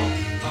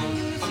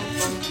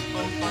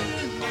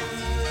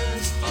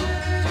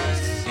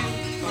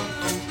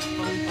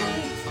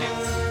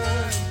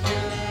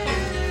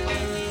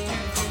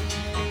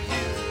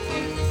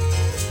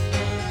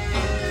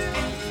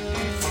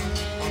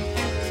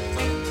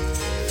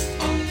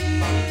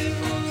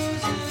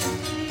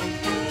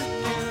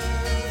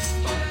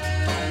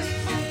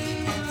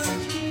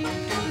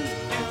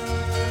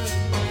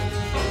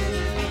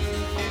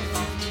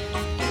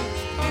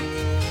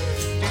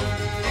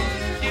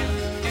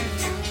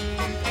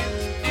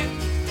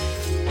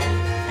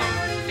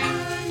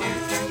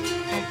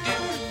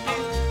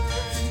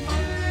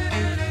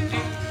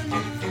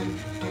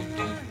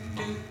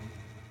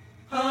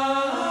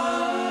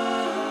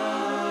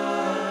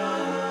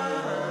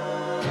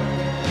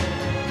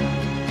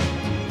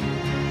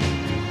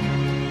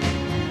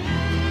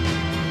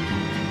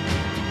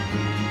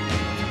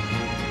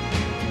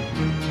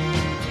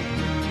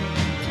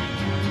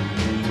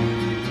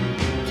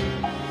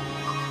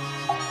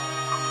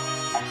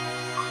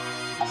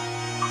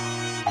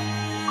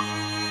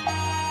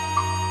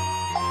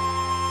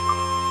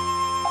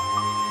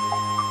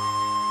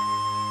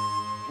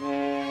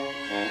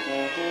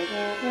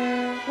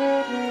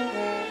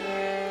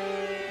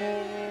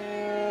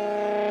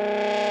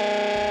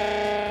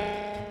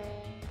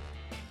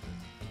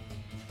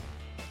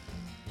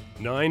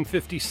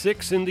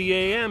 "9:56 in the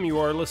AM. You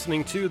are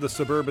listening to the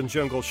Suburban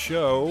Jungle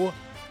Show.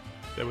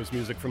 That was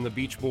music from the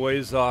Beach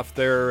Boys off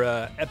their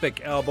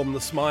epic album,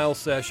 The Smile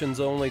Sessions.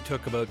 Only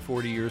took about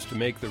 40 years to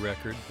make the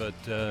record, but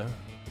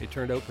it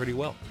turned out pretty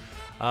well.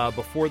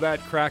 Before that,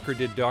 Cracker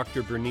did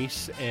Dr.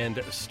 Bernice, and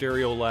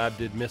Stereolab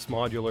did Miss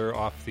Modular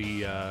off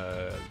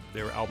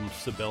their album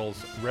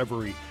Sibel's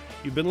Reverie.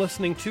 You've been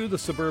listening to the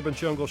Suburban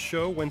Jungle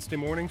Show Wednesday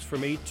mornings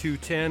from 8 to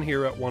 10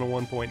 here at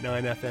 101.9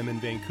 FM in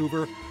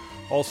Vancouver.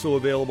 Also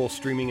available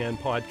streaming and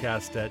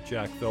podcast at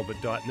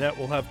jackvelvet.net.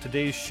 We'll have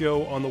today's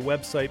show on the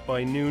website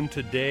by noon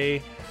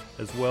today,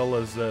 as well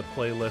as a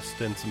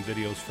playlist and some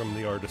videos from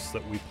the artists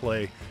that we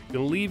play.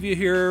 Gonna leave you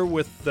here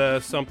with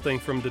something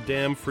from the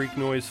Damn Freak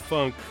Noise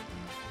Funk.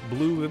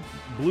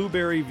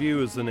 Blueberry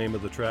View is the name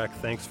of the track.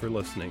 Thanks for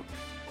listening.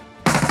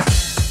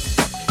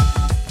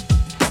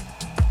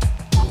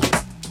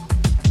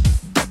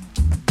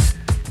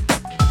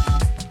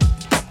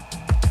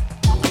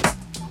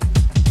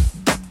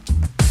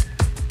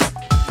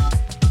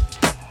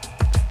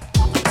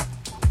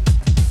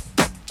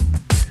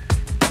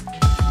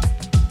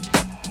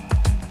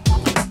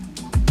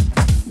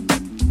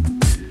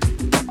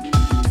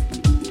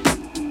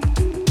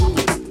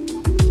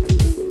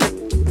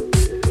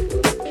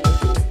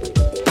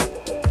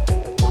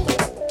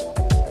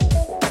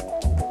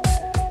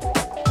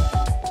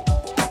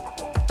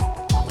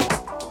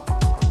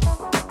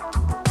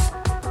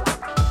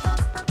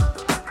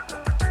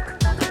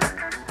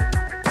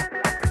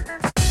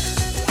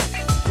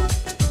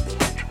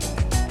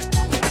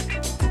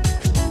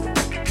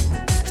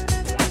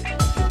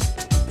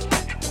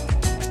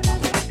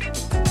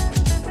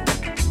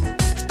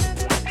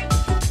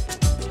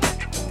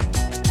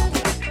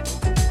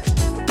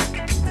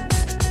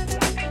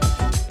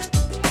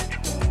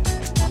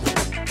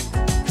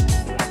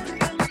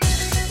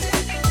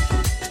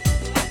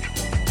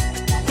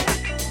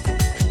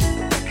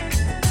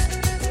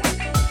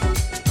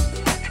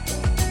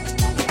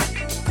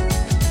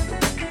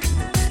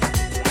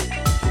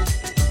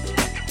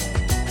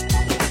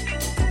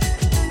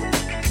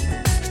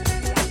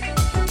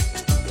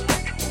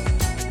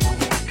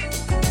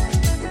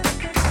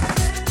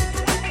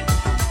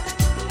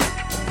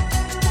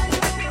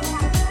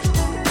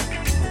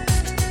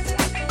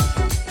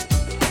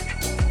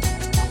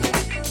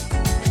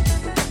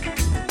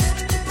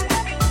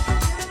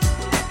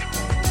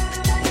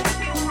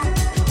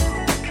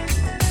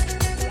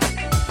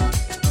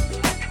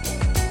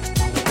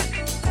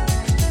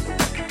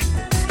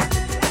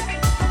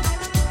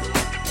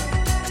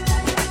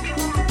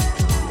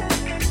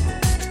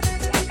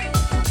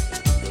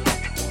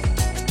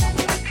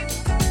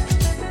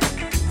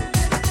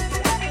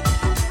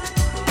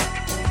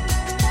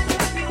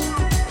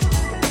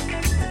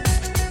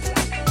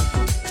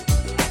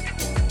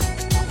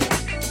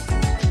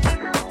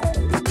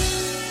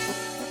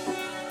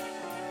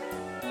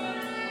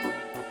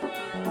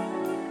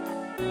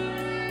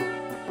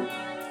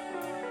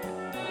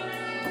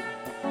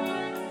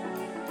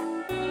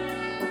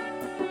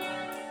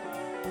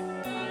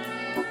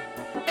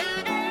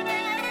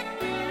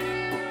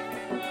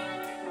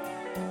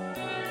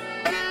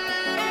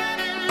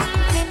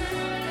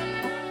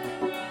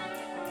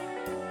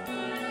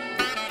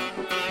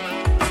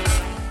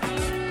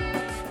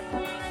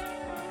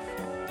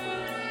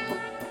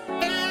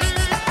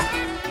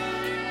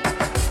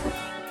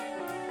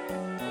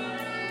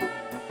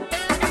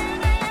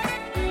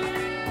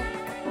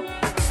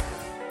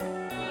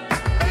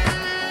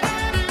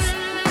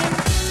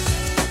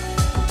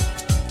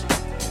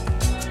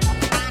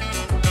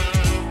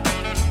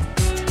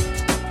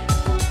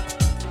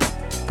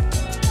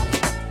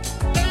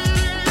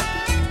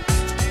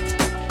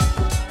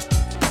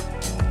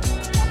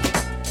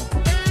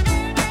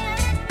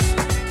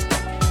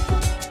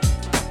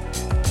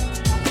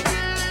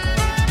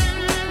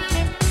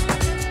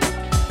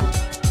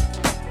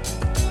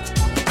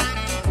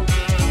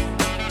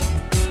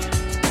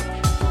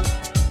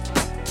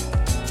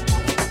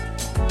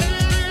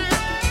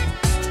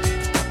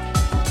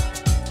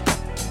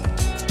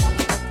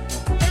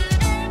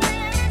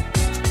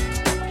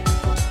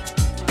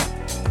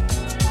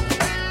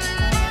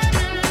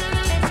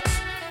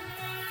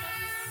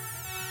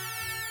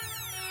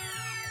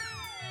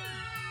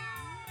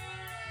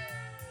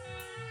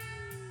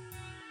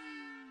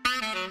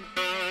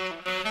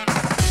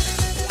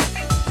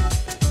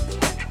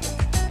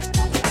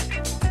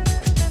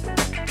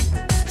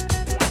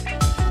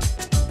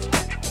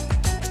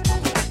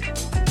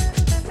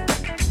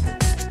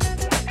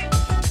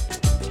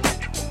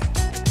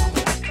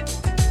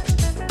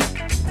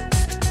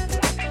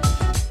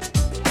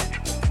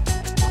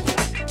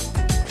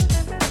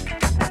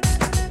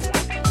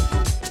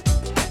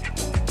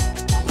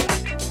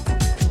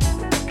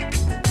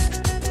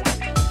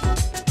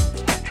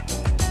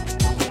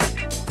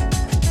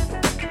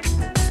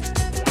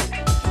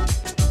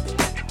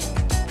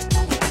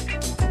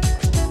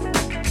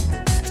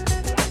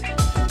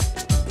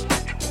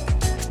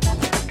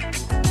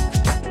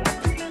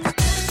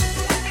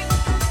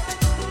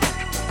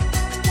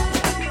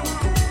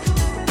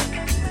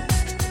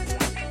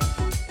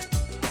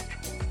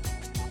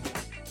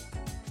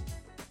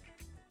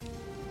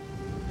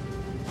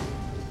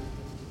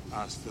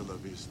 Hasta la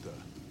vista,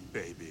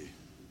 baby.